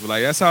himself.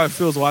 Like that's how it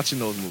feels watching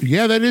those movies.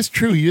 Yeah, that is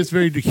true. He is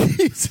very.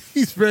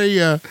 He's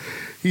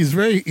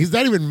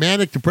not even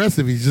manic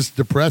depressive. He's just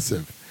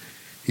depressive.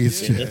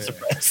 He's Just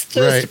depressed.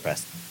 Right.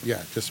 Depressed.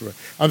 Yeah, just.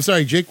 I'm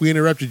sorry, Jake. We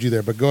interrupted you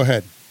there, but go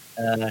ahead.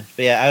 But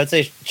yeah, I would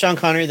say Sean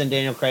Connery, then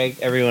Daniel Craig.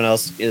 Everyone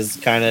else is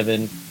kind of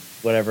in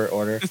whatever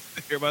order.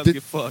 Everybody's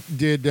get fucked.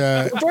 Did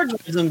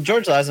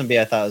George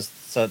Lazenby, I thought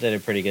did a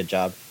pretty good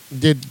job.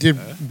 Did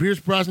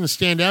Pierce Brosnan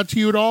stand out to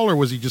you at all, or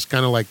was he just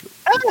kind of like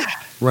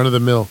run of the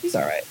mill? He's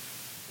all right.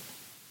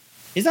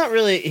 He's not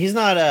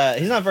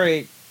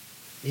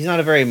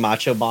a very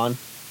macho Bond.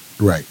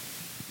 Right.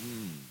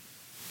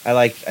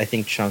 I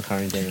think Sean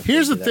Connery. Daniel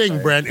Here's the Craig do that thing,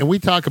 better. Brent, and we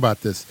talk about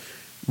this.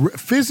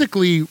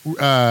 Physically,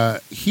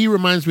 he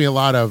reminds me a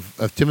lot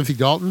of Timothy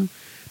Dalton,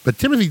 but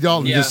Timothy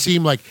Dalton just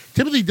seemed like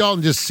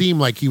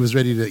he was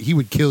ready to. He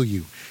would kill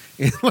you.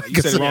 Like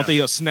You said the wrong thing,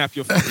 he'll snap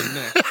your fucking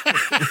neck.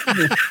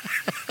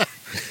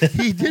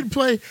 He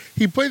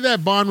played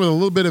that Bond with a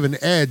little bit of an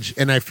edge,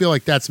 and I feel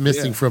like that's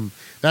missing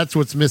that's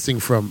what's missing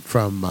from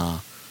Pierce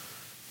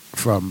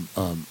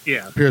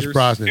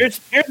Brosnan. Pierce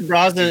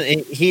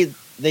Brosnan,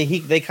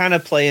 they kind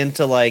of play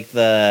into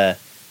the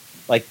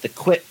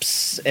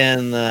quips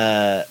and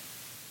I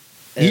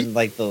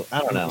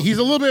don't know. He's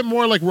a little bit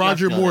more like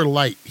Roger Moore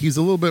light. He's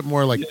a little bit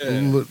more like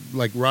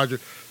Roger,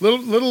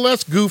 little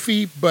less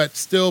goofy, but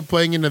still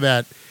playing into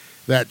that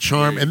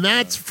charm. And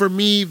that's for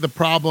me the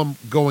problem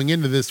going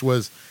into this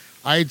was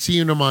I had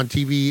seen him on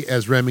TV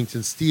as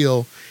Remington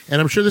Steele, and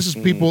I'm sure this is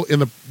people in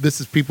the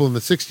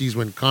 60s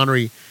when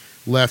Connery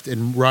left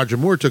and Roger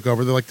Moore took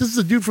over. They're like, this is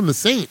a dude from The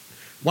Saint.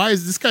 Why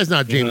is this guy's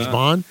not James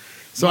Bond?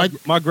 So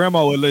my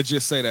grandma would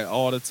legit say that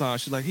all the time.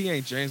 She's like, he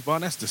ain't James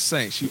Bond. That's the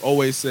Saint. She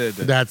always said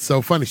that. That's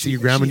so funny. See,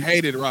 your grandma She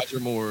hated Roger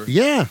Moore.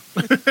 Yeah.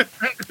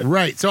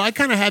 Right. So I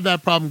kind of had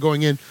that problem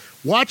going in.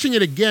 Watching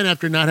it again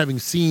after not having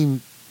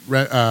seen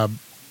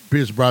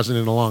Pierce Brosnan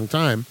in a long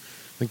time.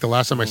 I think the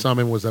last time I saw him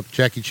in was a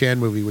Jackie Chan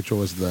movie, which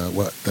was the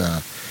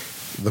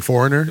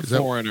Foreigner. The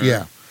Foreigner.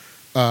 Yeah.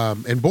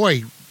 And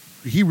boy,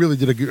 he really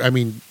did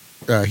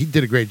he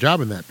did a great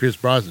job in that, Pierce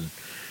Brosnan.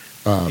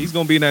 He's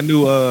gonna be in that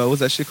new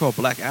what's that shit called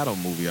Black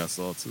Adam movie I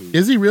saw too.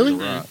 Is he really?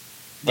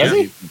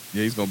 Yeah,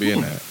 he's gonna be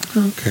in that.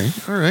 Okay,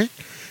 all right.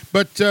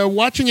 But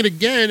watching it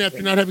again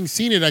after not having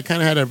seen it, I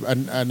kind of had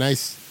a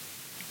nice.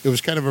 It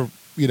was kind of a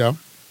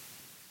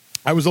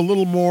I was a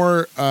little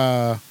more.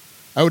 I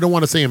don't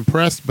want to say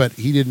impressed, but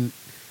he didn't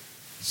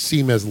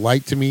seem as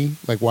light to me.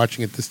 Like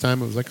watching it this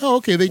time, it was like, oh,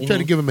 okay. They tried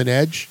to give him an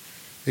edge.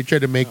 They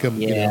tried to make him,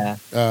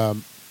 the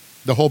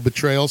whole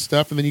betrayal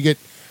stuff, and then you get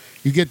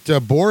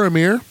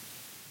Boromir.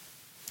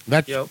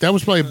 That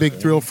was probably a big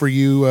thrill for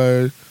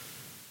you,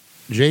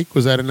 Jake.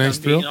 Was that a nice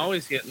thrill?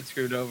 Always getting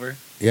screwed over.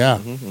 Yeah.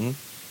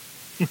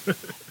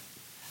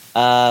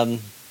 I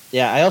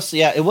also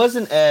it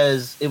wasn't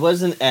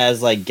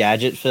as like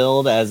gadget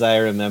filled as I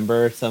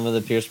remember some of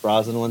the Pierce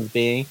Brosnan ones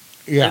being.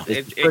 Yeah,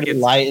 it's pretty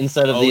light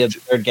instead of the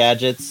absurd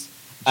gadgets.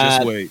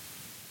 Just wait.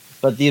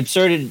 But the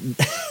absurd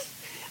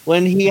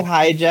when he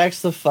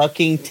hijacks the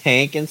fucking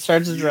tank and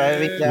starts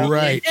driving down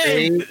right. the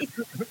street,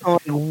 I'm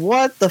like,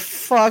 what the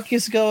fuck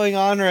is going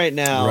on right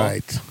now?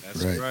 Right.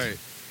 That's right.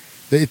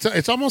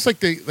 It's almost like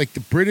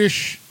the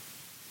British,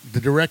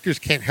 the directors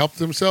can't help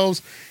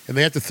themselves, and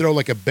they have to throw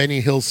like a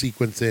Benny Hill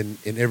sequence in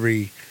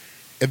every.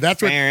 And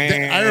that's what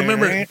I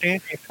remember.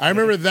 I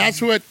remember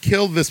that's what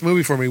killed this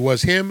movie for me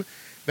was him.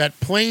 That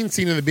plane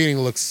scene in the beginning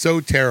looks so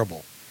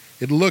terrible.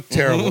 It looked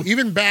terrible.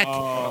 Even back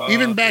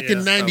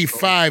in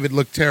 '95, it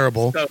looked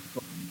terrible. So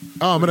cool.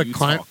 Oh, I'm gonna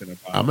climb in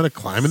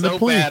the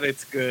plane. So bad,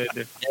 it's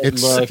good.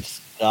 It looks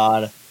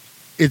God.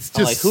 It's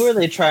just like, who are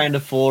they trying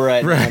to fool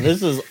right now?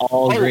 This is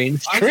all green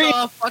screen. I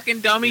saw a fucking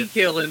dummy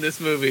kill in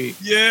this movie.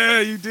 Yeah,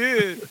 you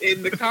did.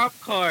 In the cop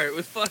car, it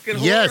was fucking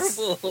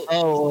horrible.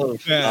 Oh,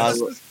 God.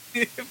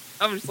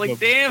 I'm just like,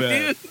 damn,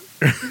 dude.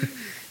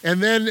 And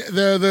then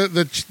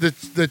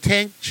the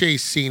tank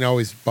chase scene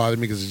always bothered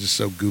me because it's just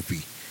so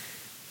goofy.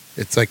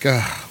 It's like,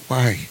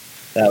 why?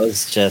 That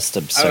was just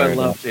absurd. I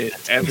loved it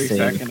every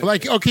second.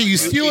 Like, okay, you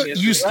steal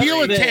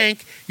a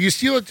tank,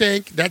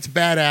 that's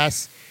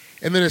badass,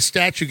 and then a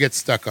statue gets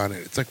stuck on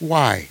it. It's like,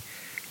 why?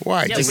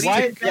 Why? Yeah, just,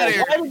 why do you have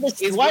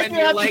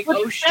to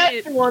put the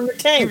statue on the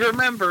tank? He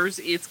remembers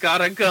it's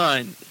got a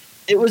gun.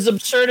 It was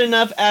absurd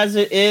enough as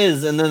it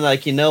is, and then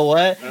like, you know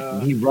what?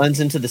 He runs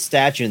into the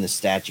statue, and the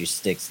statue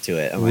sticks to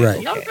it. I'm like,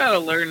 right. Y'all gotta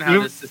learn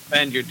how to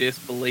suspend your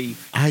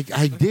disbelief. I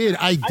did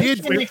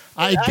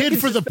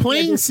for the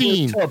plane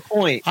scene. To a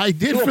point. I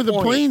did for the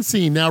plane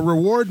scene. Now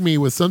reward me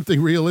with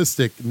something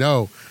realistic.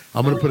 No,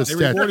 I'm going to put a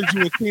statue. They rewarded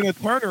you with Tina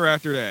Turner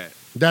after that.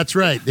 That's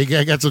right. They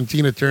got some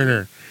Tina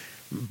Turner.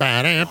 No,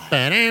 that's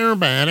not it.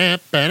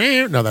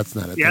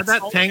 Yeah,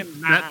 that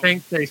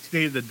tank chase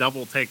needed the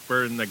double take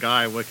bird and the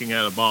guy looking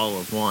at a bottle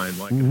of wine.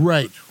 Like,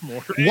 right.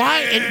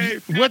 Why?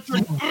 And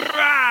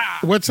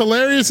what's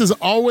hilarious is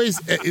always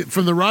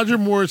from the Roger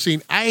Moore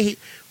scene. I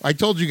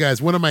told you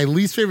guys one of my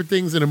least favorite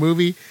things in a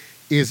movie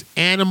is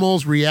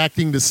animals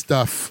reacting to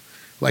stuff.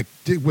 Like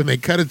when they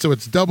cut it so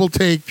it's double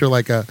taked, or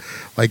like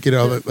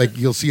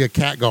you'll see a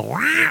cat go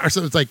or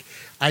something. It's like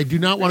I do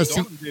not want to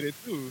see. Did it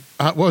too.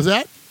 What was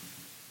that?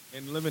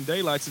 In Living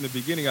Daylights in the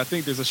beginning, I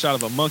think there's a shot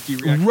of a monkey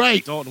reacting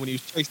to Dalton when he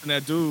was chasing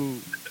that dude.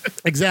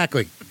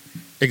 Exactly.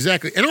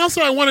 And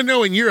also, I want to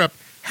know in Europe,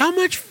 how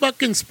much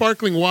fucking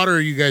sparkling water are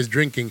you guys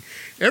drinking?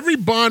 Every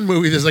Bond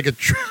movie, there's like a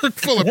truck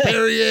full of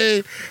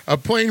Perrier, a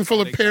plane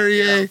full of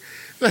Perrier.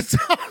 That's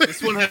all.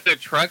 This one had a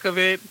truck of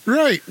it.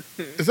 Right.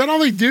 Is that all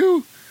they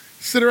do?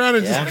 Sit around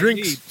and just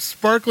drink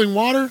sparkling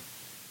water?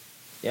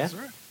 Yeah. That's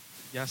right.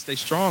 You gotta stay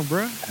strong,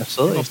 bro.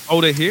 Absolutely. No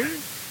soda here.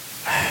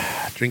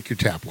 Drink your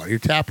tap water. Your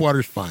tap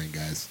water's fine,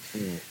 guys.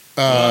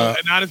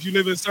 Not if you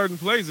live in certain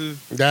places.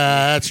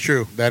 That's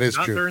true. That is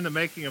Not true. during the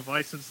making of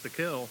License to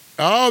Kill.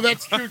 Oh,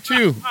 that's true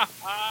too.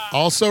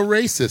 Also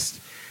racist,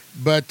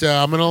 but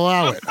I'm gonna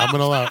allow it.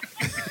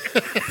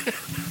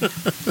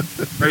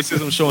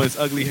 Racism showing its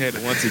ugly head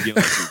once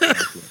again.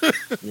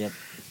 Yep.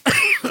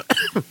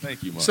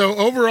 Thank you, Mark. So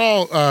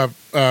overall,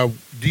 are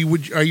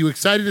you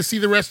excited to see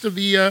the rest of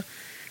the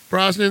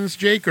Brosnans,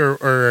 Jake, or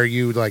are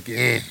you like,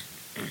 eh?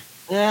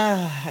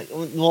 Yeah,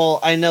 well,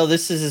 I know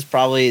this is as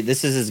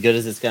good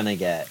as it's gonna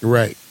get.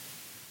 Right.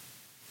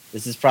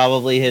 This is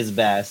probably his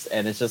best,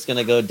 and it's just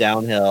gonna go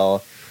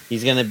downhill.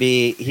 He's gonna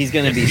be surfing. He's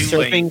gonna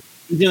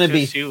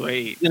be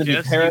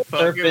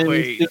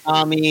parasurfing,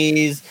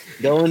 tsunamis,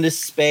 going to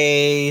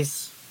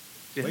space.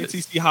 Wait till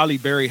you see Halle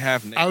Berry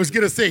half naked. I was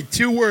gonna say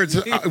 2 words.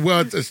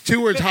 Well, it's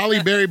 2 words,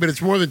 Halle Berry, but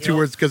it's more than 2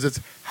 words because it's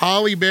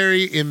Halle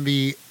Berry in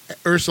the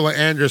Ursula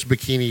Andress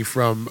bikini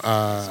from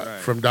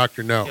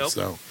Dr. No. Yep.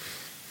 So.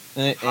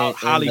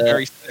 Halle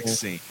Berry sex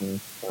scene.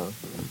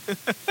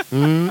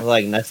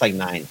 Like that's like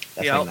 9.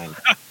 That's like 9.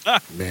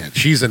 Man,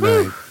 she's a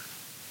 9.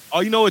 Oh,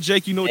 you know what,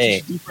 Jake? You know what Hey. you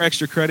should do for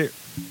extra credit?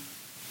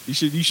 You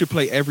should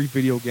play every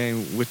video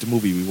game with the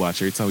movie we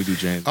watch every time we do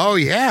James. Oh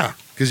yeah,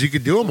 because you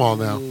could do them all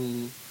now.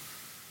 Ooh.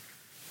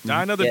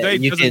 Die Another Yeah, Day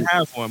you doesn't can-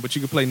 have one, but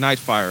you can play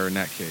Nightfire in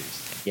that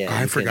case. Yeah,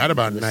 I you forgot can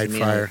about listen to me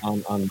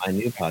Nightfire. on my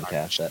new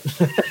podcast.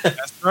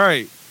 That's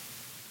right.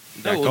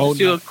 No, we'll just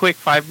do a quick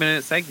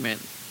 5-minute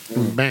segment.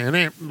 Man,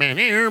 I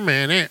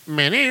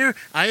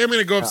am going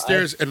to go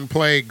upstairs and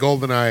play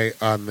Goldeneye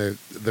on the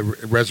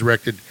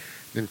resurrected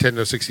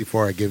Nintendo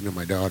 64 I gave to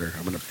my daughter.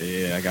 I'm going to.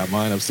 Yeah, I got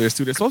mine upstairs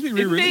too. They're supposed to be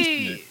Didn't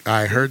re-releasing it.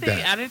 I heard didn't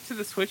they that. add it to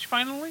the Switch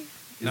finally?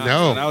 Nah,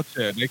 No. it's not out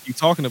yet. They keep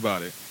talking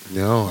about it.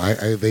 No,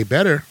 they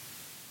better.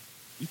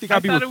 You think I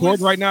I'd be thought it recording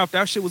was- right now if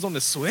that shit was on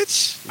the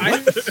Switch?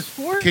 I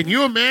swore. Can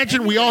you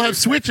imagine? We all have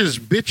Switches,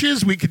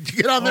 bitches. We could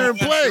get on there and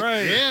that's play.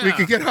 right. Yeah. We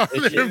could get on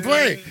there and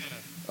play.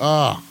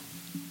 Oh,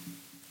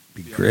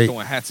 be Yeah, great.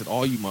 throwing hats at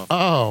all you motherfuckers.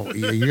 Oh,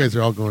 yeah, you guys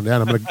are all going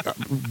down. I'm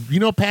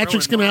gonna.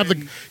 Patrick's gonna have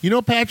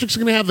the. Patrick's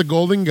gonna have the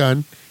golden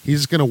gun. He's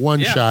just gonna one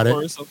shot Of it.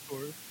 course, of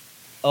course.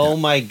 Oh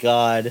my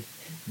God.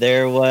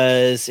 There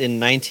was, in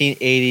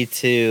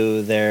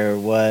 1982, there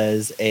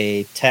was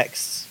a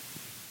text.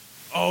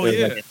 Oh, there was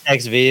yeah. like a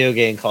text video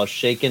game called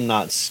Shaken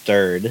Not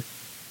Stirred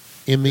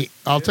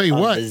I'll tell you on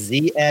what.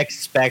 the ZX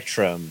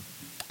Spectrum.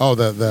 Oh,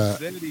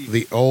 Zenity.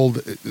 the old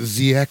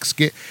ZX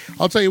game.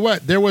 I'll tell you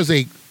what. There was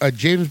a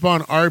James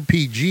Bond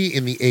RPG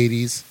in the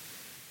 80s,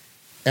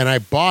 and I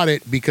bought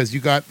it because you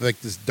got like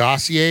this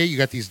dossier. You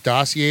got these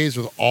dossiers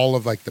with all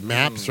of like the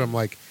maps from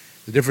like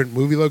the different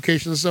movie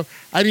locations and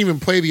stuff. I didn't even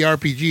play the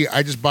RPG.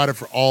 I just bought it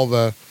for all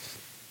the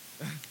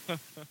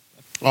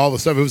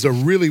stuff. It was a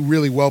really,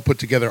 really well put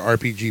together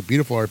RPG.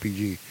 Beautiful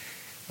RPG.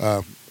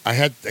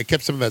 I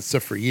kept some of that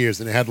stuff for years,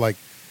 and it had like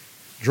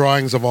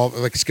drawings of all,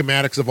 like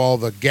schematics of all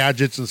the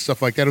gadgets and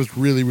stuff like that. It was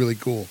really, really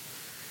cool.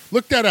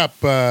 Look that up.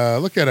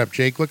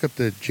 Jake. Look up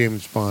the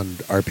James Bond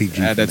RPG.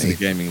 Add that to from the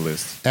gaming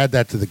list. Add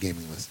that to the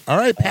gaming list. All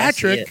right,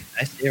 Patrick.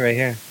 I see it right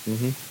here.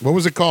 What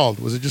was it called?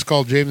 Was it just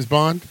called James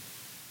Bond?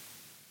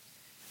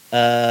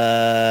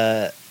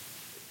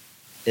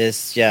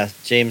 It's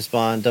James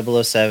Bond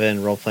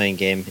 007 role playing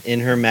game in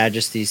Her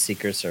Majesty's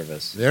Secret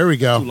Service. There we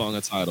Too go. long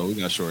a title. We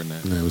got to shorten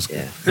that. It was good.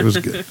 Yeah. It was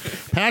good.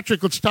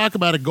 Patrick, let's talk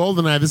about a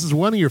Goldeneye. This is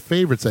one of your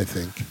favorites, I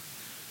think.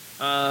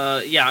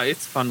 Yeah,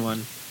 it's a fun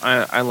one.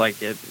 I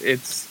like it.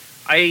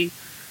 I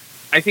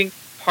think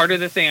part of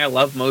the thing I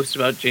love most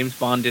about James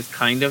Bond is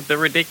kind of the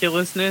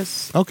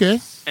ridiculousness, Okay.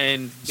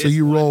 and So this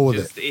you roll one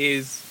with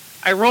just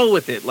I roll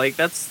with it. Like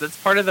that's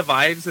part of the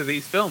vibes of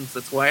these films.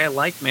 That's why I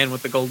like Man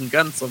with the Golden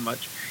Gun so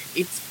much.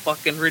 It's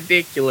fucking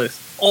ridiculous,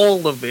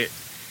 all of it.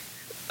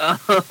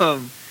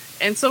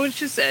 And so it's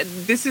just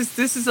this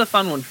is a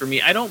fun one for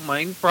me. I don't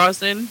mind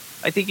Brosnan.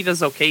 I think he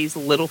does okay. He's a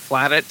little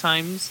flat at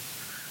times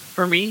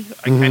for me.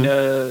 I kind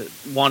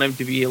of want him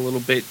to be a little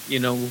bit,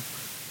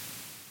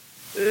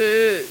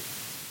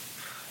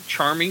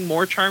 charming,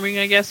 more charming.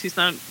 I guess he's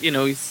not.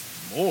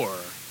 He's More.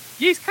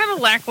 he's kind of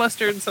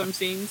lackluster in some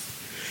scenes.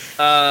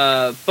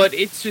 But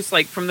it's just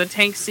like from the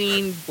tank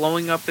scene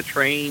blowing up the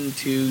train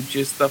to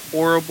just the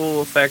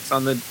horrible effects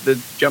on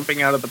the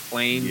jumping out of the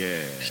plane.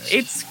 Yeah.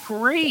 It's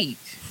great.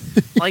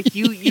 Like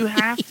you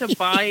have to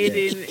buy it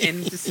in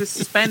and just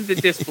suspend the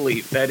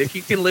disbelief that if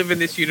you can live in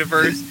this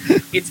universe,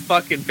 it's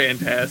fucking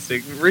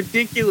fantastic.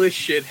 Ridiculous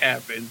shit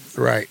happens.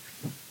 Right.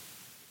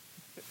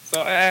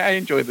 So I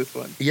enjoy this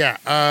one. Yeah.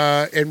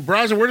 And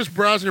Brosnan, where does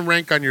Brosnan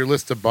rank on your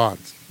list of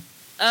Bonds?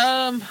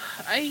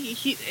 I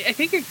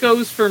think it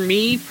goes for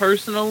me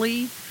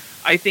personally.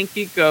 I think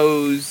it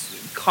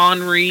goes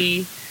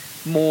Connery,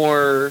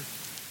 Moore,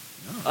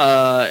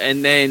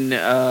 and then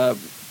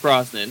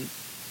Brosnan.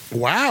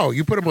 Wow,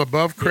 you put him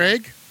above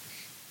Craig?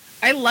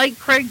 I like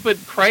Craig, but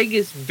Craig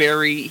is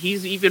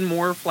he's even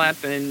more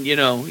flat than,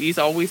 he's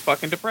always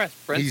fucking depressed.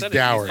 Brent He's said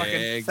dour. He's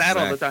fucking Yeah, sad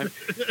all the time.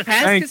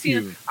 Past Thank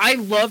Casino, you. I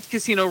loved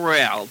Casino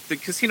Royale. The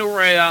Casino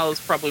Royale is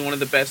probably one of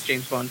the best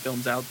James Bond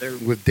films out there.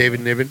 With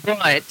David Niven?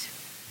 But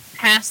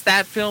past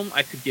that film,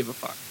 I could give a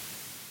fuck.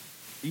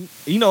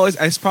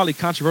 It's probably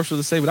controversial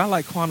to say, but I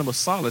like Quantum of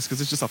Solace because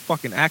it's just a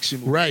fucking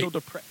action movie. Right.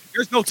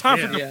 There's no time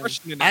for Yeah.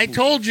 depression in that I movie.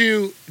 told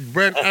you,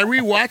 Brent, I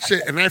rewatched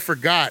it and I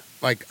forgot.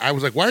 Like, I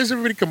was like, why is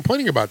everybody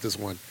complaining about this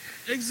one?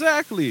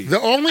 Exactly. The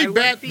only I like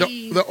bad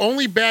the- the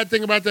only bad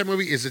thing about that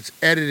movie is it's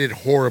edited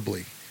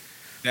horribly.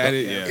 That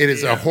is, yeah. It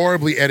is a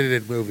horribly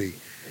edited movie.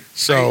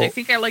 So I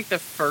think I like the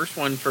first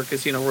one for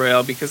Casino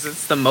Royale because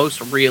it's the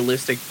most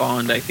realistic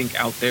Bond I think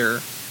out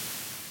there.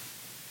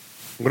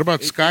 what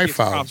about It gets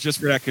Skyfall? props just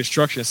for that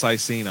construction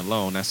site scene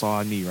alone. That's all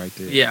I need right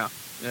there. Yeah.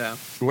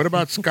 What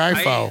about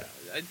Skyfall?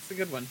 It's a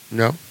good one.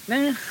 No?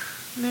 Nah.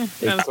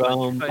 It's not as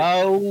much, but-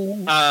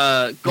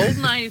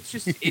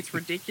 Goldeneye, it's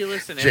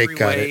ridiculous in Jake every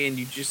got way, and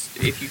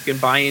if you can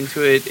buy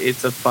into it,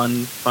 it's a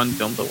fun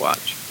film to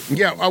watch.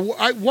 Yeah,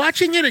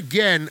 watching it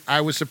again,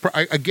 I was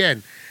surprised.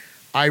 Again,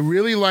 I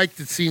really liked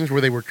the scenes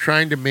where they were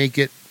trying to make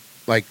it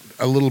like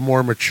a little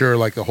more mature,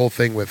 like the whole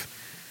thing with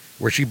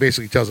where she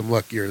basically tells him,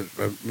 "Look, you're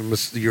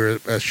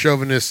a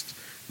chauvinist,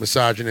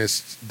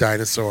 misogynist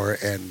dinosaur,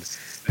 and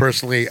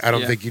personally, I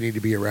don't Yeah. think you need to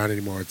be around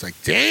anymore. It's like,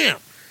 damn.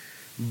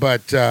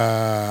 But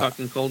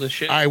Fucking cold as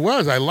shit. I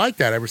like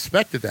that. I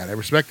respected that.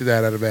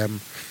 Out of him.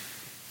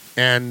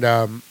 And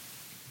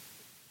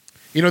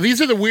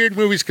these are the weird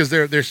movies because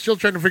they're still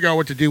trying to figure out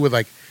what to do with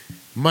like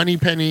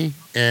Moneypenny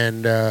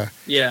and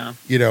yeah.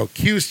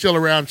 Q's still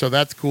around, so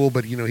that's cool.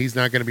 But he's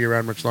not going to be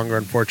around much longer,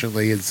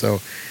 unfortunately. And so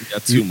You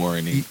got two more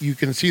in it. you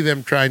can see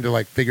them trying to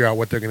like figure out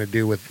what they're going to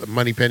do with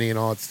Moneypenny and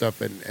all that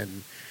stuff,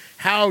 and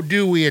how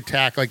do we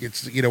attack? Like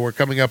it's we're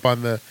coming up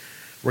on the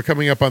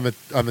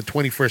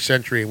 21st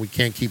century, and we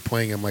can't keep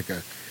playing him like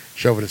a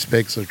chauvinist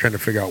pig. So they're trying to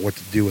figure out what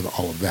to do with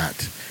all of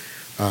that.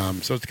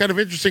 So it's kind of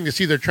interesting to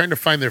see they're trying to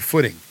find their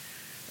footing.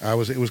 It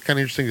was kind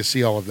of interesting to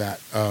see all of that.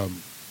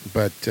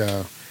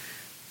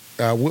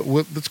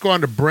 Let's go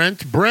on to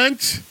Brent.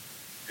 Brent,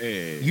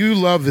 Hey. you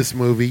love this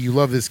movie. You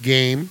love this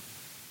game.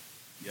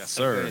 Yes,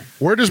 sir. Okay.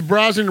 Where does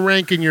Brosnan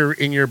rank in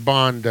your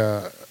Bond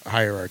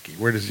hierarchy?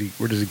 Where does he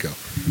go?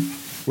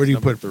 Where do you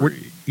Number put?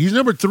 three. He's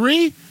number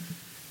 3.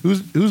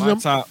 Who's My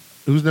top,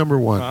 number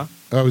 1? Huh?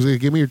 I was gonna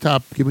give me your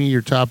top. Give me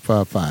your top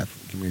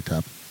 5. Give me your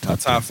top. my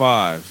top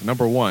 5.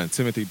 Number 1,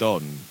 Timothy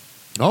Dalton.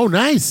 Oh,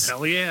 nice,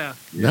 Hell yeah.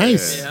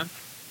 nice. Yeah.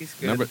 He's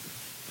good.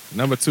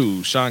 Number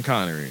 2, Sean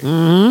Connery.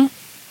 Mm-hmm.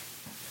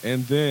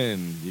 And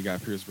then you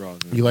got Pierce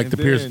Brosnan. You like and the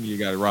Pierce- Then you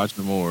got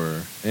Roger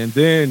Moore. And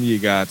then you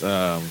got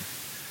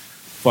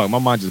fuck, my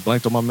mind just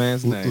blanked on my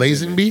man's name.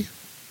 Lazenby.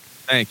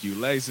 Thank you,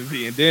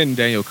 Lazenby. And then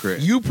Daniel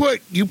Craig. You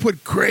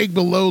put Craig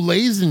below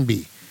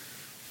Lazenby.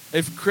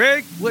 If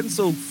Craig wasn't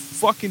so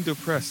fucking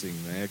depressing,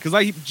 man, because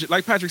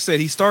like Patrick said,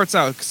 he starts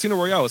out Casino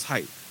Royale is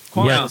hype,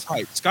 Quantum Yeah. is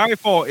hype,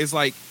 Skyfall is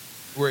like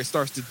where it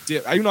starts to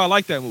dip. I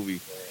like that movie,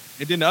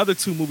 and then the other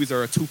 2 movies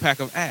are a 2-pack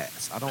of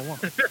ass. I don't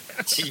want it.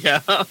 Yeah,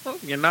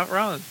 you're not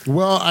wrong.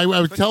 Well,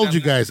 I told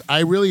you guys, I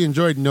really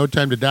enjoyed No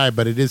Time to Die,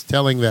 but it is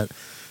telling that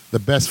the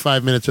best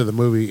 5 minutes of the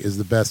movie is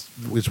the best,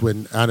 is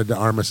when Ana de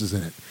Armas is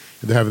in it.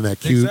 They're having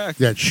that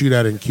Exactly. that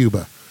shootout in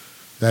Cuba.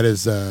 That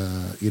is,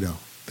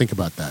 think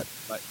about that.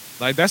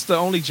 Like that's the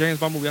only James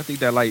Bond movie I think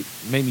that like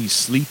made me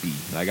sleepy.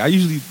 Like I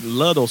usually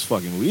love those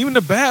fucking movies, even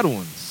the bad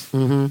ones.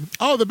 Mm-hmm.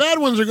 Oh, the bad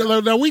ones are good.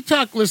 Now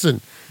listen,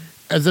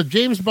 as a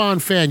James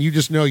Bond fan, you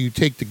just know you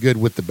take the good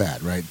with the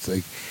bad, right? It's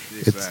like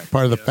it's Exactly.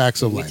 part of the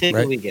facts of We life, take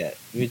right? what we get.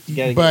 You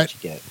gotta But-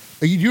 get what you get.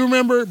 Do you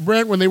remember,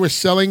 Brent, when they were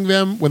selling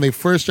them, when they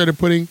first started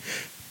putting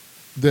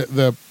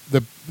the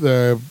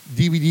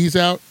DVDs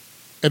out?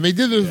 And they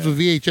did this with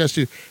VHS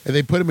too, and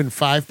they put them in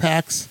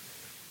 5-packs,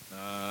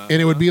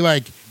 and it would be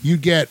like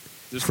you'd get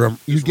from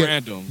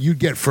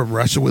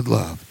Russia with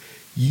Love,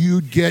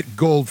 you'd get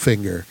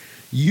Goldfinger,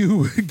 you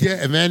would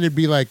get, and then it'd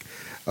be like,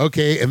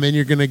 okay, and then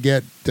you're gonna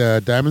get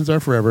Diamonds Are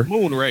Forever,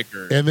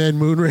 Moonraker. and then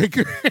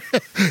Moonraker,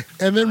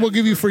 and then we'll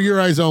give you For Your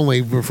Eyes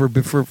Only for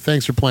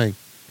thanks for playing.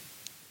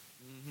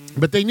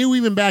 But they knew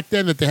even back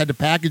then that they had to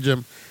package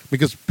them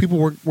because people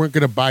weren't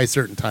going to buy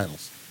certain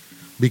titles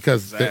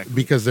because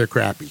they're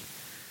crappy.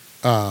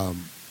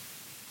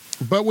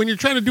 But when you're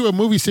trying to do a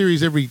movie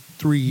series every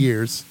 3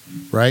 years,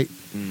 right?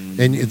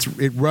 And it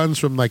runs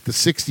from like the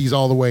 60s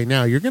all the way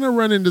now, you're going to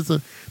run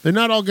into they're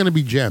not all going to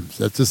be gems.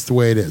 That's just the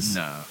way it is.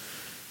 No.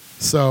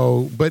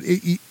 So, but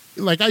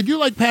I do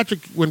like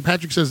Patrick when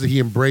Patrick says that he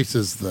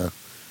embraces the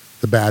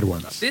bad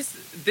ones. This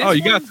You one,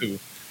 got to.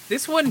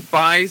 This one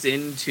buys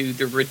into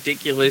the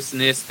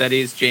ridiculousness that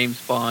is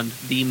James Bond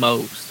the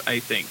most, I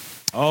think.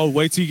 Oh,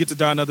 wait till you get to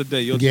Die Another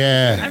Day.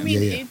 Yeah. I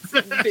mean, yeah.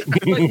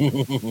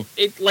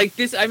 it's like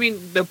this. I mean,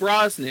 the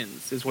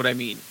Brosnans is what I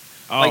mean.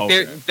 Oh, Like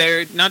okay.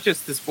 they're not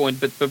just this one,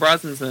 but the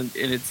Brosnans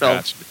in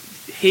itself.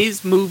 Gotcha.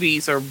 His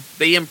movies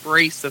they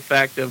embrace the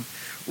fact of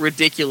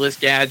ridiculous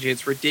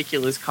gadgets,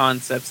 ridiculous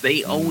concepts.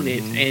 They own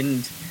it,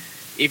 and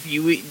if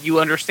you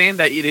understand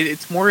that,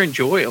 it's more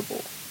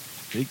enjoyable.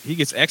 He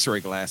gets X-ray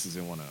glasses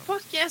in one of them.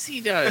 Fuck yes,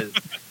 he does.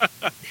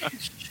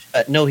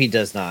 No, he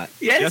does not.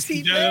 Yes,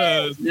 he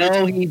does.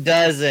 No, he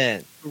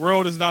doesn't. The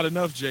world is not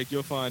enough, Jake.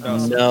 You'll find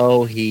out.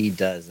 No, he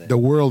doesn't. The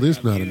world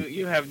is not.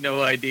 You have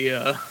no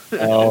idea.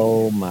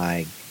 Oh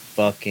my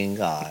fucking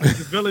god.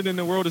 The villain in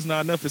the world is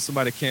not enough if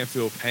somebody can't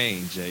feel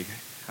pain, Jake.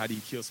 How do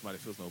you kill somebody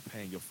that feels no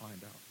pain? You'll find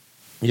out.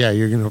 Yeah,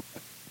 you're gonna.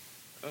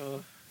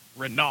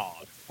 Renaud.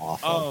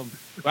 Awful.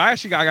 But I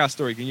got a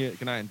story.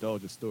 Can I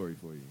indulge a story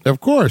for you? Of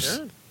course.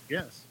 Yeah.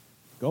 Yes.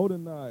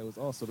 Goldeneye was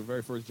also the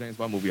very first James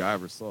Bond movie I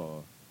ever saw.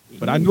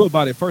 But I knew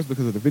about it first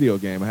because of the video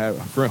game. I had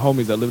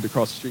homies that lived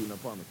across the street in an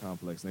apartment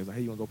complex. And they was like,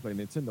 hey, you want to go play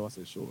Nintendo? I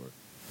said, sure.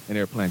 And they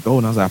were playing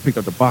Goldeneye. I was like, I picked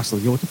up the box. I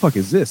was like, yo, what the fuck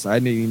is this? I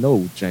didn't even know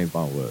who James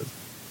Bond was.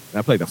 And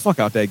I played the fuck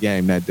out that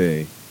game that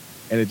day.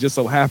 And it just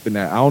so happened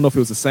that, I don't know if it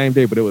was the same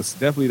day, but it was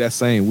definitely that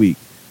same week.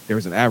 There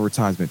was an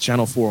advertisement,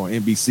 Channel 4 on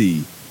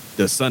NBC,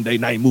 the Sunday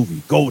night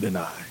movie,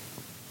 Goldeneye.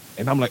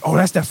 And I'm like, oh,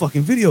 that's that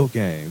fucking video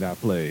game that I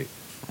played.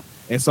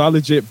 And so I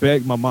legit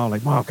begged my mom,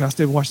 like, Mom, can I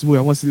stay and watch the movie?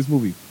 I want to see this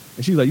movie.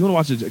 And she's like, you want to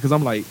watch it? Because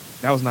I'm like,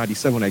 that was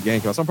 97 when that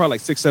game came out. So I'm probably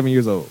like 6, 7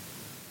 years old.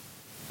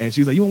 And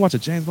she's like, you want to watch a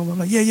James Bond? I'm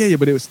like, yeah.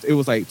 But it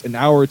was like an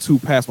hour or two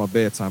past my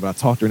bedtime. But I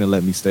talked her into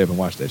letting me stay up and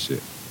watch that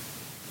shit.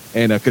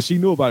 And because she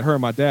knew about her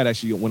and my dad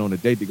actually went on a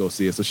date to go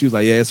see it. So she was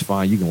like, yeah, it's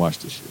fine. You can watch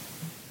this shit.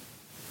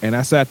 And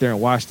I sat there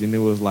and watched it, and it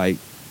was like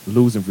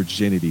losing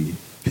virginity.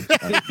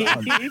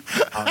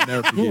 I'll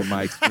never forget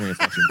my experience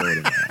watching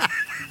Goldeneye.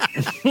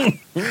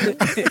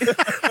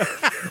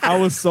 I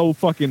was so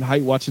fucking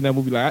hyped watching that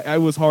movie. Like, it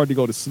was hard to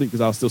go to sleep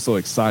because I was still so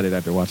excited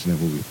after watching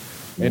that movie.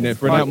 And then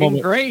for that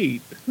moment,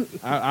 great.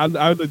 I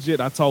legit,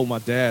 I told my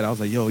dad, I was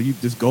like, yo,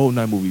 this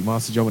Goldeneye movie,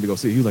 Monster Joe, want to go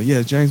see it. He was like,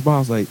 yeah, James Bond. I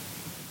was like,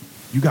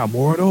 you got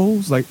more of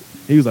those? Like,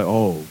 he was like,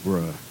 oh,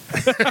 bruh.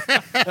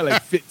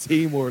 Like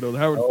 15 more of those.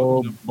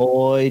 Oh,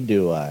 boy,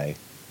 do I.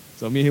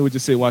 So me and him would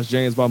just sit and watch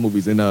James Bond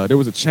movies. And there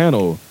was a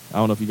channel, I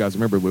don't know if you guys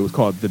remember, but it was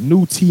called The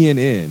New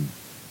TNN.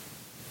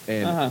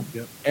 And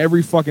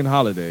every fucking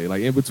holiday,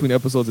 like in between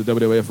episodes of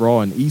WWF Raw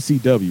and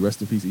ECW,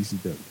 rest in peace,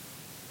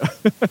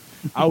 ECW,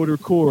 I would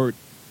record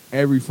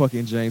every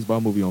fucking James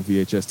Bond movie on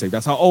VHS tape.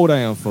 That's how old I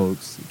am,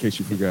 folks, in case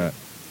you forgot.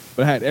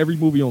 But I had every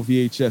movie on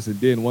VHS, and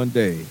then one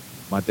day,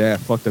 my dad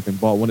fucked up and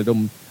bought one of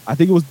them. I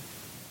think it was...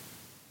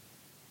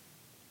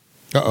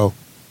 Uh-oh.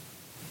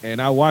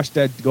 And I watched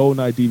that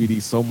Goldeneye DVD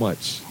so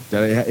much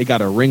that it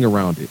got a ring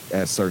around it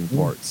at certain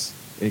parts.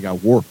 And it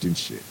got warped and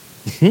shit.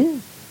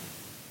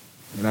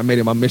 And I made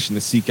it my mission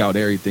to seek out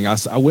everything. I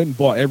went and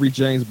bought every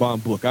James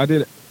Bond book. I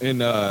did it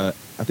in, I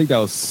think that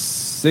was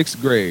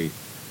 6th grade.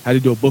 I had to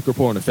do a book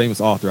report on a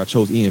famous author. I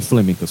chose Ian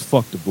Fleming because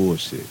fuck the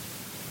bullshit.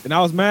 And I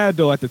was mad,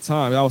 though, at the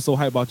time. I was so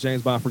hyped about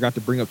James Bond, I forgot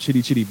to bring up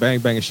Chitty Chitty Bang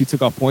Bang, and she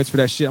took off points for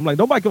that shit. I'm like,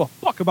 nobody give a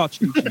fuck about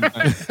Chitty Chitty Bang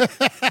Bang.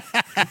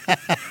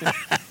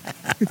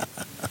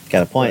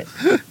 Got a point.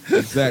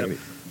 Exactly.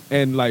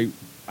 And, like,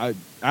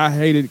 I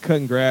hated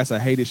cutting grass. I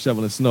hated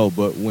shoveling snow.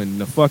 But when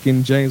the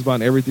fucking James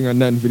Bond Everything or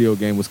Nothing video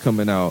game was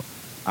coming out,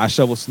 I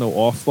shoveled snow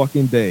all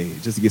fucking day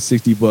just to get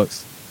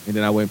 $60. And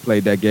then I went and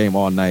played that game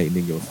all night and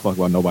didn't give a fuck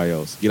about nobody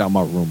else. Get out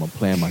my room. I'm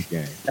playing my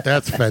game.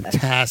 That's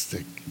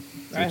fantastic.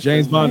 So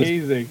James Bond,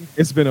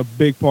 it's been a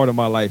big part of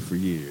my life for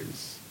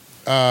years.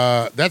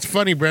 That's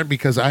funny, Brent,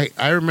 because I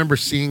remember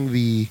seeing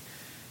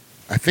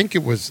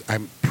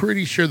I'm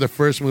pretty sure the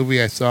first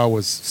movie I saw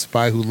was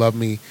Spy Who Loved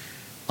Me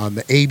on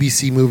the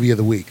ABC Movie of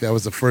the Week. That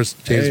was the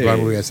first James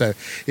Bond movie I saw.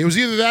 It was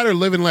either that or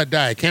Live and Let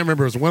Die. I can't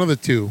remember. It was one of the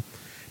two.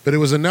 But it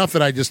was enough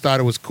that I just thought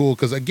it was cool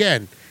because,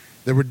 again,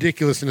 the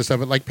ridiculousness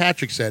of it, like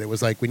Patrick said, it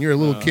was like when you're a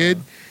little kid,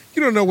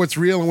 you don't know what's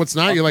real and what's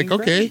not. You're like,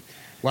 okay,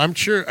 well, I'm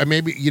sure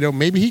maybe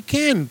he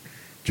can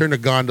turn a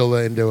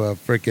gondola into a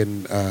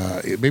freaking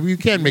maybe you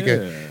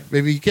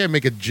can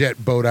make a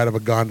jet boat out of a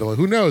gondola.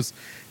 Who knows?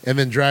 And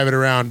then drive it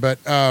around, but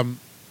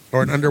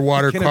or an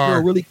underwater Can car.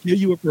 Can really kill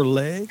you with her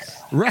legs?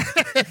 Right.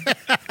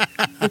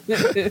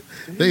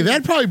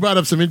 That probably brought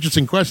up some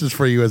interesting questions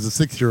for you as a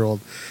 6-year-old.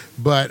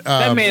 But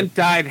that man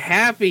died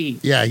happy.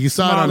 Yeah, you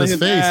saw it on his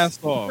face.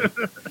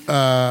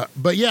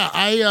 But yeah,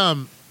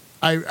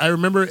 I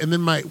remember, and then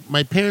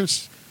my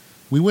parents,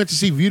 we went to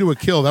see View to a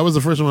Kill. That was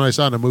the first one I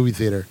saw in a movie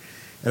theater.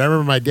 And I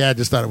remember my dad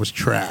just thought it was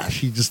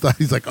trash. He just thought,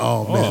 he's like,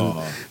 oh,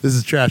 man, this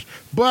is trash.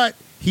 But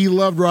he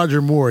loved Roger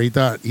Moore. He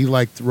thought he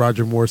liked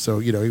Roger Moore, so,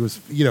 he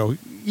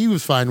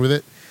was fine with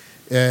it.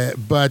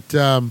 But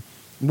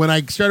when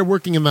I started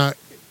working in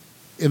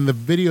the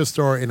video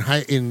store in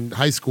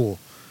high school,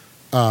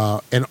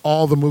 and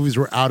all the movies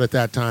were out at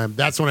that time,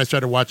 that's when I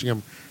started watching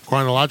them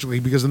chronologically,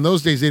 because in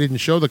those days they didn't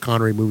show the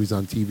Connery movies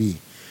on TV.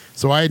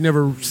 So I had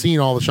never seen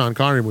all the Sean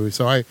Connery movies.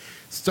 So I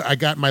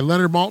got my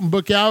Leonard Maltin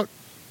book out,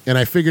 and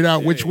I figured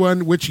out which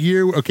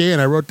year,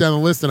 and I wrote down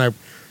the list, and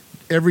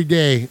every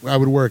day I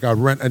would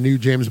rent a new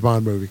James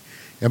Bond movie.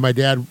 And my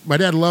dad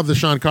loved the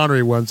Sean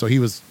Connery one, so he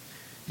was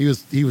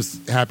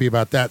happy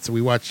about that. So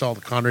we watched all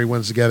the Connery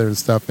ones together and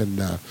stuff, and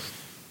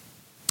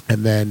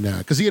then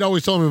because he had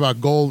always told me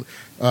about Gold,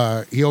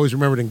 he always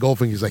remembered in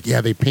Goldfinger. He's like,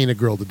 yeah, they paint a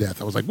girl to death.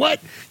 I was like,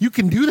 what? You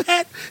can do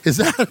that? Can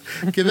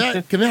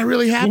that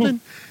really happen?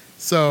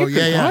 So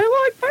yeah,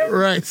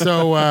 right.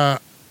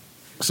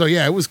 So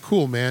yeah, it was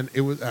cool, man. It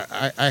was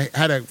I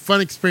had a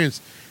fun experience.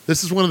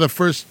 This is one of the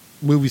first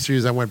movie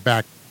series I went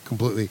back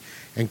completely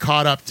and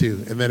caught up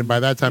to, and then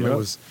by that time it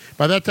was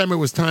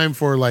time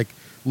for like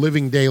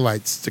Living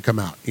Daylights to come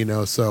out,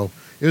 so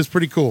it was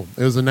pretty cool.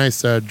 It was a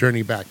nice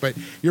journey back. But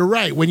you're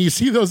right, when you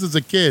see those as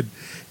a kid,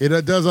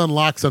 it does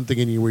unlock something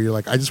in you where you're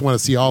like, I just want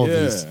to see all of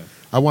these.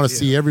 I want to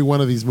see every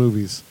one of these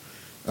movies.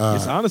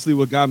 It's honestly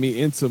what got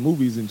me into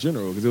movies in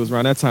general, because it was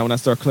around that time when I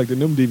started collecting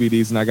them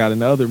DVDs and I got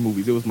into other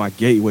movies. It was my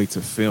gateway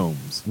to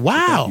films.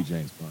 Wow. Thank you,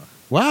 James Bond.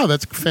 Wow,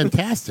 that's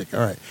fantastic. All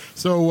right.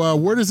 So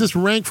where does this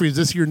rank for you? Is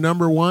this your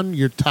number one,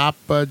 your top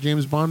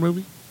James Bond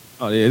movie?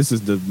 Oh, yeah, this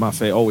is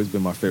always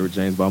been my favorite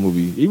James Bond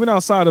movie. Even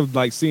outside of,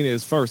 like, seeing it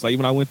as first. Like,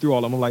 even I went through all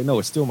of them, I'm like, no,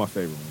 it's still my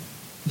favorite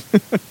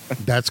one.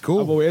 That's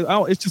cool.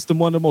 It's just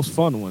one of the most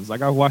fun ones.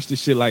 Like, I watch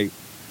this shit, like,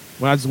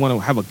 when I just want to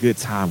have a good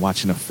time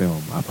watching a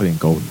film, I put in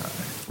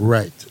Goldeneye.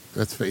 Right.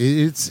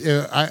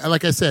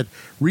 Like I said,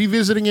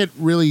 revisiting it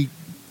really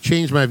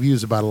changed my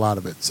views about a lot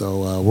of it.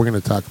 So we're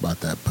going to talk about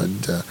that. But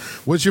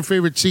what's your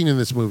favorite scene in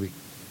this movie?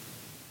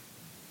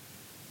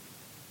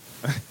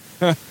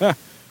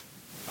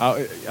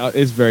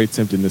 It's very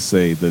tempting to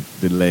say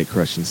the leg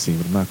crushing scene,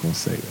 but I'm not going to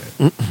say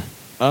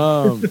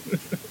that.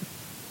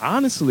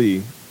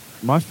 Honestly,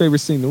 my favorite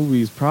scene in the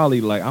movie is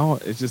probably like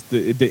it's just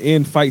the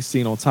end fight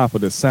scene on top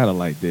of the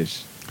satellite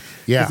dish.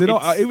 Yeah.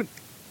 'Cause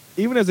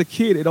even as a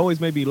kid, it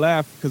always made me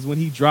laugh because when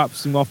he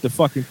drops him off the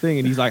fucking thing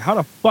and he's like, "How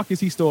the fuck is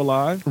he still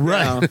alive?"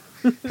 Right.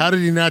 How did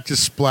he not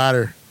just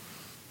splatter?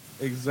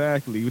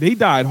 Exactly. He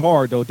died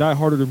hard though. Died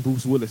harder than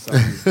Bruce Willis.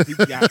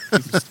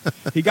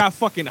 He got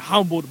fucking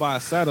humbled by a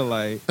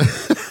satellite,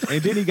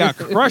 and then he got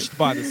crushed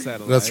by the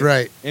satellite. That's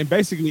right. And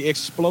basically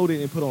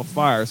exploded and put on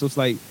fire. So it's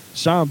like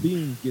Sean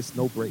Bean gets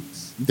no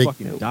breaks. You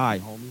fucking die,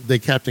 homie. They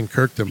Captain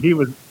Kirked him. He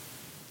was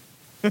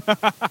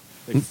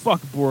Like, fuck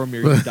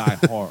Boromir. He died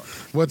hard.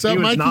 What's he up,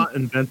 was Mikey? not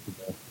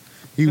invincible.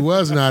 He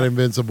was not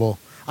invincible.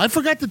 I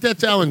forgot that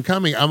that's Alan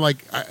Cumming. I'm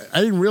like,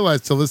 I didn't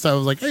realize till this time. I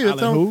was like, hey,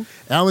 that's Alan who?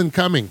 Alan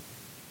Cumming.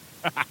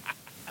 You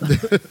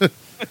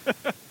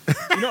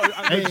know,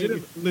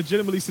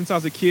 legitimately, since I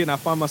was a kid, and I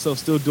find myself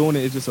still doing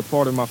it. It's just a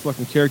part of my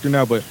fucking character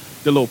now. But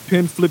the little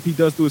pin flip he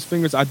does through his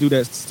fingers, I do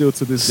that still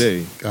to this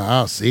day.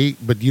 Oh, see?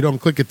 But you don't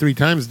click it 3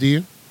 times, do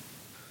you?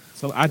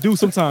 So I do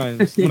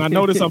sometimes. When I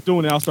notice I'm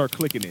doing it, I'll start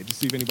clicking it. Just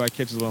see if anybody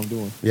catches what I'm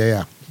doing.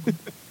 Yeah.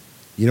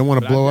 You don't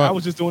want to blow I up.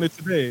 was just doing it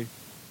today.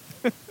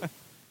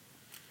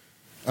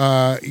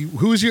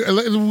 Who's your?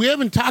 We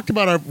haven't talked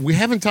about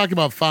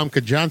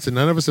Famke Johnson.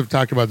 None of us have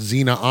talked about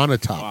Xena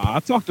Onatopp. I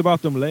talked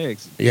about them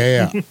legs.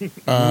 Yeah.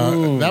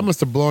 That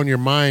must have blown your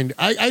mind.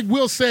 I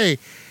will say,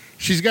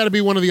 she's got to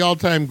be one of the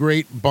all-time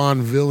great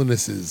Bond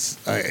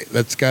villainesses.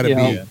 That's got to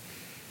be,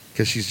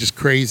 because she's just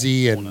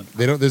crazy, and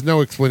there's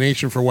no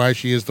explanation for why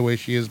she is the way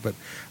she is, but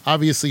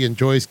obviously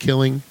enjoys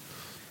killing.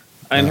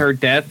 And her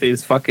death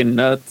is fucking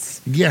nuts.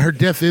 Yeah, her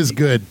death is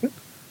good.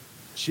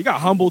 She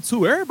got humbled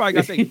too. Everybody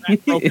got their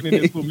back broken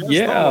in this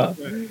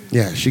movie.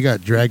 Yeah, she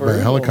got dragged by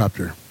a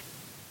helicopter.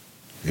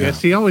 Yeah,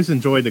 she always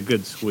enjoyed a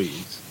good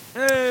squeeze.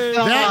 Hey,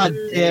 God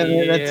damn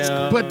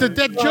it! But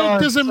that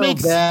joke doesn't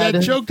bad.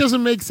 that joke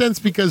doesn't make sense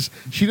because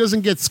she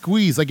doesn't get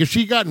squeezed. Like if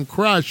she gotten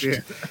crushed,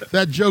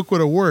 that joke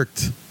would have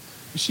worked.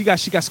 She got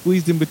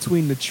squeezed in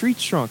between the tree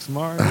trunks,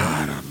 Mario.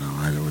 I don't know.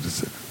 What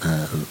is it?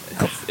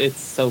 It's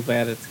so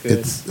bad it's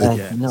good.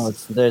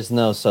 There's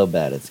no so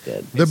bad it's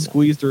good. They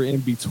squeezed her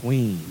in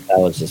between. That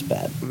was just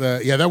bad.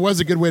 That was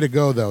a good way to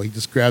go, though. He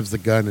just grabs the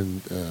gun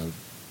and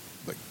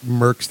like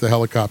murks the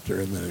helicopter,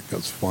 and then it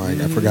goes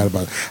flying. I forgot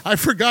about it. I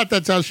forgot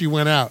that's how she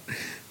went out.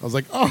 I was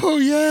like, oh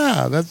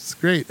yeah, that's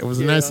great. It was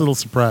a nice little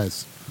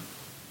surprise.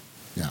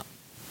 Yeah,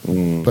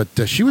 but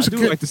she was. I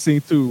do like the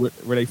scene too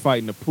where they fight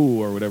in the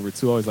pool or whatever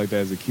too. I always like that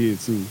as a kid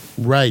too.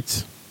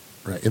 Right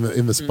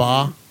in the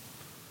spa.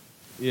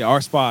 Yeah,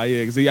 our spa.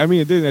 Yeah, because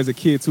then as a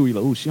kid too, you're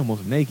like, "Ooh, she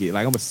almost naked."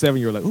 Like I'm a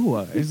 7-year-old. Like, "Ooh,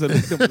 it's a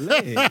them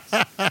legs."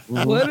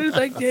 What are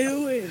they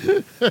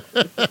doing?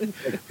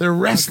 They're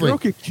wrestling. A girl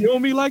can kill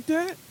me like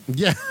that.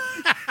 Yeah,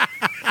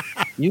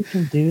 You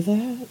can do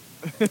that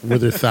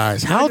with her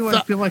thighs. How do I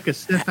feel like a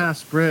stiff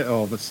ass Brit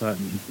all of a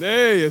sudden?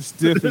 Hey,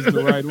 stiff is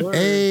the right word.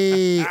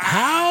 Hey,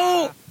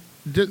 how?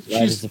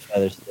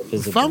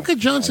 Famke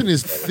Johnson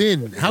is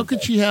thin. How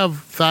could she have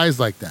thighs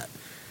like that?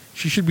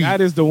 She should be.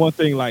 That is the one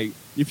thing. Like,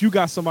 if you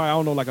got somebody, I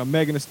don't know, like a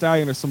Megan Thee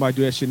Stallion or somebody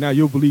do that shit now,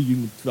 you'll believe you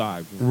can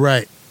thrive.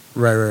 Right.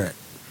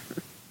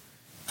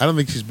 I don't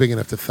think she's big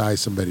enough to thigh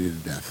somebody to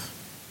death.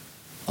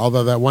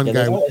 Although that one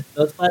guy,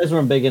 those thighs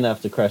weren't big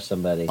enough to crush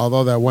somebody.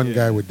 Although that one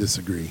guy would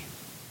disagree.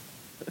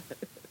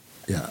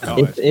 Yeah.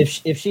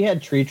 If she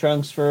had tree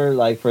trunks for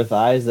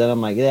thighs, then I'm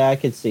like, yeah, I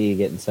could see you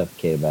getting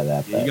suffocated by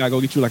that. Yeah, you gotta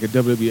go get you like a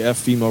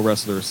WWF female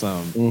wrestler or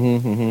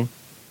something. Mm-hmm.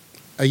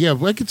 Yeah,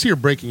 well, I could see her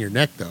breaking your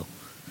neck though.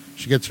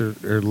 She gets her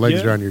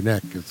legs around your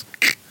neck. Just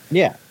do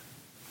that.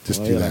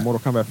 Like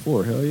Mortal Kombat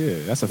 4, hell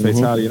yeah, that's a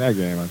fatality in that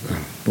game. I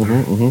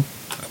think.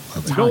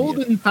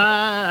 Golden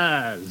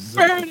pies.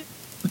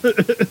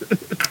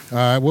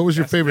 What was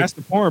your favorite? That's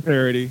the porn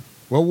parody.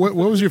 What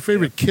was your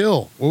favorite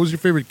kill? What was your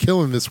favorite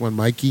kill in this one,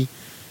 Mikey?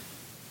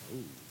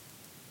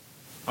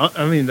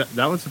 I mean,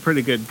 that was a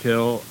pretty good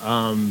kill.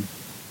 I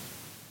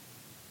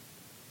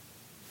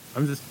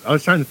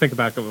was trying to think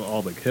back of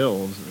all the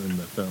kills in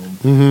the film.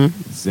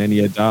 Mm-hmm.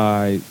 Xenia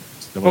died.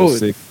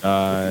 006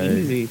 died.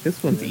 Easy.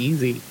 This one's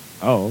easy.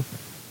 Oh,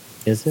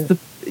 is it?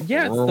 It's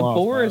the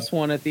Boris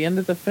one at the end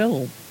of the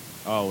film.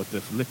 Oh, with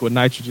the liquid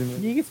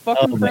nitrogen. He gets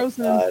fucking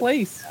frozen in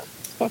place.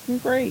 It's fucking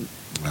great.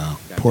 Wow.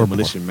 Poor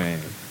Demolition Man.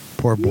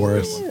 Poor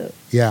Boris.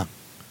 Yeah.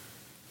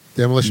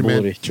 Demolition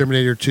Man.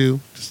 Terminator 2.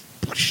 Just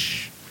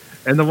push.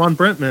 And the one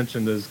Brent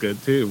mentioned is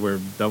good too, where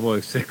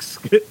 006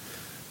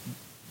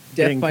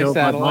 Death by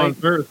satellite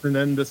first, and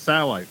then the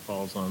satellite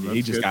falls on him.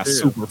 He just got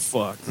super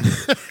fucked.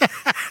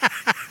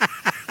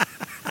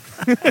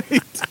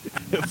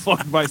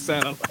 Fucked by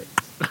satellite.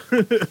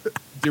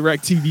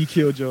 Direct TV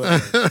killed Joe.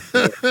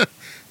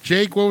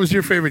 Jake, what was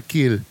your favorite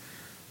kill?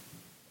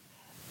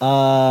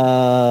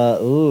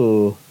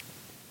 Ooh.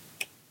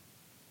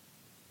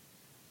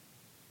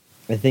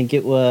 I think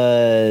it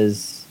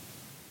was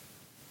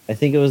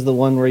the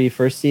one where you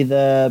first see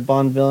the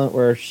Bond villain,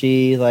 where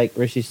she's like,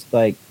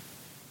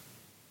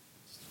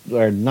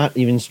 or not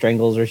even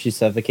strangles, where she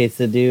suffocates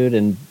the dude,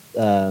 and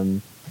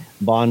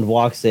Bond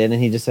walks in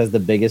and he just has the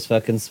biggest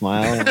fucking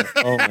smile. I'm like,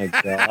 oh my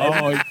god!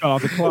 Oh, he fell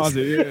out the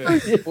closet.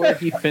 Yeah. Where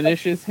he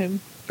finishes him.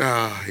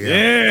 Oh,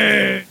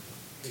 Yeah.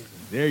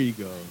 There you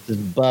go.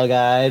 Just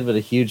bug-eyed with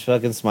a huge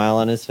fucking smile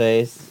on his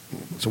face.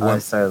 So I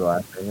one, started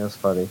laughing. It was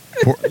funny.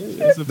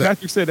 That's what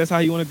Patrick said. That's how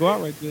you want to go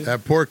out right there.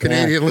 that poor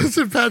Canadian.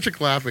 Listen,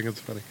 Patrick laughing. It's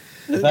funny.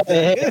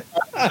 Hey,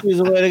 here's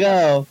the way to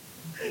go.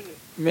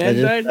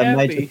 Man died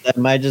happy. That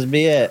might just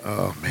be it.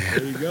 Oh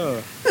There man, you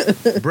go.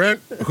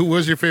 Brent, who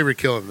was your favorite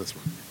kill in this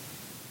one?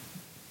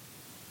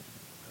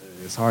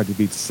 It's hard to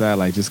beat the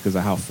satellite just because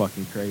of how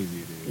fucking crazy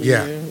it is.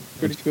 Yeah.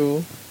 Pretty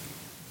cool.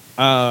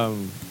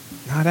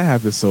 Nah, that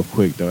happened so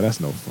quick though. That's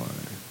no fun.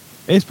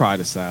 It's probably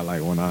the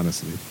satellite one,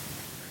 honestly.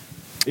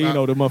 Even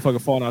though the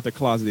motherfucker falling out the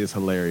closet is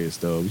hilarious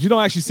though. You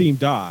don't actually see him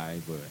die,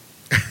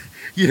 but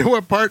You know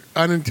what part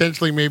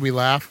unintentionally made me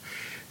laugh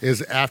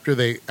is after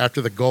the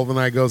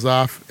Goldeneye goes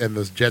off and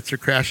those jets are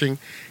crashing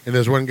and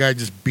there's one guy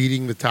just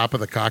beating the top of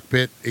the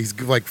cockpit. He's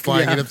like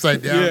flying it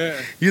upside down.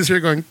 Yeah. You just hear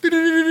going.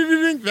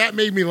 "Ding-ding-ding-ding-ding." That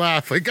made me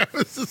laugh. Like I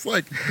was just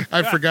like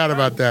I forgot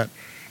about that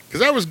because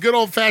that was good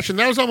old fashioned.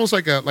 That was almost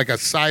like a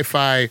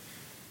sci-fi.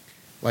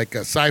 Like a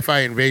sci-fi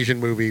invasion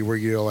movie where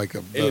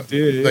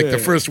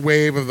the first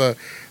wave of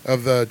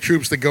the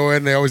troops that go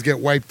in, they always get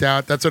wiped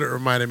out. That's what it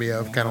reminded me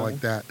of, kind of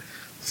like that.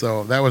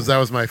 So that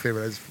was my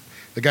favorite.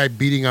 The guy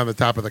beating on the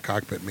top of the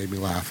cockpit made me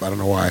laugh. I don't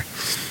know why,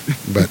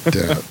 but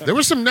there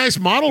was some nice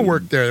model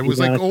work there. It was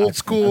like old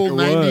school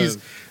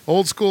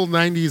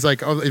 '90s.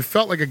 Like it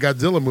felt like a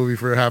Godzilla movie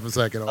for half a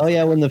second. Oh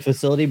yeah, when the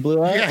facility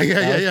blew up. Yeah.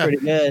 That was pretty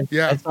good.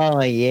 Yeah. That's all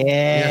like,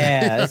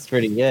 that's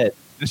pretty good.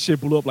 that shit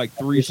blew up like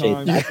 3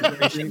 times.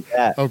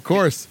 Yeah. Of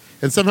course,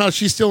 and somehow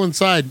she's still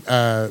inside,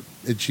 and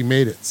she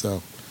made it.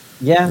 So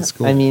Yeah, that's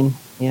cool. I mean,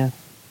 yeah.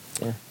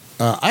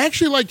 I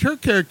actually liked her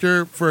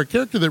character for a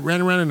character that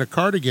ran around in a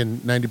cardigan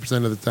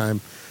 90% of the time.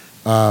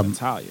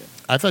 Natalia.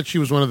 I thought she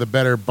was one of the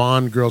better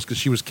Bond girls because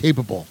she was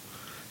capable.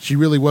 She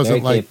really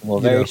wasn't Very like capable,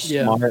 you very know,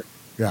 smart.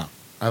 yeah.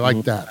 I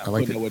like that. I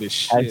like Putting it. up with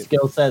his Had shit.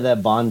 skill set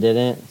that Bond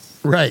didn't.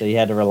 Right. So you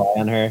had to rely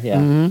on her. Yeah.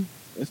 Mhm.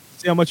 Let's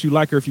see how much you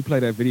like her if you play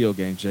that video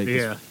game, Jake.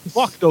 Yeah.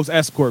 Fuck those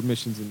escort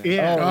missions in there.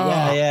 Yeah.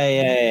 Oh,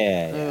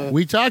 yeah.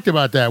 We talked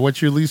about that. What's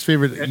your least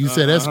favorite? You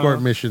said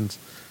escort missions.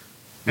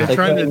 And Like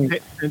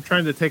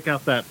trying to take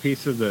out that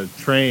piece of the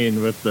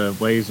train with the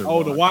laser.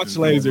 Oh, the watch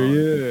laser,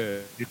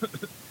 yeah.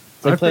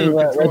 I playing threw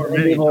a controller Resident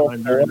many Evil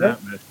times during 4?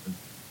 that mission.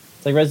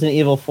 It's like Resident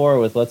Evil 4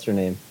 with what's her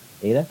name?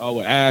 Ada? Oh,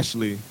 with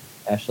Ashley.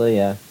 Ashley,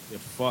 yeah. Yeah,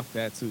 fuck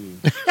that too.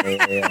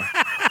 Yeah.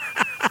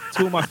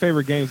 2 of my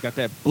favorite games got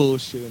that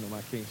bullshit in them.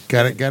 I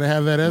can't. Gotta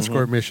have that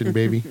escort mission,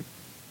 baby.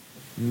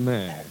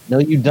 Man. No,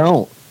 you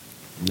don't.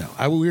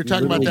 No, we were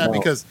talking about really that don't.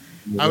 because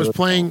You I was really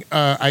playing.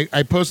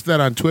 I posted that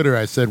on Twitter.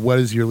 I said, "What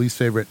is your least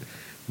favorite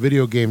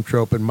video game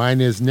trope?" And mine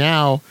is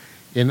now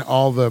in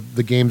all the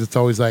games. It's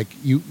always like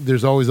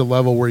there's always a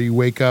level where you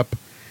wake up,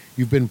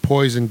 you've been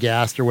poison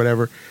gassed or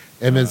whatever,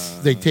 and then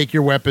they take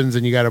your weapons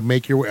and you got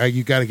to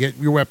you got to get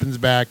your weapons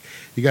back.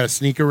 You got to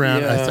sneak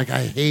around. Yeah. It's like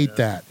I hate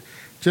that.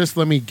 Just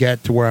let me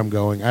get to where I'm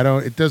going. I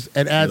don't. It does.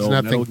 It adds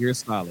Metal nothing. Gear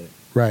Solid.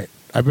 Right.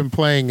 I've been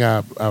playing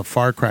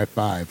Far Cry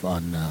 5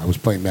 on. I was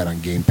playing that on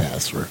Game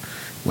Pass for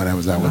when I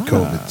was out with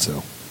COVID,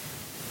 so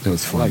it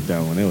was I fun. like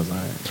that one. It was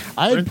alright.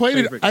 I had Brent's played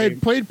it. favorite I game.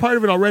 had played part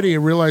of it already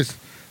and realized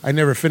I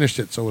never finished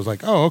it. So it was like,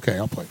 oh, okay,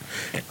 I'll play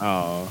it.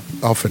 Oh,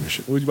 I'll finish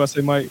it. what was you about to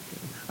say, Mike?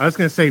 I was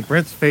going to say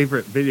Brent's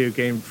favorite video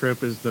game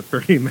trip is the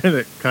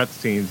 30-minute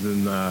cutscenes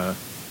in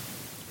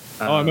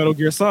Metal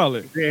Gear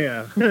Solid.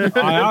 Yeah.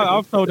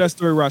 I've told that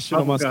story where I shit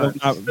on Oh, myself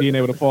God. not being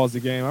able to pause the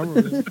game. I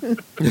remember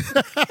that.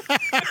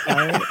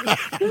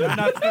 Did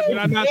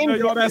I not tell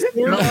y'all that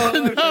story?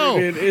 No.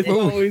 It's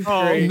always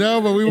Oh, great.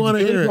 No, but we want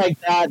to It's hear games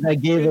it. like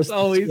that gave us It's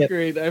always the skip.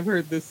 great. I've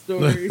heard this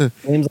story.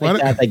 Games Why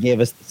like don't- that gave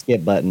us the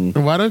skip button.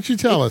 Why don't you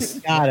tell us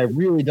God, I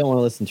really don't want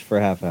to listen for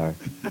a half hour.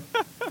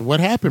 what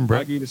happened, I'll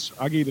Brett? give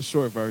you the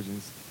short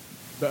versions.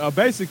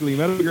 Basically,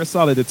 Metal Gear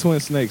Solid: The Twin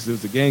Snakes. It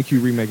was the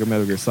GameCube remake of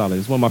Metal Gear Solid.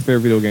 It's one of my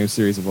favorite video game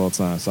series of all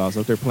time. So I was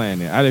up there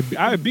playing it.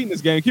 I had beaten this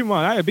game. Keep in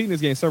mind, I had beaten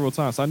this game several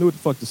times, so I knew what the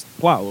fuck the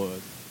plot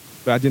was.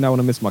 But I did not want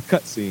to miss my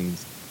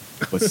cutscenes.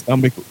 But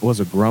stomach was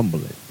a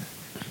grumbling.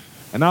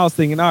 And I was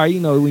thinking, all right,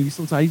 when you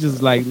sometimes you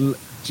just like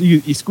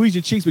you squeeze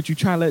your cheeks, but you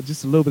try to let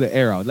just a little bit of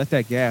air out, let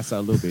that gas out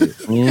a little bit,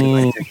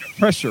 Mm. take the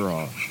pressure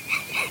off.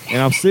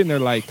 And I'm sitting there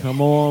like,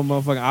 come on,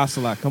 motherfucking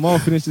Ocelot, come on,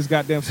 finish this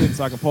goddamn sentence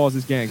so I can pause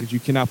this game because you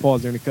cannot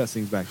pause during the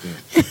cutscenes back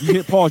then. You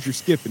hit pause, you're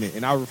skipping it,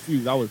 and I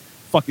refuse. I would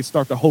fucking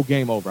start the whole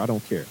game over. I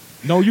don't care.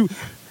 No, early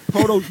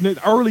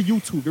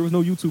YouTube. There was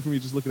no YouTube for me.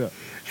 Just look it up.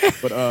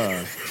 But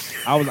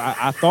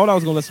I thought I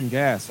was gonna let some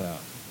gas out,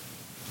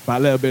 but I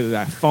let a bit of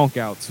that funk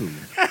out too.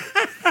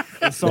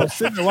 And so I'm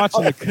sitting there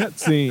watching the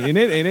cutscene, and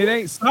it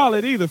ain't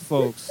solid either,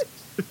 folks.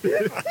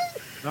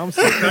 And I'm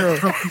sitting there.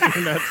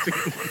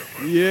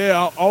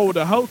 Yeah,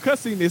 the whole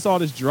cutscene, it's all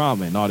this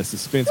drama and all this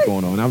suspense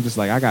going on. And I'm just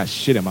like, I got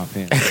shit in my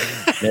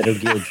pants.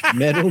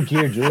 Metal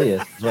Gear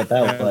Julius is what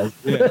that was.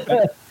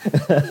 Yeah.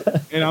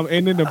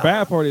 And then the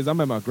bad part is I'm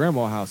at my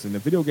grandma's house and the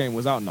video game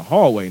was out in the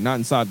hallway, not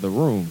inside the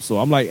room. So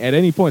I'm like, at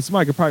any point,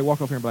 somebody could probably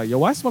walk up here and be like,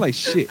 yo, I smell like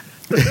shit.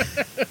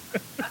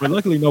 But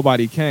luckily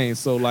nobody came.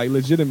 So like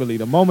legitimately,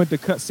 the moment the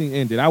cutscene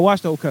ended, I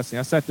watched the whole cutscene.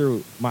 I sat there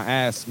with my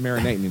ass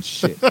marinating in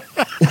shit.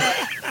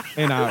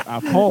 And I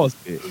paused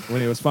it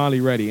when it was finally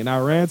ready. And I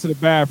ran to the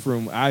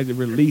bathroom. I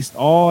released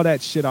all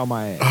that shit out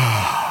my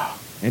ass.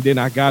 And then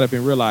I got up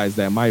and realized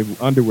that my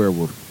underwear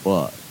were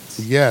fucked.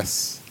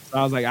 Yes. So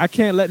I was like, I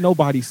can't let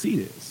nobody see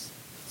this.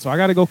 So I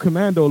got to go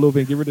commando a little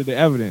bit and get rid of the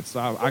evidence. So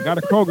I got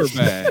a Kroger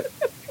bag.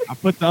 I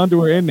put the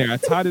underwear in there. I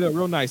tied it up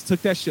real nice.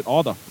 Took that shit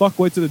all the fuck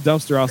way to the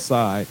dumpster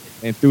outside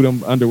and threw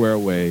them underwear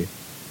away.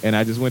 And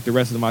I just went the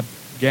rest of my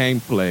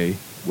gameplay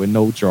with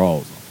no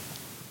drawers on.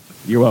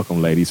 You're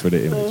welcome, ladies, for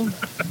the image.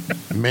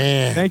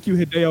 Man. Thank you,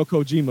 Hideo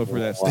Kojima, for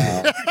that.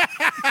 Wow.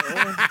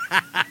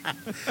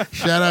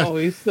 Shout out. Oh,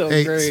 he's so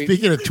Hey, great.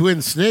 speaking of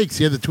twin snakes,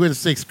 you had the twin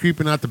snakes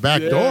creeping out the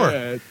back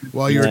door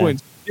while you were. Twin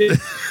shit.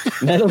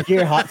 Metal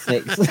Gear Hot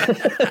Snakes.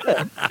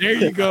 There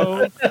you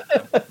go.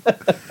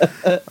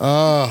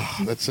 Oh,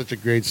 that's such a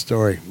great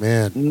story,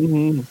 man.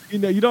 Mm-hmm. You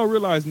know, you don't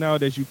realize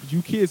nowadays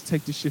you kids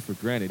take this shit for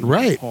granted. You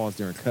Right. Pause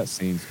during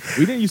cutscenes.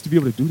 We didn't used to be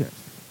able to do that.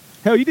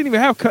 Hell, you didn't even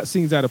have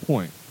cutscenes at a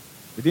point.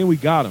 But then we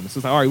got them. So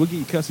it's like, all right, we'll give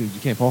you cutscenes.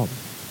 You can't pause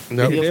them.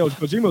 Nope.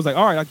 Kojima was like,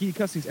 all right, I'll give you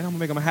cutscenes, and I'm going to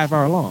make them a half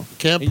hour long.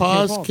 Can't And you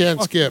pause, can't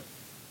Fuck skip.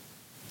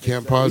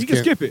 Can't pause, You can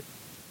can't. skip it.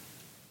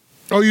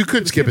 Oh, you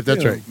could skip it.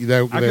 That's yeah.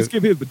 right. I could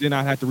skip his, but then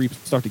I'd have to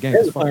restart the game.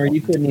 There's a point where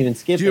you couldn't even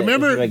skip Do you it.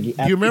 remember- Like, do you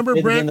after remember, did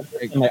it Brent? in the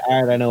first time, like,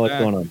 all right, I know what's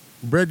going on.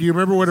 Brett, do you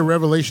remember what a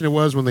revelation it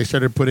was when they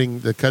started putting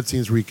the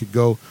cutscenes where you could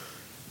go?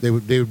 They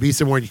would be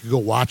somewhere and you could go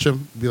watch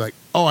them. Be like,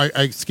 oh,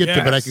 I skipped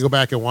it, but I Yes. could go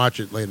back and watch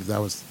it later.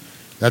 That's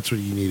what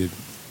you needed.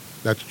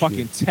 That's what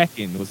you Fucking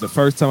Tekken was the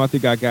first time I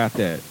think I got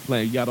that.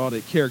 Playing, you got all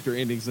the character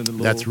endings in the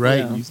little That's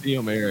right.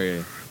 museum area.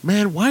 needed.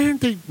 Man, why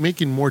aren't they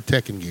making more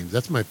Tekken games?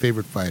 That's my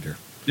favorite fighter.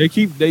 They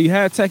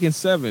had Tekken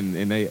 7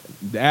 and they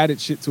added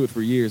shit to it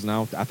for years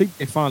now. I think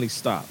they finally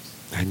stopped.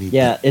 I need.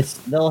 Yeah,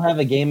 they'll have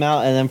a game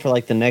out, and then for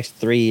like the next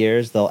 3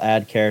 years, they'll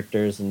add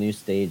characters and new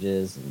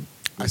stages. And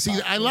I see.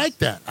 I like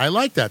that. I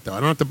like that though. I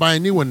don't have to buy a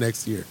new one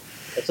next year.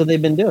 That's what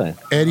they've been doing.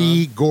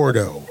 Eddie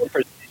Gordo.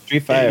 For Street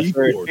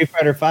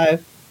Fighter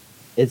 5,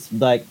 it's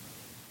like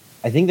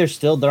I think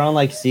they're on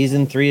like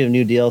season 3 of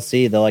new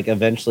DLC. They'll like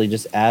eventually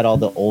just add all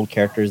the old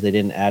characters they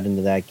didn't add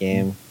into that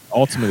game.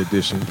 Ultimate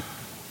Edition.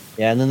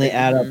 Yeah, and then they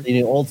add up the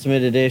new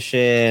Ultimate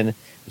Edition.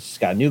 It's just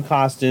got new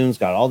costumes,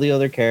 got all the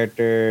other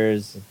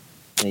characters.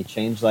 They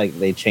change So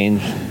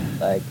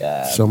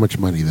much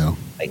money though.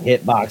 like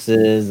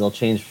hitboxes. They'll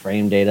change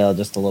frame data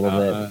just a little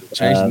bit.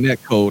 Change the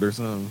net code or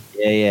something.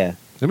 Yeah.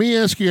 Let me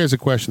ask you guys a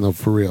question though,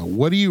 for real.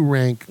 What do you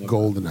rank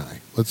Goldeneye?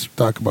 Let's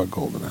talk about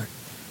Goldeneye.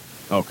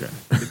 Okay.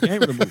 The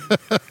game or the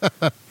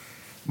movie?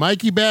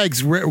 Mikey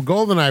Bags,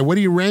 Goldeneye. What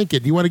do you rank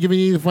it? Do you want to give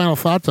me any final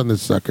thoughts on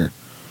this sucker?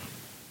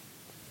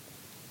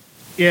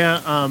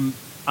 Yeah,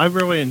 I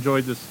really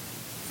enjoyed this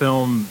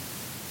film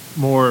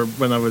more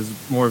when I was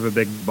more of a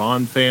big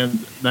Bond fan.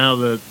 Now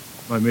that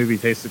my movie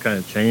taste has kind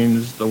of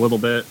changed a little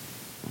bit.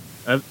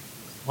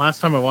 Last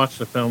time I watched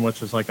the film,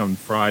 which was like on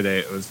Friday,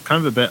 it was kind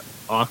of a bit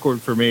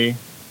awkward for me.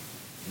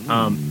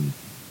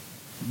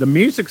 The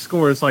music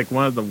score is like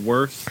one of the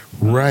worst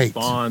Right.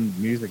 Bond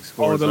music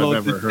scores the I've little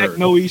ever heard.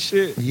 techno-y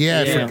shit. Yeah,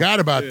 I Yeah. forgot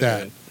about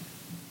that.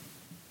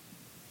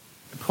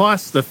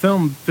 Plus, the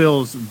film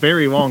feels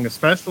very long,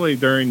 especially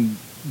during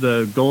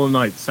the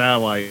Goldeneye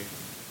satellite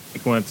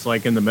sequence,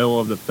 like in the middle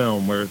of the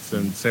film where it's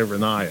in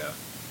Severnaya.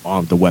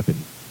 Armed the weapon.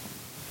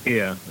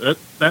 Yeah,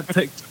 that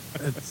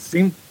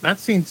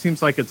scene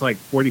seems like it's like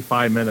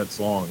 45 minutes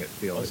long. It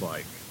feels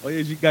like. Oh yeah,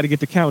 you got to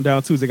get the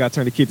countdown too. They got to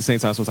turn the key at the same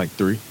time, so it's like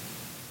 3,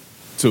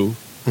 2,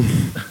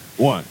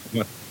 1,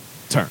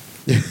 turn.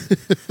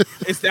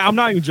 I'm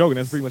not even joking.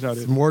 That's pretty much how it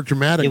It's is. more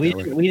dramatic. we that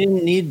way.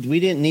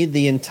 didn't need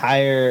the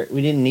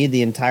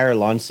entire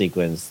launch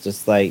sequence.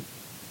 Just like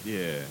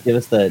Yeah. give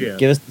us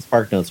the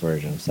Spark Notes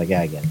version. It's like,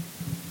 yeah, I get it.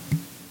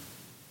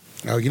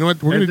 Oh, you know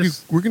what? We're And gonna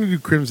this- do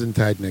Crimson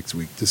Tide next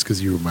week, just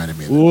because you reminded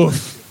me of that.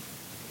 Oof.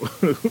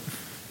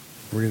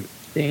 We're gonna,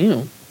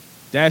 Damn.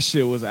 That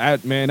shit was,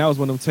 man, that was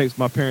one of them tapes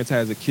my parents had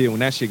as a kid. When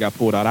that shit got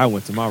pulled out, I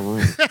went to my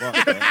room. Fuck,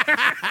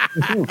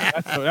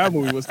 that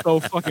movie was so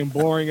fucking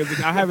boring.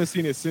 I haven't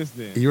seen it since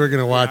then. you were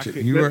gonna watch it.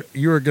 You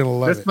were gonna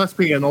love This it. to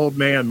be an old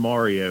man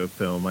Mario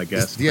film, I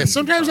guess. Yeah,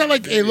 sometimes I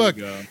like. Hey, There you look,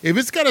 go. if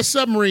it's got a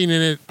submarine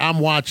in it, I'm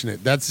watching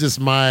it. That's just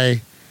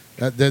my.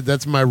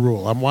 That's my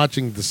rule. I'm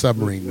watching the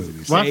submarine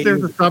movies. What if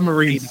there's a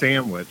submarine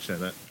sandwich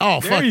in it? Oh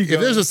There fuck! you If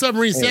go. there's a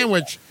submarine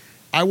sandwich,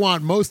 I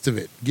want most of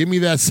it. Give me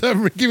that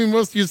submarine. Give me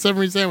most of your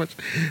submarine sandwich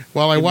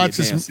while I Give me a watch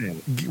damn this.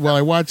 sandwich. While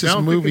I watch this Now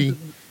I'm movie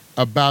thinking-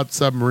 about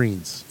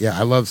submarines. Yeah,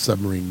 I love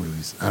submarine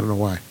movies. I don't know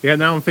why. Yeah,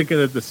 now I'm thinking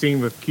of the scene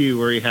with Q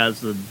where he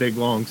has the big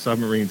long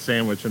submarine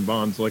sandwich and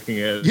Bond's looking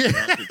at it.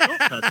 Yeah. Don't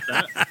touch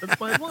that. That's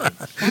my lunch.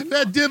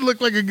 That did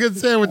look like a good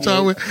sandwich. I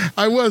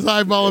was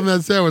eyeballing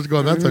that sandwich,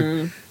 going, "That's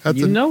a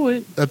You know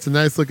it. that's a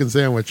nice looking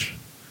sandwich."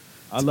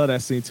 I love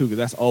that scene too because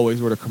that's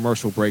always where the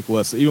commercial break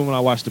was. So even when I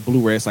watch the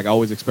Blu-ray, it's like I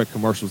always expect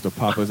commercials to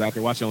pop. I was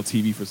after watching on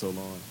TV for so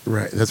long.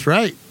 Right. That's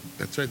right.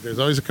 That's right. There's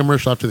always a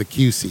commercial after the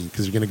Q scene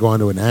because you're going to go on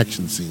to an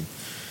action scene.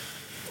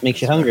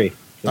 Makes you hungry.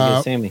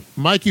 Sammy.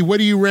 Mikey, what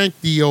do you rank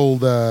the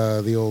old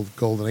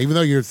Goldeneye? Even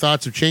though your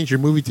thoughts have changed, your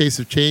movie tastes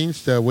have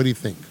changed. What do you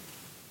think?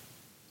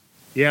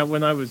 Yeah,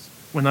 when I was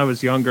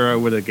younger, I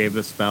would have gave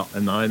this about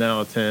a 9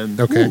 out of 10.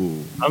 Okay.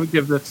 Ooh. I would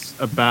give this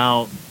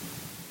about.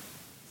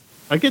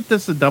 I get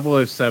this a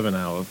 007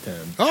 out of 10.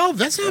 Oh,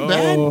 that's not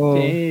bad.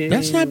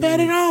 That's not bad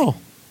at all.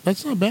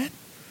 That's not bad.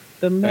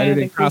 Better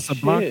than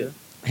Casablanca.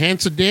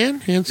 Handsome Dan.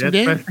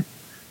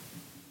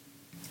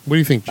 What do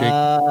you think, Jake?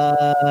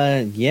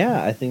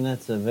 Yeah, I think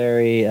that's a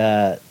very,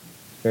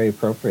 very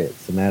appropriate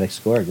thematic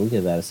score. We'll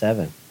give that a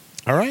 7.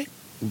 All right.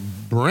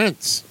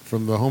 Brent's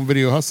from the Home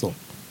Video Hustle.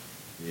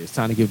 Yeah, it's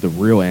time to give the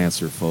real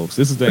answer, folks.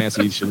 This is the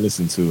answer you should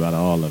listen to out of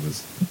all of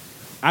us.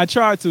 I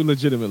tried to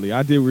legitimately.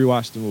 I did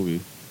rewatch the movie.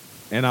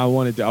 And I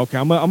wanted to,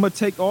 I'm going to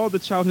take all the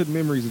childhood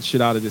memories and shit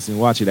out of this and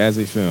watch it as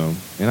a film.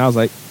 And I was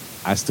like,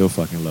 I still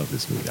fucking love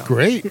this movie.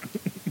 Great.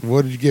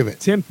 What did you give it?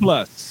 10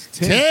 plus.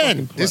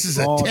 10. This is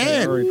a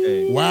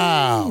 10.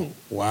 Wow.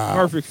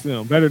 Perfect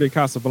film. Better than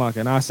Casablanca.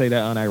 And I say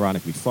that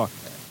unironically. Fuck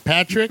that.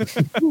 Patrick? It's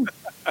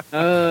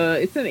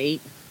an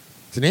 8.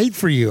 It's an 8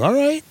 for you. All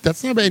right.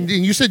 That's not bad. And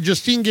you said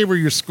Justine gave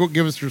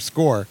us her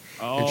score.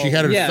 And she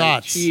had her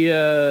thoughts. She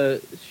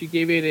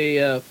gave it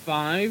a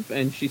 5,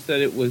 and she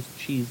said it was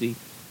cheesy.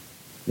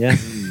 Yeah.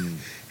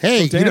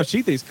 Hey, damn,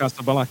 she thinks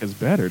Casablanca is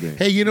better than.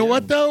 Hey, you know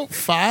what though?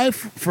 5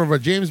 for a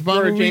James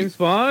Bond movie. James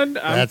Bond,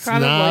 that's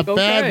not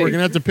bad. Okay. We're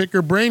gonna have to pick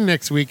her brain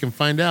next week and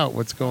find out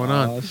what's going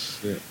on. Oh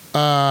shit.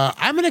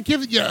 I'm gonna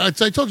give. Yeah, I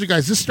told you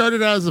guys this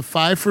started out as a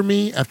 5 for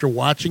me after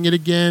watching it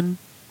again.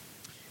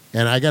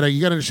 And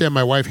you gotta understand,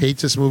 my wife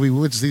hates this movie. We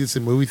went to see this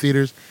in movie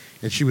theaters,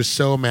 and she was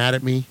so mad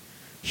at me.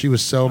 She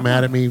was so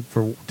mad at me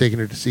for taking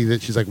her to see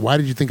that. She's like, "Why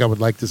did you think I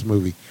would like this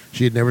movie?"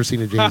 She had never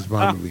seen a James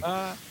Bond movie.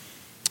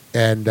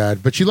 And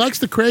but she likes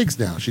the Craigs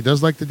now. She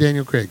does like the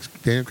Daniel Craigs.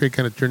 Daniel Craig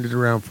kind of turned it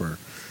around for her.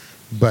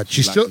 But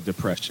she still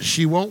depression.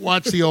 She won't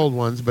watch the old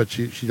ones, but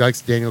she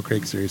likes the Daniel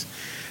Craig series.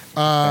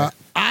 I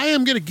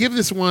am going to give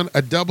this one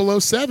a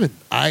 007.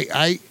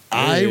 I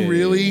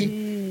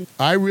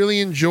really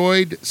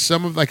enjoyed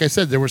some of, like I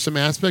said, there were some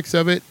aspects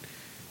of it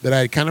that I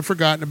had kind of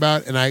forgotten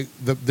about, and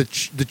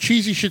the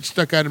cheesy shit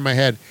stuck out in my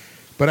head.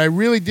 But I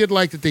really did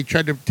like that they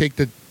tried to take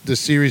the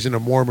series in a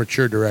more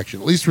mature direction,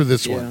 at least for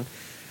this one.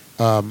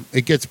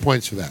 It gets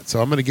points for that,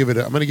 so I'm gonna give it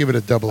a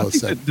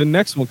 007. The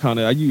next one kind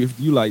of if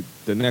you like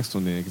the next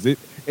one then, because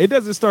it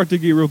doesn't start to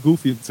get real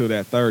goofy until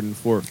that third and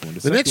fourth one.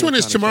 The next one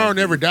is Tomorrow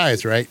Never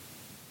Dies, right?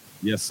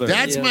 Yes, sir.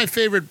 That's my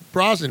favorite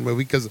Brosnan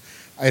movie because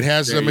it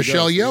has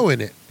Michelle Yeoh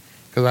in it.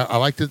 Because I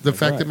like the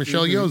fact that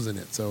Michelle Yeoh's in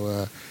it,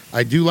 so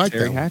I do like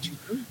that one.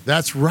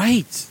 That's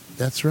right.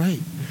 And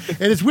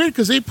it's weird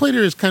because they played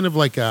her as kind of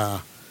like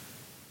a.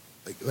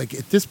 Like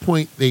at this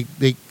point, the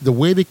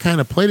way they kind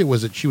of played it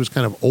was that she was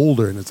kind of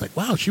older, and it's like,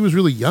 wow, she was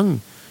really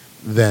young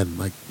then.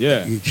 Like,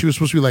 she was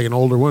supposed to be like an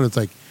older one. It's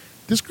like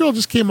this girl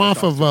just came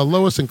off of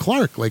Lois and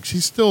Clark. Like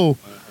she's still,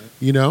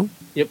 Yep.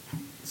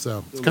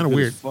 So it's kind of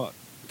weird.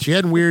 She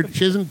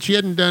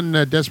hadn't done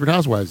Desperate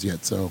Housewives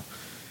yet, so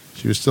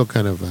she was still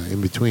kind of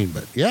in between.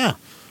 But yeah.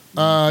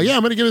 I'm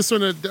gonna give this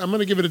one I'm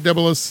gonna give it a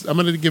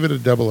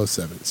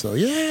 007. So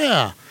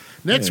yeah.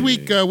 Next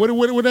week,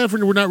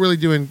 whatever we're not really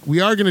doing. We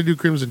are going to do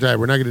Crimson Tide.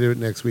 We're not going to do it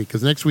next week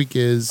because next week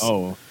is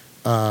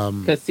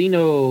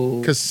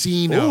Casino.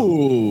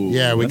 Casino.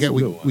 Yeah,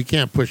 we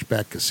can't push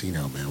back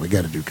Casino, man. We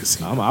got to do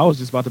Casino. I was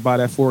just about to buy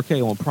that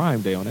 4K on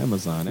Prime Day on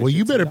Amazon. Well,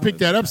 you better pick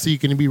that up so you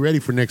can be ready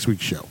for next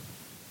week's show.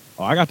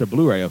 Oh, I got the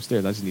Blu-ray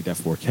upstairs. I just need that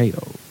 4K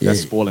though. That's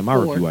spoiling my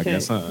review, I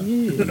guess, huh?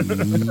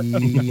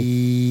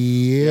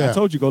 Yeah. I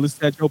told you, go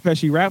listen to that Joe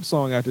Pesci rap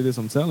song after this.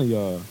 I'm telling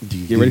y'all.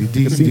 Get ready for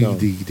Casino.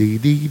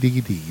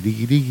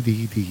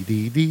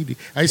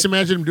 I just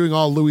imagine him doing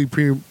all Louis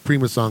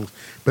Prima songs,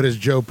 but as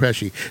Joe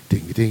Pesci. I'm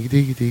going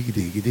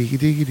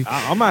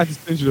to have to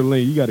send you the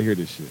link. You got to hear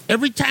this shit.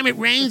 Every time it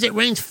rains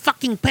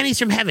fucking pennies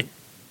from heaven.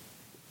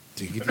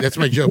 That's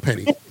my Joe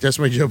Penny. That's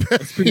my Joe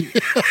Penny.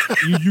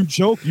 You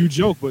joke,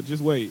 but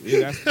just wait.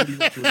 That's pretty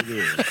much what it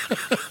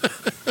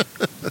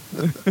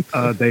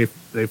is.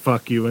 They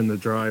fuck you in the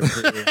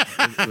drive-thru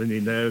when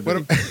you know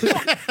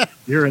that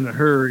you're in a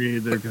hurry.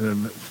 They're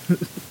gonna.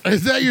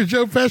 Is that your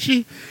Joe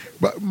Pesci?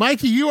 But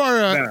Mikey, you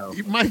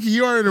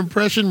are an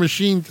impression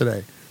machine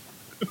today.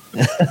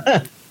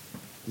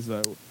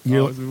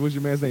 What's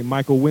your man's name?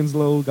 Michael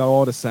Winslow got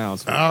all the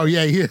sounds. Oh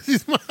yeah, he is.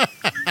 He's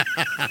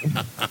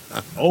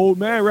old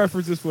man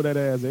references for that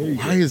ass.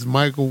 Why is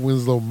Michael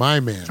Winslow my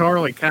man?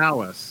 Charlie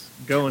Callis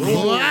going.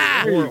 John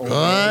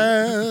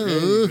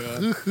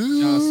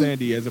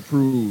Sandy has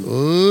approved.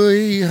 All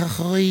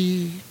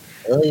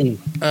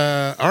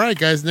right,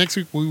 guys. Next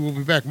week we will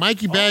be back.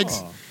 Mikey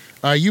Bags,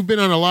 you've been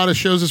on a lot of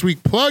shows this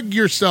week. Plug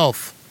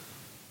yourself.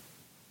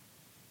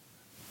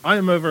 I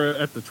am over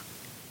at the.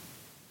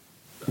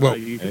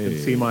 You can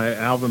see my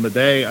album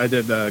today. I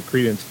did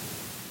Creedence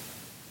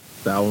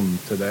album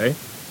today.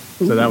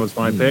 So that was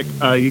my pick.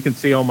 You can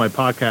see all my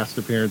podcast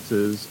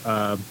appearances,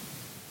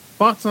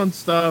 thoughts on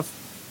stuff.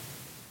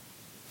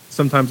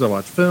 Sometimes I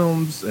watch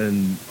films,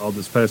 and I'll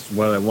just post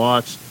what I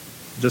watched.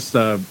 Just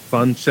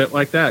fun shit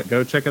like that.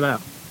 Go check it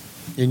out.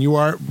 And you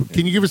are,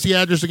 can you give us the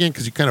address again?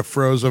 Because you kind of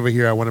froze over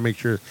here. I want to make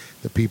sure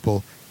that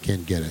people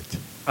can get it.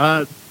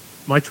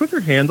 My Twitter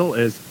handle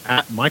is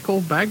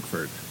 @Michael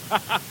Bagford.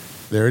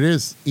 There it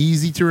is.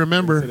 Easy to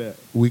remember.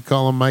 We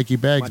call him Mikey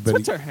Bags. My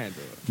Twitter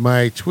handle.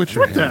 My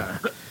Twitter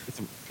handle. It's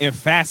some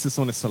emphasis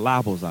on the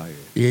syllables out here.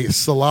 Yeah,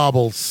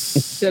 syllables.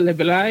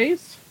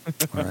 Syllabilize.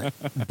 All right.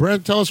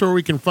 Brent, tell us where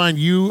we can find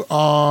you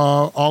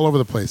all over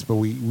the place. But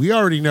we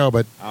already know,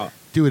 but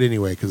do it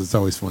anyway because it's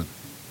always fun.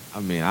 I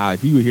mean,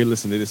 if you were here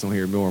listening to this on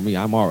here more me,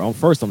 I'm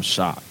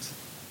shocked.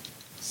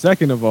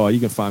 Second of all,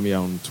 you can find me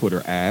on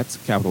Twitter at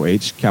capital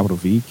H, capital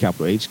V,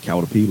 capital H,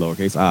 capital P,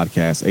 lowercase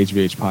Oddcast,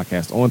 HVH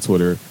Podcast on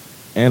Twitter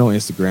and on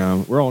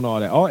Instagram. We're on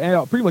all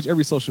that. Pretty much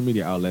every social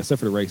media outlet, except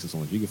for the racist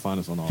ones. You can find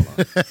us on all of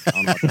them.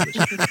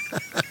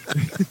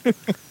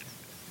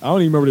 I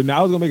don't even remember the name.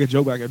 I was going to make a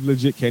joke, but I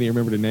legit can't even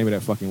remember the name of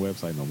that fucking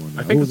website no more. Now.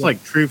 I think it's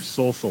like Truth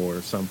Social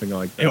or something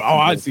like that.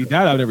 I see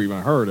that I've never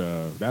even heard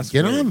of.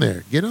 Get on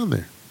there. Get on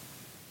there.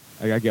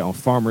 I got to get on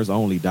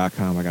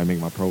farmersonly.com. I got to make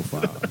my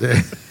profile.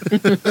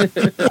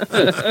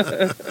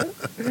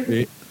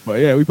 But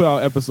yeah, we put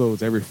out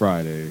episodes every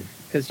Friday.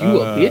 Because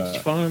you a bitch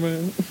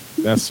farmer.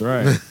 That's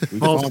right.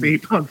 All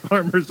Steve on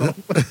Farmers Only.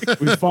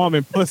 We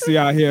farming pussy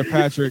out here,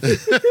 Patrick.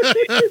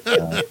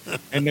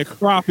 And the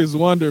crop is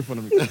wonderful.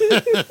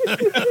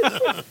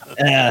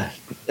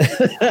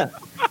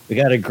 We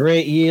got a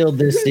great yield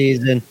this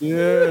season.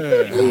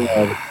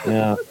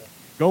 Yeah.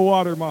 Go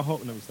water my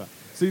hope. Let me stop.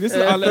 See, this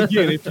is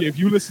again. If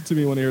you listen to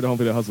me when I hear the Home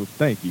Video Hustle,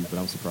 thank you, but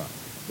I'm surprised.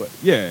 But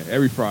yeah,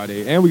 every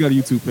Friday, and we got a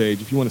YouTube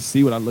page. If you want to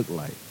see what I look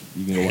like,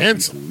 you can go watch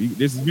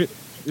YouTube.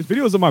 This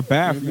video is of my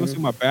bathroom. You want to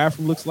see what my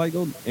bathroom looks like?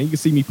 And you can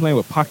see me playing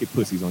with pocket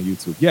pussies on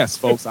YouTube. Yes,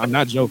 folks, I'm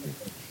not joking.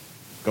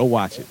 Go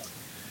watch it.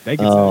 Thank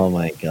you. Oh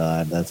my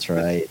God, that's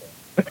right.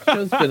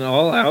 Show's been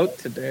all out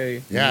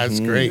today. Yeah,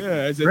 it's great.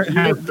 Yeah, Brett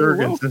had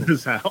Durgans in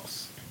his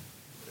house.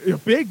 A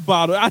big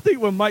bottle. I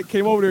think when Mike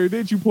came over there,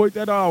 didn't you point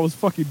that out? I was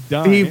fucking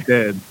dying. Steve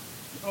did.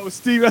 Oh,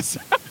 Steve, that's...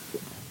 I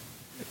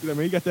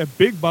mean, you got that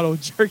big bottle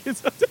of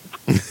Jergens. I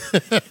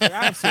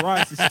have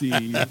psoriasis,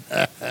 Steve.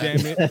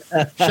 Damn it.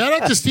 Shout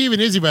out to Steve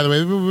and Izzy, by the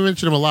way. We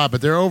mention them a lot,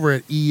 but they're over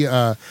at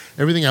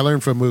Everything I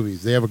Learned from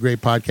Movies. They have a great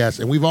podcast,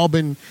 and we've all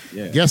been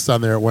guests on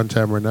there at one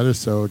time or another,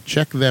 so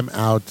check them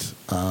out.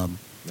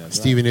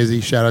 Steve and Izzy.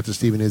 Shout out to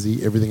Steve and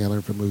Izzy, Everything I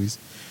Learned from Movies.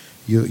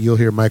 You'll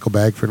hear Michael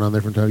Bagford on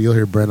there from time. You'll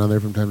hear Brent on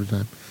there from time to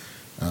time.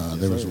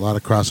 There was a lot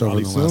of crossover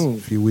in the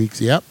last few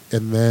weeks. Yep.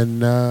 And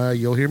then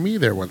you'll hear me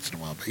there once in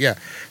a while. But yeah,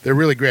 they're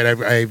really great.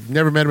 I've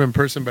never met them in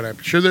person, but I'm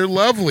sure they're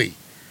lovely,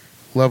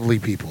 lovely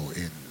people.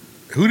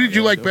 Who did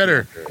you like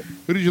better?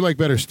 Who did you like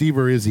better, Steve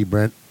or Izzy,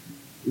 Brent?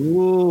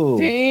 Ooh.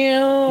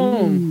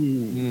 Damn.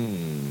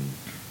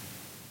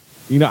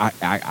 You know,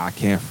 I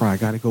can't front. I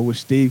got to go with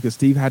Steve because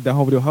Steve had that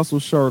Home Video Hustle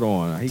shirt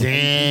on.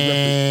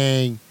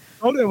 Dang.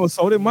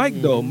 So did Mike,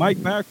 though.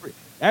 Mike Bagford.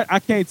 I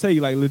can't tell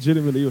you, like,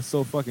 legitimately, it was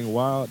so fucking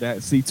wild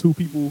that see two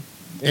people.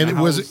 And it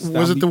was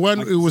it the one?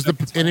 It was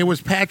and it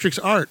was Patrick's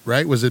art,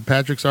 right? Was it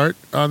Patrick's art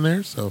on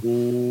there? So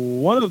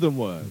one of them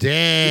was.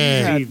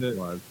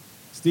 Dang.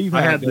 Steve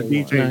I had had the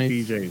DJ Nice.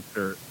 PJ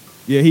shirt.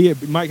 Yeah,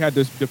 Mike had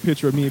the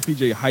picture of me and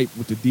PJ hype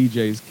with the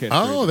DJ's catchphrase.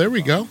 Oh, there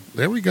we go.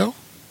 There we go.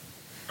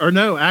 Or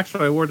no,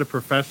 actually, I wore the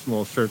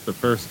professional shirt the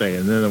first day,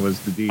 and then it was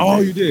the DJ. Oh,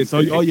 you did. So,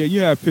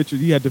 you had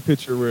pictures. You had the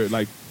picture where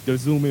like the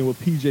zoom in with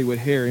PJ with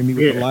hair and me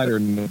with the lighter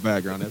in the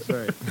background. That's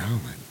right.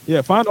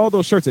 Yeah, find all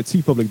those shirts at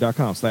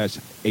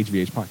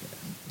tpublic.com/HVH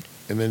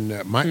podcast. And then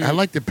I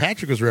like that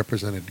Patrick was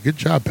represented. Good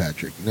job,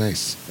 Patrick.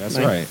 Nice. That's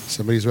right.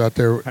 Somebody's out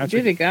there. You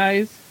did it,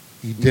 guys.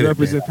 You did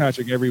represent it,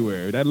 Patrick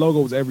everywhere. That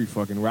logo was every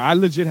fucking where. I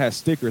legit had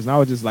stickers, and I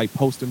was just like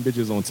posting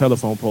bitches on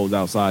telephone poles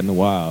outside in the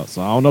wild.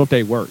 So I don't know if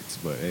they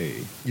worked, but hey,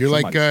 you're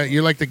like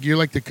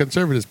the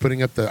conservatives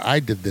putting up the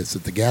 "I did this"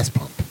 at the gas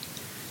pump,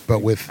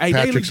 but with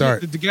Patrick's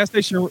art. The gas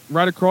station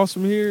right across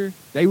from here,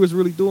 they was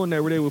really doing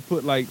that where they would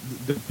put like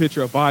the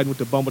picture of Biden with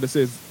the bumper that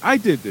says "I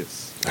did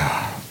this."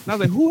 And I was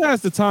like, who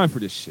has the time for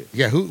this shit?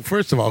 Yeah,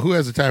 first of all, who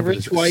has the time for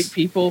this? Rich white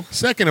people.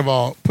 Second of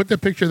all, put the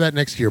picture of that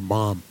next to your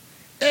mom.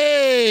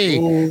 Hey,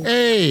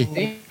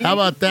 hey, how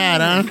about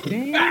that, huh?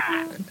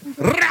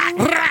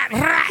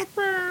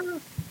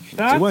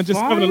 It wasn't just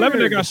 7-Eleven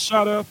that got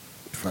shot up.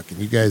 Fucking,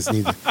 you guys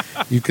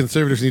you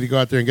conservatives need to go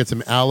out there and get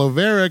some aloe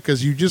vera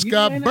because you just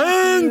got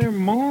burned. Your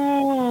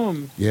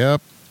mom.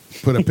 Yep.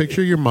 Put a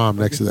picture of your mom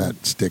next to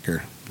that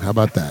sticker. How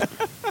about that?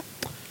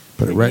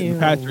 Put it right.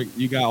 Patrick,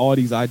 you got all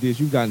these ideas.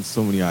 You've gotten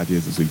so many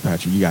ideas this week,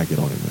 Patrick. You got to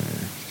get on it, man.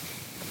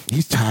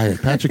 He's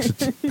tired.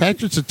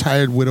 Patrick's a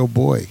tired widow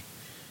boy.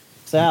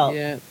 Out.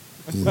 Yeah.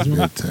 He's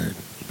very tired.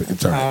 But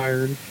it's all right.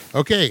 Tired.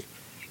 Okay,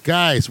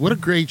 guys, what a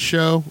great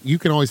show. You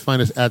can always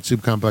find us at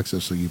Soup Complex, so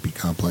UP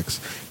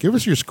Complex. Give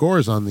us your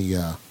scores on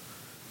the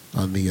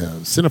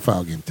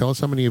Cinephile game. Tell us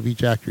how many of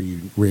each actor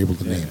you were able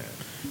to name.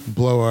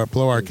 blow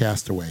our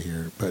cast away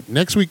here. But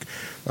next week,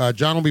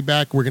 John will be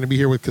back. We're going to be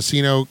here with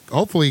Casino.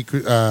 Hopefully,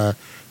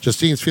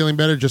 Justine's feeling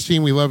better.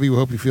 Justine, we love you. We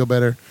hope you feel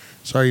better.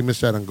 Sorry you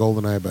missed out on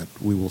Goldeneye, but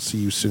we will see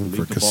you soon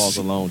Leave for the balls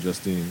alone,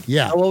 Justine.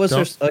 Yeah. What was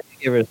her? Oh,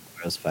 you gave her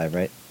a 5,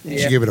 right?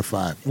 She gave it a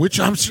 5, which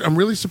I'm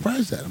really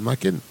surprised at. I'm not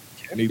kidding.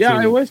 Me Yeah, too.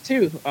 I was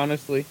too,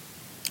 honestly.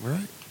 All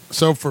right.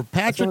 So for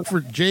Patrick,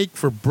 for Jake,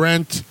 for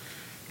Brent,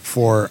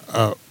 for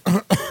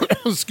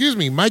excuse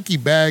me, Mikey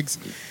Bags,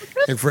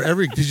 and for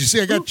every. Did you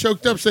see? I got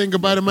choked up saying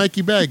goodbye to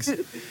Mikey Bags.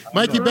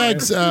 Mikey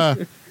Bags.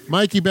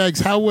 Mikey Bags.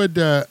 How would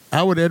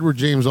Edward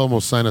James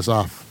almost sign us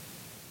off?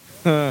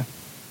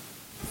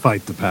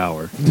 Fight the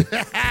power.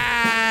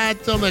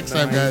 Until next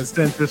time, guys.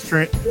 Wait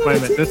a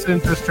minute. This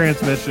ends this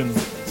transmission.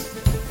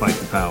 Fight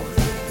the power.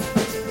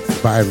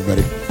 Bye,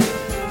 everybody.